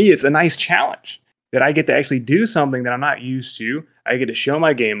so for me, it's a nice challenge that I get to actually do something that I'm not used to. I get to show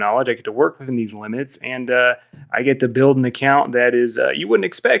my game knowledge. I get to work within these limits, and I get to build an account that is you wouldn't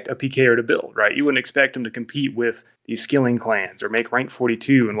expect a PKer to build, right? You wouldn't expect them to compete with these skilling clans or make rank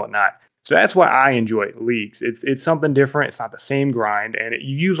 42 and whatnot. So that's why I enjoy leagues. It's something different. It's not the same grind, and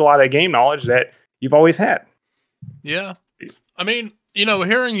you use a lot of that game knowledge that you've always had. Yeah, I mean, you know,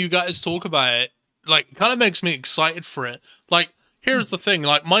 hearing you guys talk about it, like, kind of makes me excited for it. Like, here's the thing,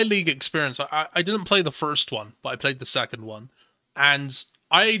 like, my league experience, I didn't play the first one, but I played the second one. And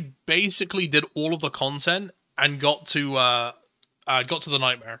I basically did all of the content and got to the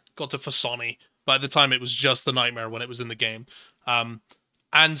Nightmare, got to Fasani. By the time it was just the Nightmare when it was in the game.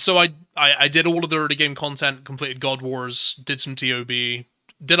 And so I did all of the early game content, completed God Wars, did some TOB,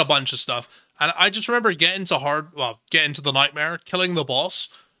 did a bunch of stuff. And I just remember getting to the Nightmare, killing the boss.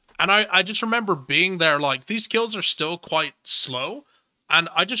 And I just remember being there like, these kills are still quite slow. And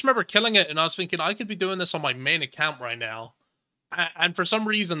I just remember killing it and I was thinking, I could be doing this on my main account right now. And for some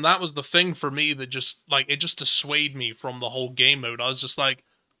reason, that was the thing for me that just, like, it just dissuaded me from the whole game mode. I was just like,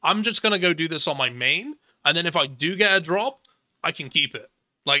 I'm just going to go do this on my main. And then if I do get a drop, I can keep it.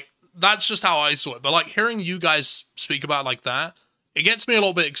 Like, that's just how I saw it. But, like, hearing you guys speak about it like that, it gets me a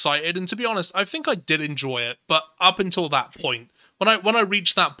little bit excited. And to be honest, I think I did enjoy it. But up until that point, when I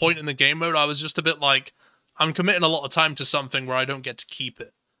reached that point in the game mode, I was just a bit like, I'm committing a lot of time to something where I don't get to keep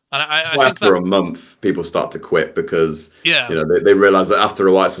it. And I think after a month, people start to quit because yeah, you know they realize that after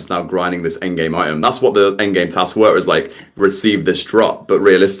a while it's just now grinding this end game item. That's what the end game tasks were, is like receive this drop, but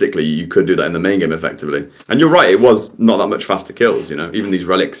realistically you could do that in the main game effectively. And you're right, it was not that much faster kills. You know, even these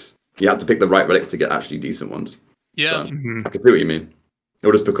relics, you had to pick the right relics to get actually decent ones. Yeah, so, I can see what you mean.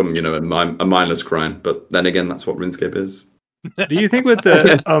 It'll just become, you know, a mindless grind. But then again, that's what RuneScape is. Do you think with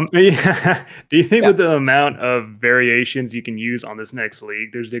the with the amount of variations you can use on this next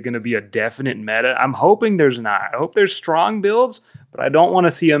league, there's going to be a definite meta? I'm hoping there's not. I hope there's strong builds, but I don't want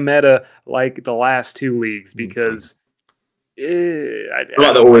to see a meta like the last two leagues because I feel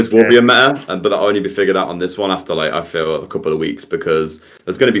like there always will be a meta, but that'll only be figured out on this one after, like, I feel a couple of weeks, because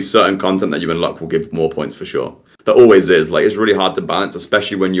there's going to be certain content that you unlock will give more points for sure. There always is. Like, it's really hard to balance,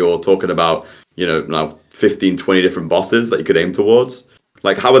 especially when you're talking about, you know, now 15, 20 different bosses that you could aim towards.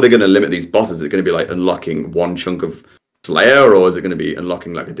 Like, how are they going to limit these bosses? Is it going to be like unlocking one chunk of Slayer, or is it going to be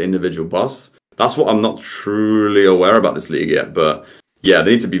unlocking like an individual boss? That's what I'm not truly aware about this league yet. But yeah,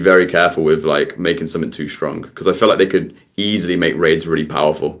 they need to be very careful with like making something too strong, because I feel like they could easily make raids really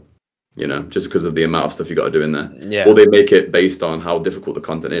powerful, you know, just because of the amount of stuff you got to do in there. Yeah. Or they make it based on how difficult the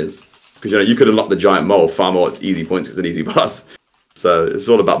content is. Because, you know, you could unlock the giant mole far more. It's easy points because it's an easy boss. So it's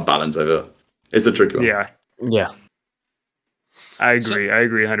all about balance over. It's a tricky one. Yeah. I agree. I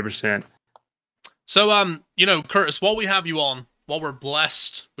agree 100%. So, you know, Curtis, while we have you on, while we're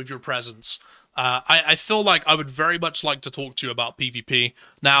blessed with your presence, I feel like I would very much like to talk to you about PvP.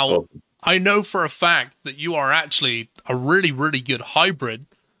 Now, awesome. I know for a fact that you are actually a really, really good hybrid.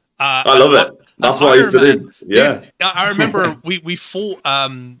 I love it. That's what I used to do. Yeah. Dude, I remember we fought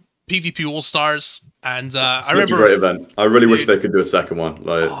PvP All-Stars, and I Such remember a great event. I really wish they could do a second one.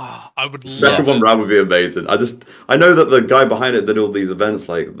 Like, I would love second one round would be amazing. I know that the guy behind it did all these events,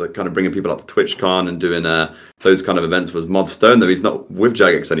 like the kind of bringing people out to TwitchCon and doing those kind of events, was Mod Stone. Though he's not with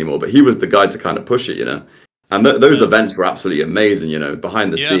Jagex anymore, but he was the guy to kind of push it, you know. And those events were absolutely amazing, you know.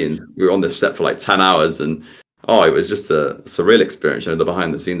 Behind the scenes, we were on this set for like 10 hours, and it was just a surreal experience, you know, the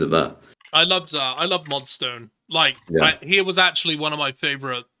behind the scenes of that. I loved Mod Stone. Like, he was actually one of my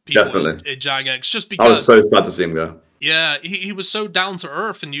favorite people at Jagex, just because I was so sad to see him go. Yeah, he was so down to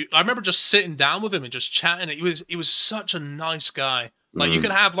earth, and I remember just sitting down with him and just chatting. He was such a nice guy. Like, you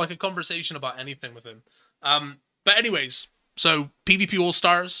could have like a conversation about anything with him. But anyways, so PvP All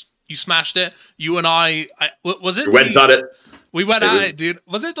Stars, you smashed it. You and I was it? We went at it. We went at it, dude.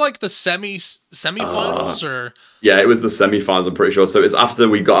 Was it like the semifinals or? Yeah, it was the semifinals, I'm pretty sure. So it's after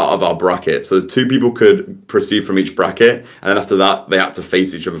we got out of our bracket. So 2 people could proceed from each bracket, and then after that, they had to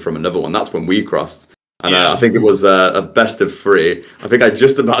face each other from another one. That's when we crossed. And I think it was a best of 3. I think I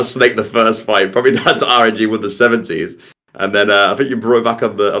just about snaked the first fight, probably down to RNG with the 70s. And then I think you brought it back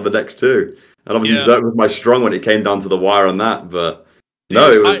on the next 2. And obviously Zerk was my strong when it came down to the wire on that. But dude,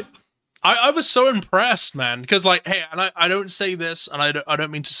 no, it was... I was so impressed, man, because like, hey, and I don't say this, and I don't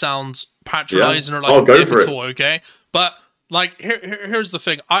mean to sound patronizing or like difficult, okay? But like, here's the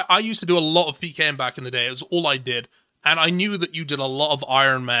thing: I used to do a lot of PKing back in the day. It was all I did, and I knew that you did a lot of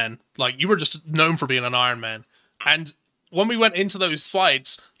Ironman. Like, you were just known for being an Ironman. And when we went into those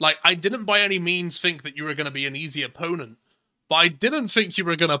fights, like, I didn't by any means think that you were going to be an easy opponent, but I didn't think you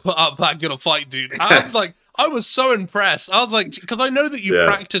were going to put up that good a fight, dude. I was like, I was so impressed. I was like, because I know that you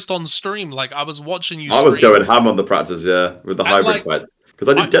practiced on stream. Like, I was watching you stream. I was going ham on the practice, with the hybrid fights. Because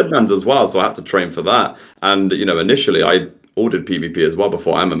I did Deadmans as well, so I had to train for that. And, you know, initially I ordered PvP as well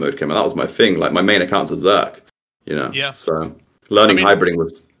before Ammo Mode came out. That was my thing. Like, my main account's a Zerk, you know. Yeah. So learning hybriding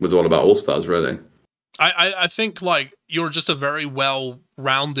was all about All-Stars, really. I think, like, you're just a very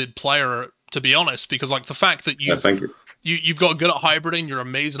well-rounded player, to be honest, because, like, the fact that thank you. You've got good at hybriding, you're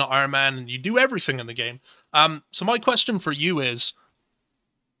amazing at Ironman, and you do everything in the game. So my question for you is,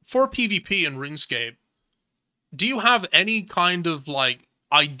 for PvP in RuneScape, do you have any kind of like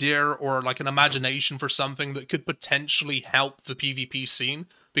idea or like an imagination for something that could potentially help the PvP scene?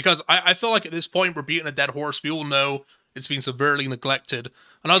 Because I feel like at this point we're beating a dead horse. We all know it's been severely neglected.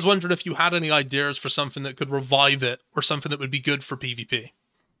 And I was wondering if you had any ideas for something that could revive it or something that would be good for PvP.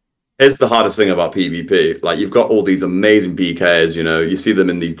 It's the hardest thing about PvP. Like, you've got all these amazing PKs, you know, you see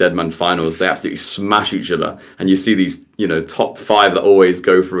them in these Deadman finals, they absolutely smash each other. And you see these, you know, top 5 that always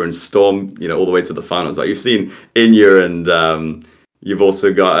go through and storm, you know, all the way to the finals. Like, you've seen Inya, and you've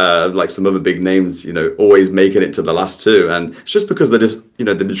also got like some other big names, you know, always making it to the last 2. And it's just because they're just, you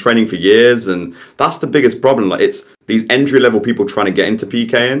know, they've been training for years. And that's the biggest problem. Like, it's these entry-level people trying to get into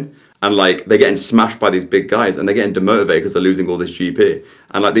PKing. And, like, they're getting smashed by these big guys, and they're getting demotivated because they're losing all this GP.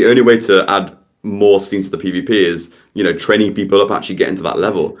 And, like, the only way to add more seen to the PvP is, you know, training people up, actually getting to that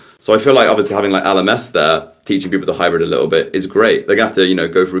level. So I feel like obviously having like LMS there, teaching people to hybrid a little bit is great. They're gonna have to, you know,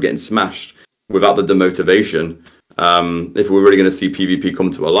 go through getting smashed without the demotivation if we're really going to see PvP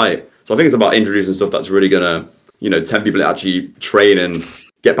come to a light. So I think it's about introducing stuff that's really going to, you know, tempt people to actually train and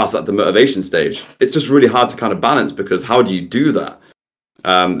get past that demotivation stage. It's just really hard to kind of balance, because how do you do that?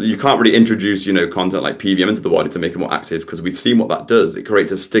 You can't really introduce, you know, content like PVM into the wild to make it more active, because we've seen what that does. It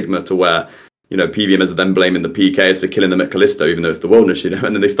creates a stigma to where, you know, PVMers are then blaming the PKs for killing them at Callisto, even though it's the wilderness, you know,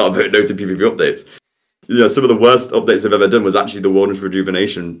 and then they start voting no to PvP updates. You know, some of the worst updates I've ever done was actually the Wilderness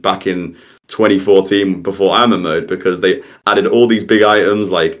Rejuvenation back in 2014 before Ironman mode, because they added all these big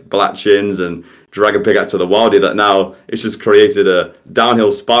items like Black Chins and Dragon Pickaxe to the Wildy that now it's just created a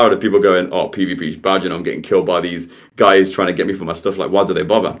downhill spiral of people going, oh, PvP's bad, you know, I'm getting killed by these guys trying to get me for my stuff. Like, why do they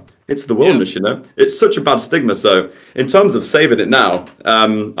bother? It's the wilderness, you know? It's such a bad stigma. So in terms of saving it now,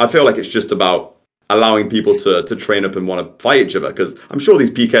 I feel like it's just about allowing people to train up and want to fight each other, because I'm sure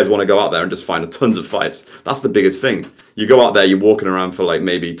these PKs want to go out there and just find tons of fights. That's the biggest thing. You go out there, you're walking around for like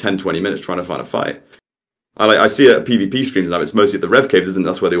maybe 10, 20 minutes trying to find a fight. I see it at PvP streams now. It's mostly at the Rev Caves, isn't it?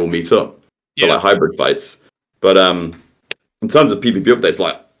 That's where they all meet up for like hybrid fights. But in terms of PvP updates,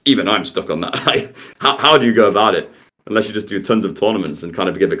 like even I'm stuck on that. Like, how do you go about it? Unless you just do tons of tournaments and kind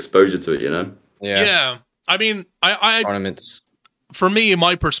of give exposure to it, you know? Yeah. I mean, I tournaments. For me,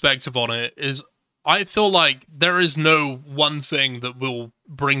 my perspective on it is, I feel like there is no one thing that will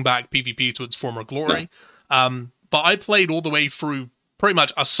bring back PvP to its former glory. No. But I played all the way through, pretty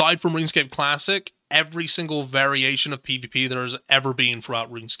much, aside from RuneScape Classic, every single variation of PvP there has ever been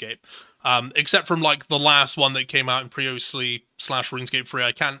throughout RuneScape. Except from like the last one that came out in Previously / RuneScape 3.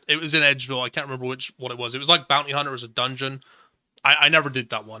 It was in Edgeville. I can't remember what it was. It was like Bounty Hunter as a dungeon. I never did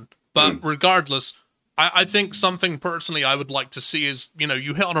that one. But regardless, I think something personally I would like to see is, you know,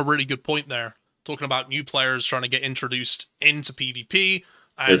 you hit on a really good point there, talking about new players trying to get introduced into PvP,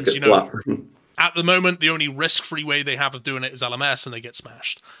 and you know, at the moment the only risk-free way they have of doing it is LMS, and they get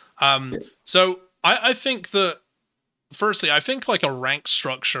smashed. So I think that, firstly, I think like a rank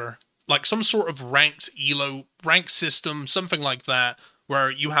structure, like some sort of ranked elo, rank system, something like that, where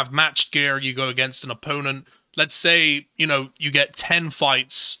you have matched gear, you go against an opponent. Let's say, you know, you get 10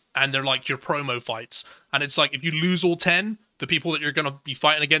 fights, and they're like your promo fights, and it's like if you lose all 10, the people that you're going to be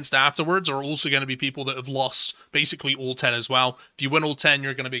fighting against afterwards are also going to be people that have lost basically all 10 as well. If you win all 10,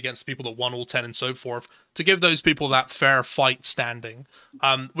 you're going to be against people that won all 10 and so forth, to give those people that fair fight standing,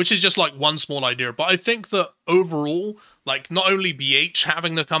 which is just like one small idea. But I think that overall, like not only BH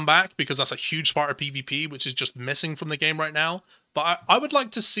having to come back, because that's a huge part of PvP, which is just missing from the game right now, but I would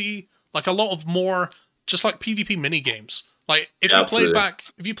like to see like a lot of more just like PvP mini games. Like if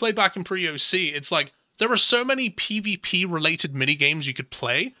you played back in pre-OC, it's like, there were so many PvP-related mini-games you could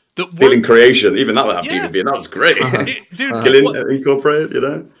play. Stealing creation, even that would have PvP, and that was great. Dude, Killing incorporated, you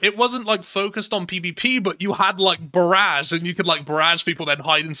know? It wasn't, like, focused on PvP, but you had, like, barrage, and you could, like, barrage people, then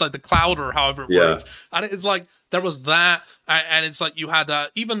hide inside the cloud, or however it works. And it's like, there was that, and it's like, you had,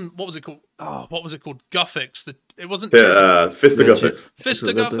 even, what was it called? Oh, what was it called? Guffix. It wasn't Fisticuffix.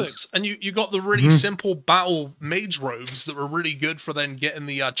 Fisticuffix. And you got the really simple battle mage robes that were really good for then getting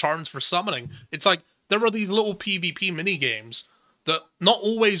the charms for summoning. It's like, there were these little PvP mini-games that not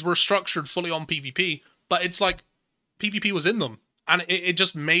always were structured fully on PvP, but it's like PvP was in them. And it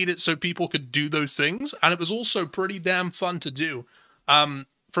just made it so people could do those things. And it was also pretty damn fun to do.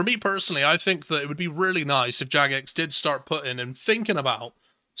 For me personally, I think that it would be really nice if Jagex did start putting and thinking about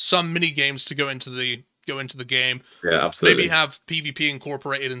some mini-games to go into the game. Yeah, absolutely. Maybe have PvP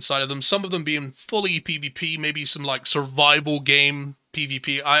incorporated inside of them. Some of them being fully PvP, maybe some like survival game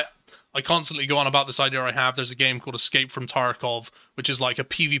PvP. I constantly go on about this idea I have. There's a game called Escape from Tarkov, which is like a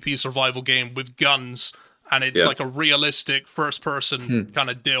PvP survival game with guns, and it's like a realistic first-person kind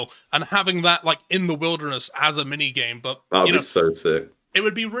of deal. And having that like in the wilderness as a mini-game, but that would be so sick. It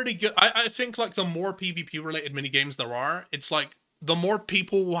would be really good. I think like the more PvP-related mini-games there are, it's like the more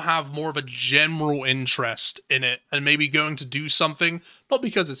people will have more of a general interest in it, and maybe going to do something, not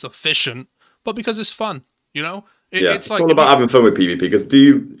because it's efficient, but because it's fun, you know? It's like, all about having fun with PvP, because do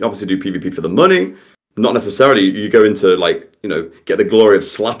you obviously do PvP for the money? Not necessarily. You go into like, you know, get the glory of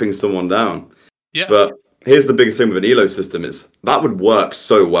slapping someone down. Yeah. But here's the biggest thing with an elo system is that would work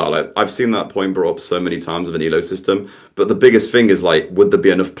so well. I've seen that point brought up so many times of an elo system, but the biggest thing is like, would there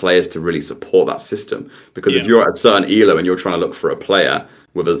be enough players to really support that system? Because if you're at a certain elo and you're trying to look for a player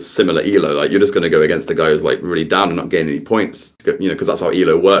with a similar elo, like you're just going to go against the guy who's like really down and not getting any points, you know, because that's how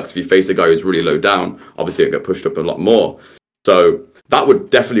elo works. If you face a guy who's really low down, obviously it'll get pushed up a lot more. So that would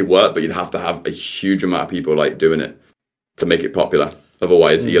definitely work, but you'd have to have a huge amount of people like doing it to make it popular.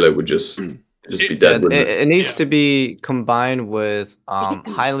 Otherwise, elo would just Just be dead. It needs to be combined with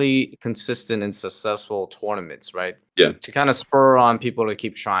highly consistent and successful tournaments, right? Yeah. To kind of spur on people to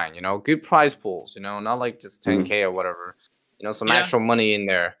keep trying, you know, good prize pools, you know, not like just 10K or whatever, you know, some actual money in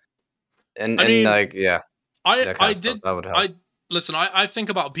there. And like, yeah. I think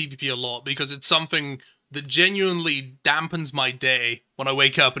about PvP a lot because it's something that genuinely dampens my day when I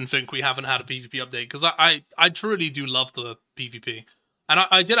wake up and think we haven't had a PvP update, because I truly do love the PvP. And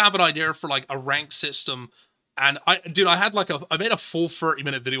I did have an idea for like a rank system, and I made a full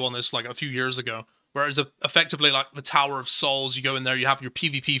 30-minute video on this like a few years ago, where it's effectively like the Tower of Souls. You go in there, you have your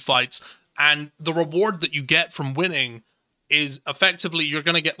PvP fights, and the reward that you get from winning is effectively you're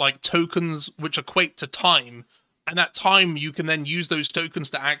going to get like tokens which equate to time, and that time you can then use those tokens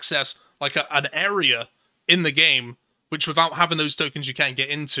to access like an area in the game, which without having those tokens you can't get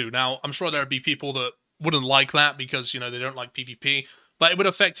into. Now, I'm sure there'd be people that wouldn't like that because, you know, they don't like PvP, but it would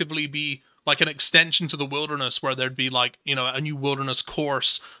effectively be like an extension to the wilderness, where there'd be like, you know, a new wilderness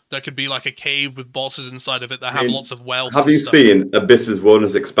course. There could be like a cave with bosses inside of it that have lots of wealth. Have you seen Abyss's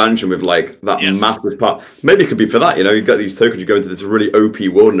Wilderness expansion with like that massive part? Maybe it could be for that, you know, you've got these tokens, you go into this really OP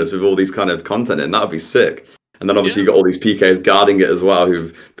wilderness with all these kind of content in, that would be sick. And then obviously you've got all these PKs guarding it as well,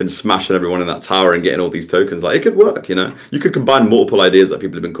 who've been smashing everyone in that tower and getting all these tokens. Like, it could work, you know? You could combine multiple ideas that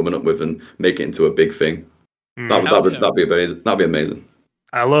people have been coming up with and make it into a big thing. That'd be amazing. That'd be amazing.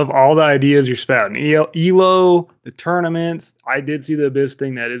 I love all the ideas you're spouting. ELO, the tournaments. I did see the Abyss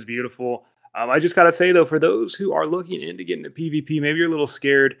thing. That is beautiful. I just got to say, though, for those who are looking into getting into PvP, maybe you're a little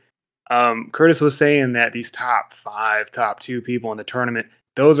scared. Curtis was saying that these top 5, top 2 people in the tournament,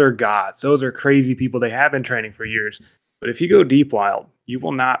 those are gods. Those are crazy people. They have been training for years. But if you go deep wild, you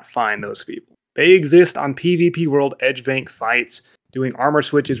will not find those people. They exist on PvP World Edge Bank fights, doing armor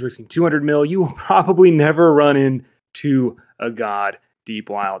switches, risking 200 mil. You will probably never run into a god deep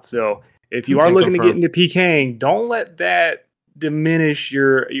wild. So if you are looking to get into PKing, don't let that diminish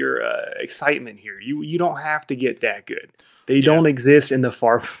your excitement here. You don't have to get that good. They don't exist in the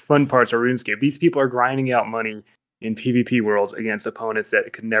fun parts of RuneScape. These people are grinding out money in PvP worlds against opponents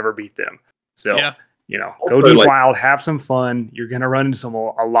that could never beat them. So you know, go deep wild, have some fun. You're gonna run into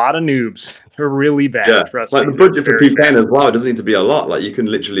a lot of noobs. They're really bad. Trust me. Like the budget for PKing as well, it doesn't need to be a lot. Like you can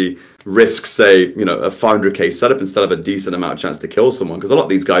literally risk, say, you know, a 500k setup instead of a decent amount of chance to kill someone. Because a lot of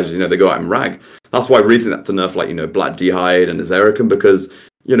these guys, you know, they go out and rag. That's why recently had to nerf like, you know, Black D'Hide and Azericum, because,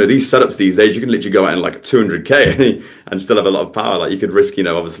 you know, these setups these days, you can literally go out in like 200k and still have a lot of power. Like you could risk, you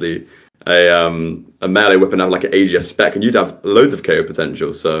know, obviously a melee weapon, have like an AGS spec, and you'd have loads of KO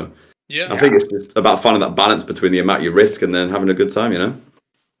potential. So I think it's just about finding that balance between the amount you risk and then having a good time, you know?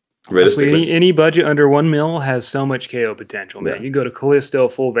 Honestly, any budget under 1 mil has so much KO potential, man. You go to Callisto,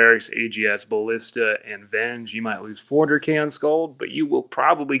 Full Varix, AGS, Ballista, and Venge, you might lose 400k on Scald, but you will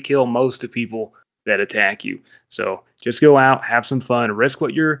probably kill most of people that attack you. So just go out, have some fun, risk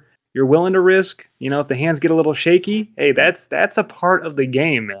what you're willing to risk. You know, if the hands get a little shaky, hey, that's a part of the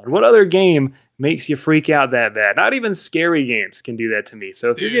game, man. What other game makes you freak out that bad? Not even scary games can do that to me.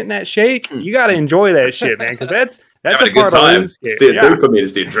 So if you're getting that shake, you got to enjoy that shit, man, because that's a part of RuneScape. It's the dopamine,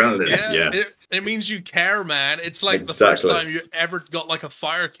 it's the adrenaline. It means you care, man. It's like the first time you ever got like a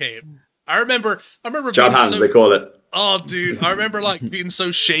fire cape. I remember Jab hands, they call it. Oh, dude, I remember like being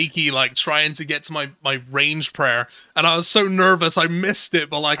so shaky, like trying to get to my range prayer, and I was so nervous I missed it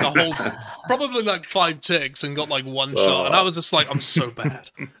by like a whole, probably like 5 ticks, and got like 1 shot, and I was just like, I'm so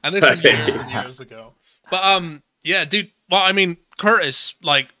bad. And this was years and years ago. But yeah, dude. Well, I mean, Curtis,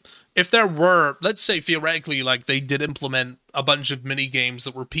 like, if there were, let's say theoretically, like they did implement a bunch of mini games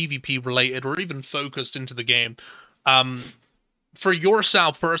that were PvP related or even focused into the game, for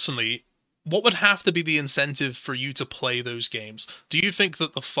yourself personally, what would have to be the incentive for you to play those games? Do you think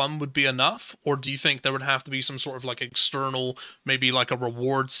that the fun would be enough, or do you think there would have to be some sort of like external, maybe like a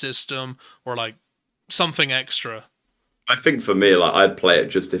reward system or like something extra? I think for me, like I'd play it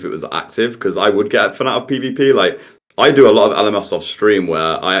just if it was active, because I would get fun out of PvP. Like I do a lot of LMS off stream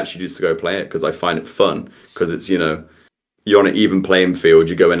where I actually used to go play it because I find it fun, because it's, you know, you're on an even playing field,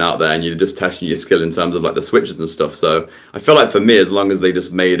 you're going out there and you're just testing your skill in terms of like the switches and stuff. So I feel like for me, as long as they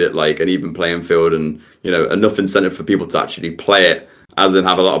just made it like an even playing field and, you know, enough incentive for people to actually play it, as in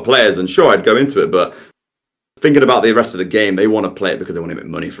have a lot of players, and sure, I'd go into it. But thinking about the rest of the game, they want to play it because they want to make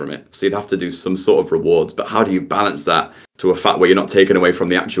money from it. So you'd have to do some sort of rewards. But how do you balance that to a fact where you're not taken away from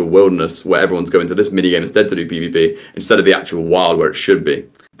the actual wilderness, where everyone's going to this mini game instead to do PvP, instead of the actual wild where it should be?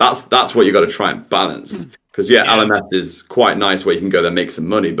 That's what you got to try and balance. Because LMS is quite nice where you can go there, make some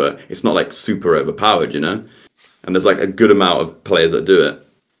money, but it's not like super overpowered, you know? And there's like a good amount of players that do it.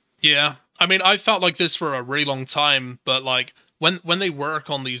 Yeah. I mean, I felt like this for a really long time, but like when they work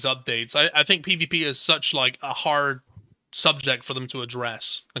on these updates, I think PvP is such like a hard subject for them to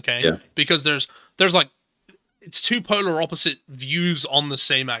address. Okay, Yeah. because there's like it's two polar opposite views on the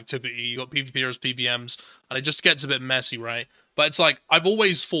same activity. You got PvPers, PvMs, and it just gets a bit messy, right? But it's like I've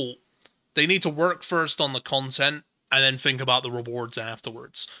always thought they need to work first on the content and then think about the rewards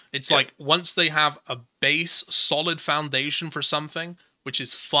afterwards. It's like once they have a base, solid foundation for something, which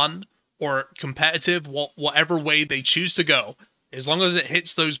is fun or competitive, whatever way they choose to go, as long as it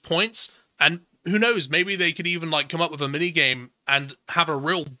hits those points, and who knows, maybe they could even like come up with a mini game and have a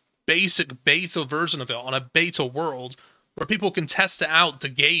real basic beta version of it on a beta world where people can test it out to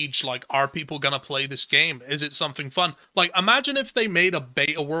gauge, like, are people gonna play this game? Is it something fun? Like, imagine if they made a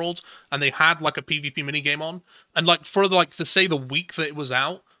beta world and they had like a PvP minigame on, and like for like to say the week that it was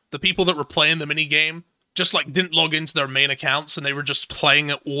out, the people that were playing the minigame just like didn't log into their main accounts and they were just playing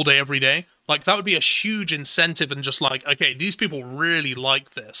it all day every day. Like, that would be a huge incentive, and just like, okay, these people really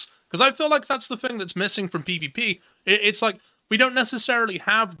like this. Because I feel like that's the thing that's missing from PvP. It's like, we don't necessarily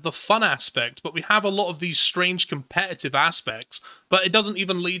have the fun aspect, but we have a lot of these strange competitive aspects, but it doesn't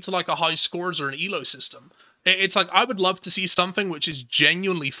even lead to like a high scores or an elo system. It's like, I would love to see something which is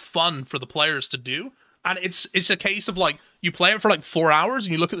genuinely fun for the players to do. And it's a case of like, you play it for like 4 hours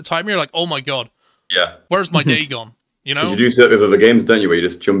and you look at the timer, you're like, oh my God, Yeah. where's my day gone? You know? You do see that with other games, don't you? Where you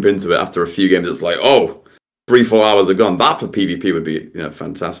just jump into it after a few games. It's like, oh, 3-4 hours are gone. That for PvP would be,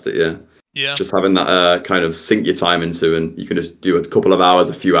 fantastic. Yeah. Yeah. Just having that kind of sink your time into, and you can just do a couple of hours,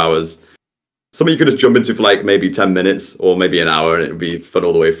 a few hours. Something you could just jump into for like maybe 10 minutes or maybe an hour, and it would be fun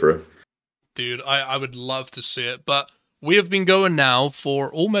all the way through. Dude, I would love to see it, but we have been going now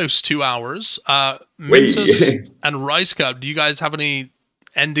for almost 2 hours. Mintus and Rice Cup, do you guys have any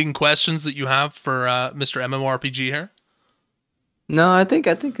ending questions that you have for Mr. MMORPG here? No, I think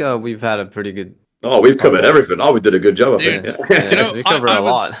we've had a pretty good. Oh, we've covered everything. Oh, we did a good job, I think. Yeah. You know, we covered a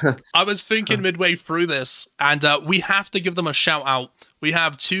lot. I was thinking midway through this, and we have to give them a shout out. We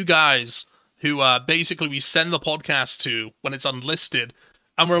have two guys who basically we send the podcast to when it's unlisted,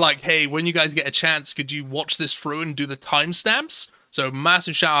 and we're like, hey, when you guys get a chance, could you watch this through and do the timestamps? So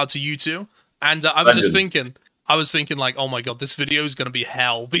massive shout out to you two. And I was just thinking, like, oh my God, this video is going to be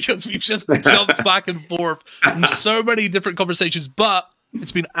hell, because we've just jumped back and forth in so many different conversations, but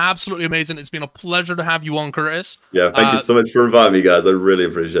it's been absolutely amazing. It's been a pleasure to have you on, Curtis. Yeah, thank you so much for inviting me, guys. I really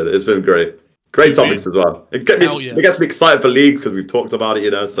appreciate it. It's been great. Great topics as well. It gets me excited for leagues because we've talked about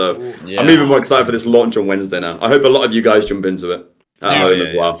it, so I'm even more excited for this launch on Wednesday now. I hope a lot of you guys jump into it at home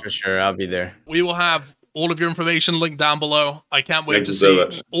as well. For sure, I'll be there. We will have all of your information linked down below. I can't wait to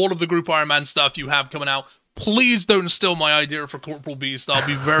see all of the Group Ironman stuff you have coming out. Please don't steal my idea for Corporal Beast. I'll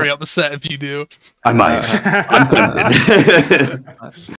be very upset if you do. I might. I'm tempted.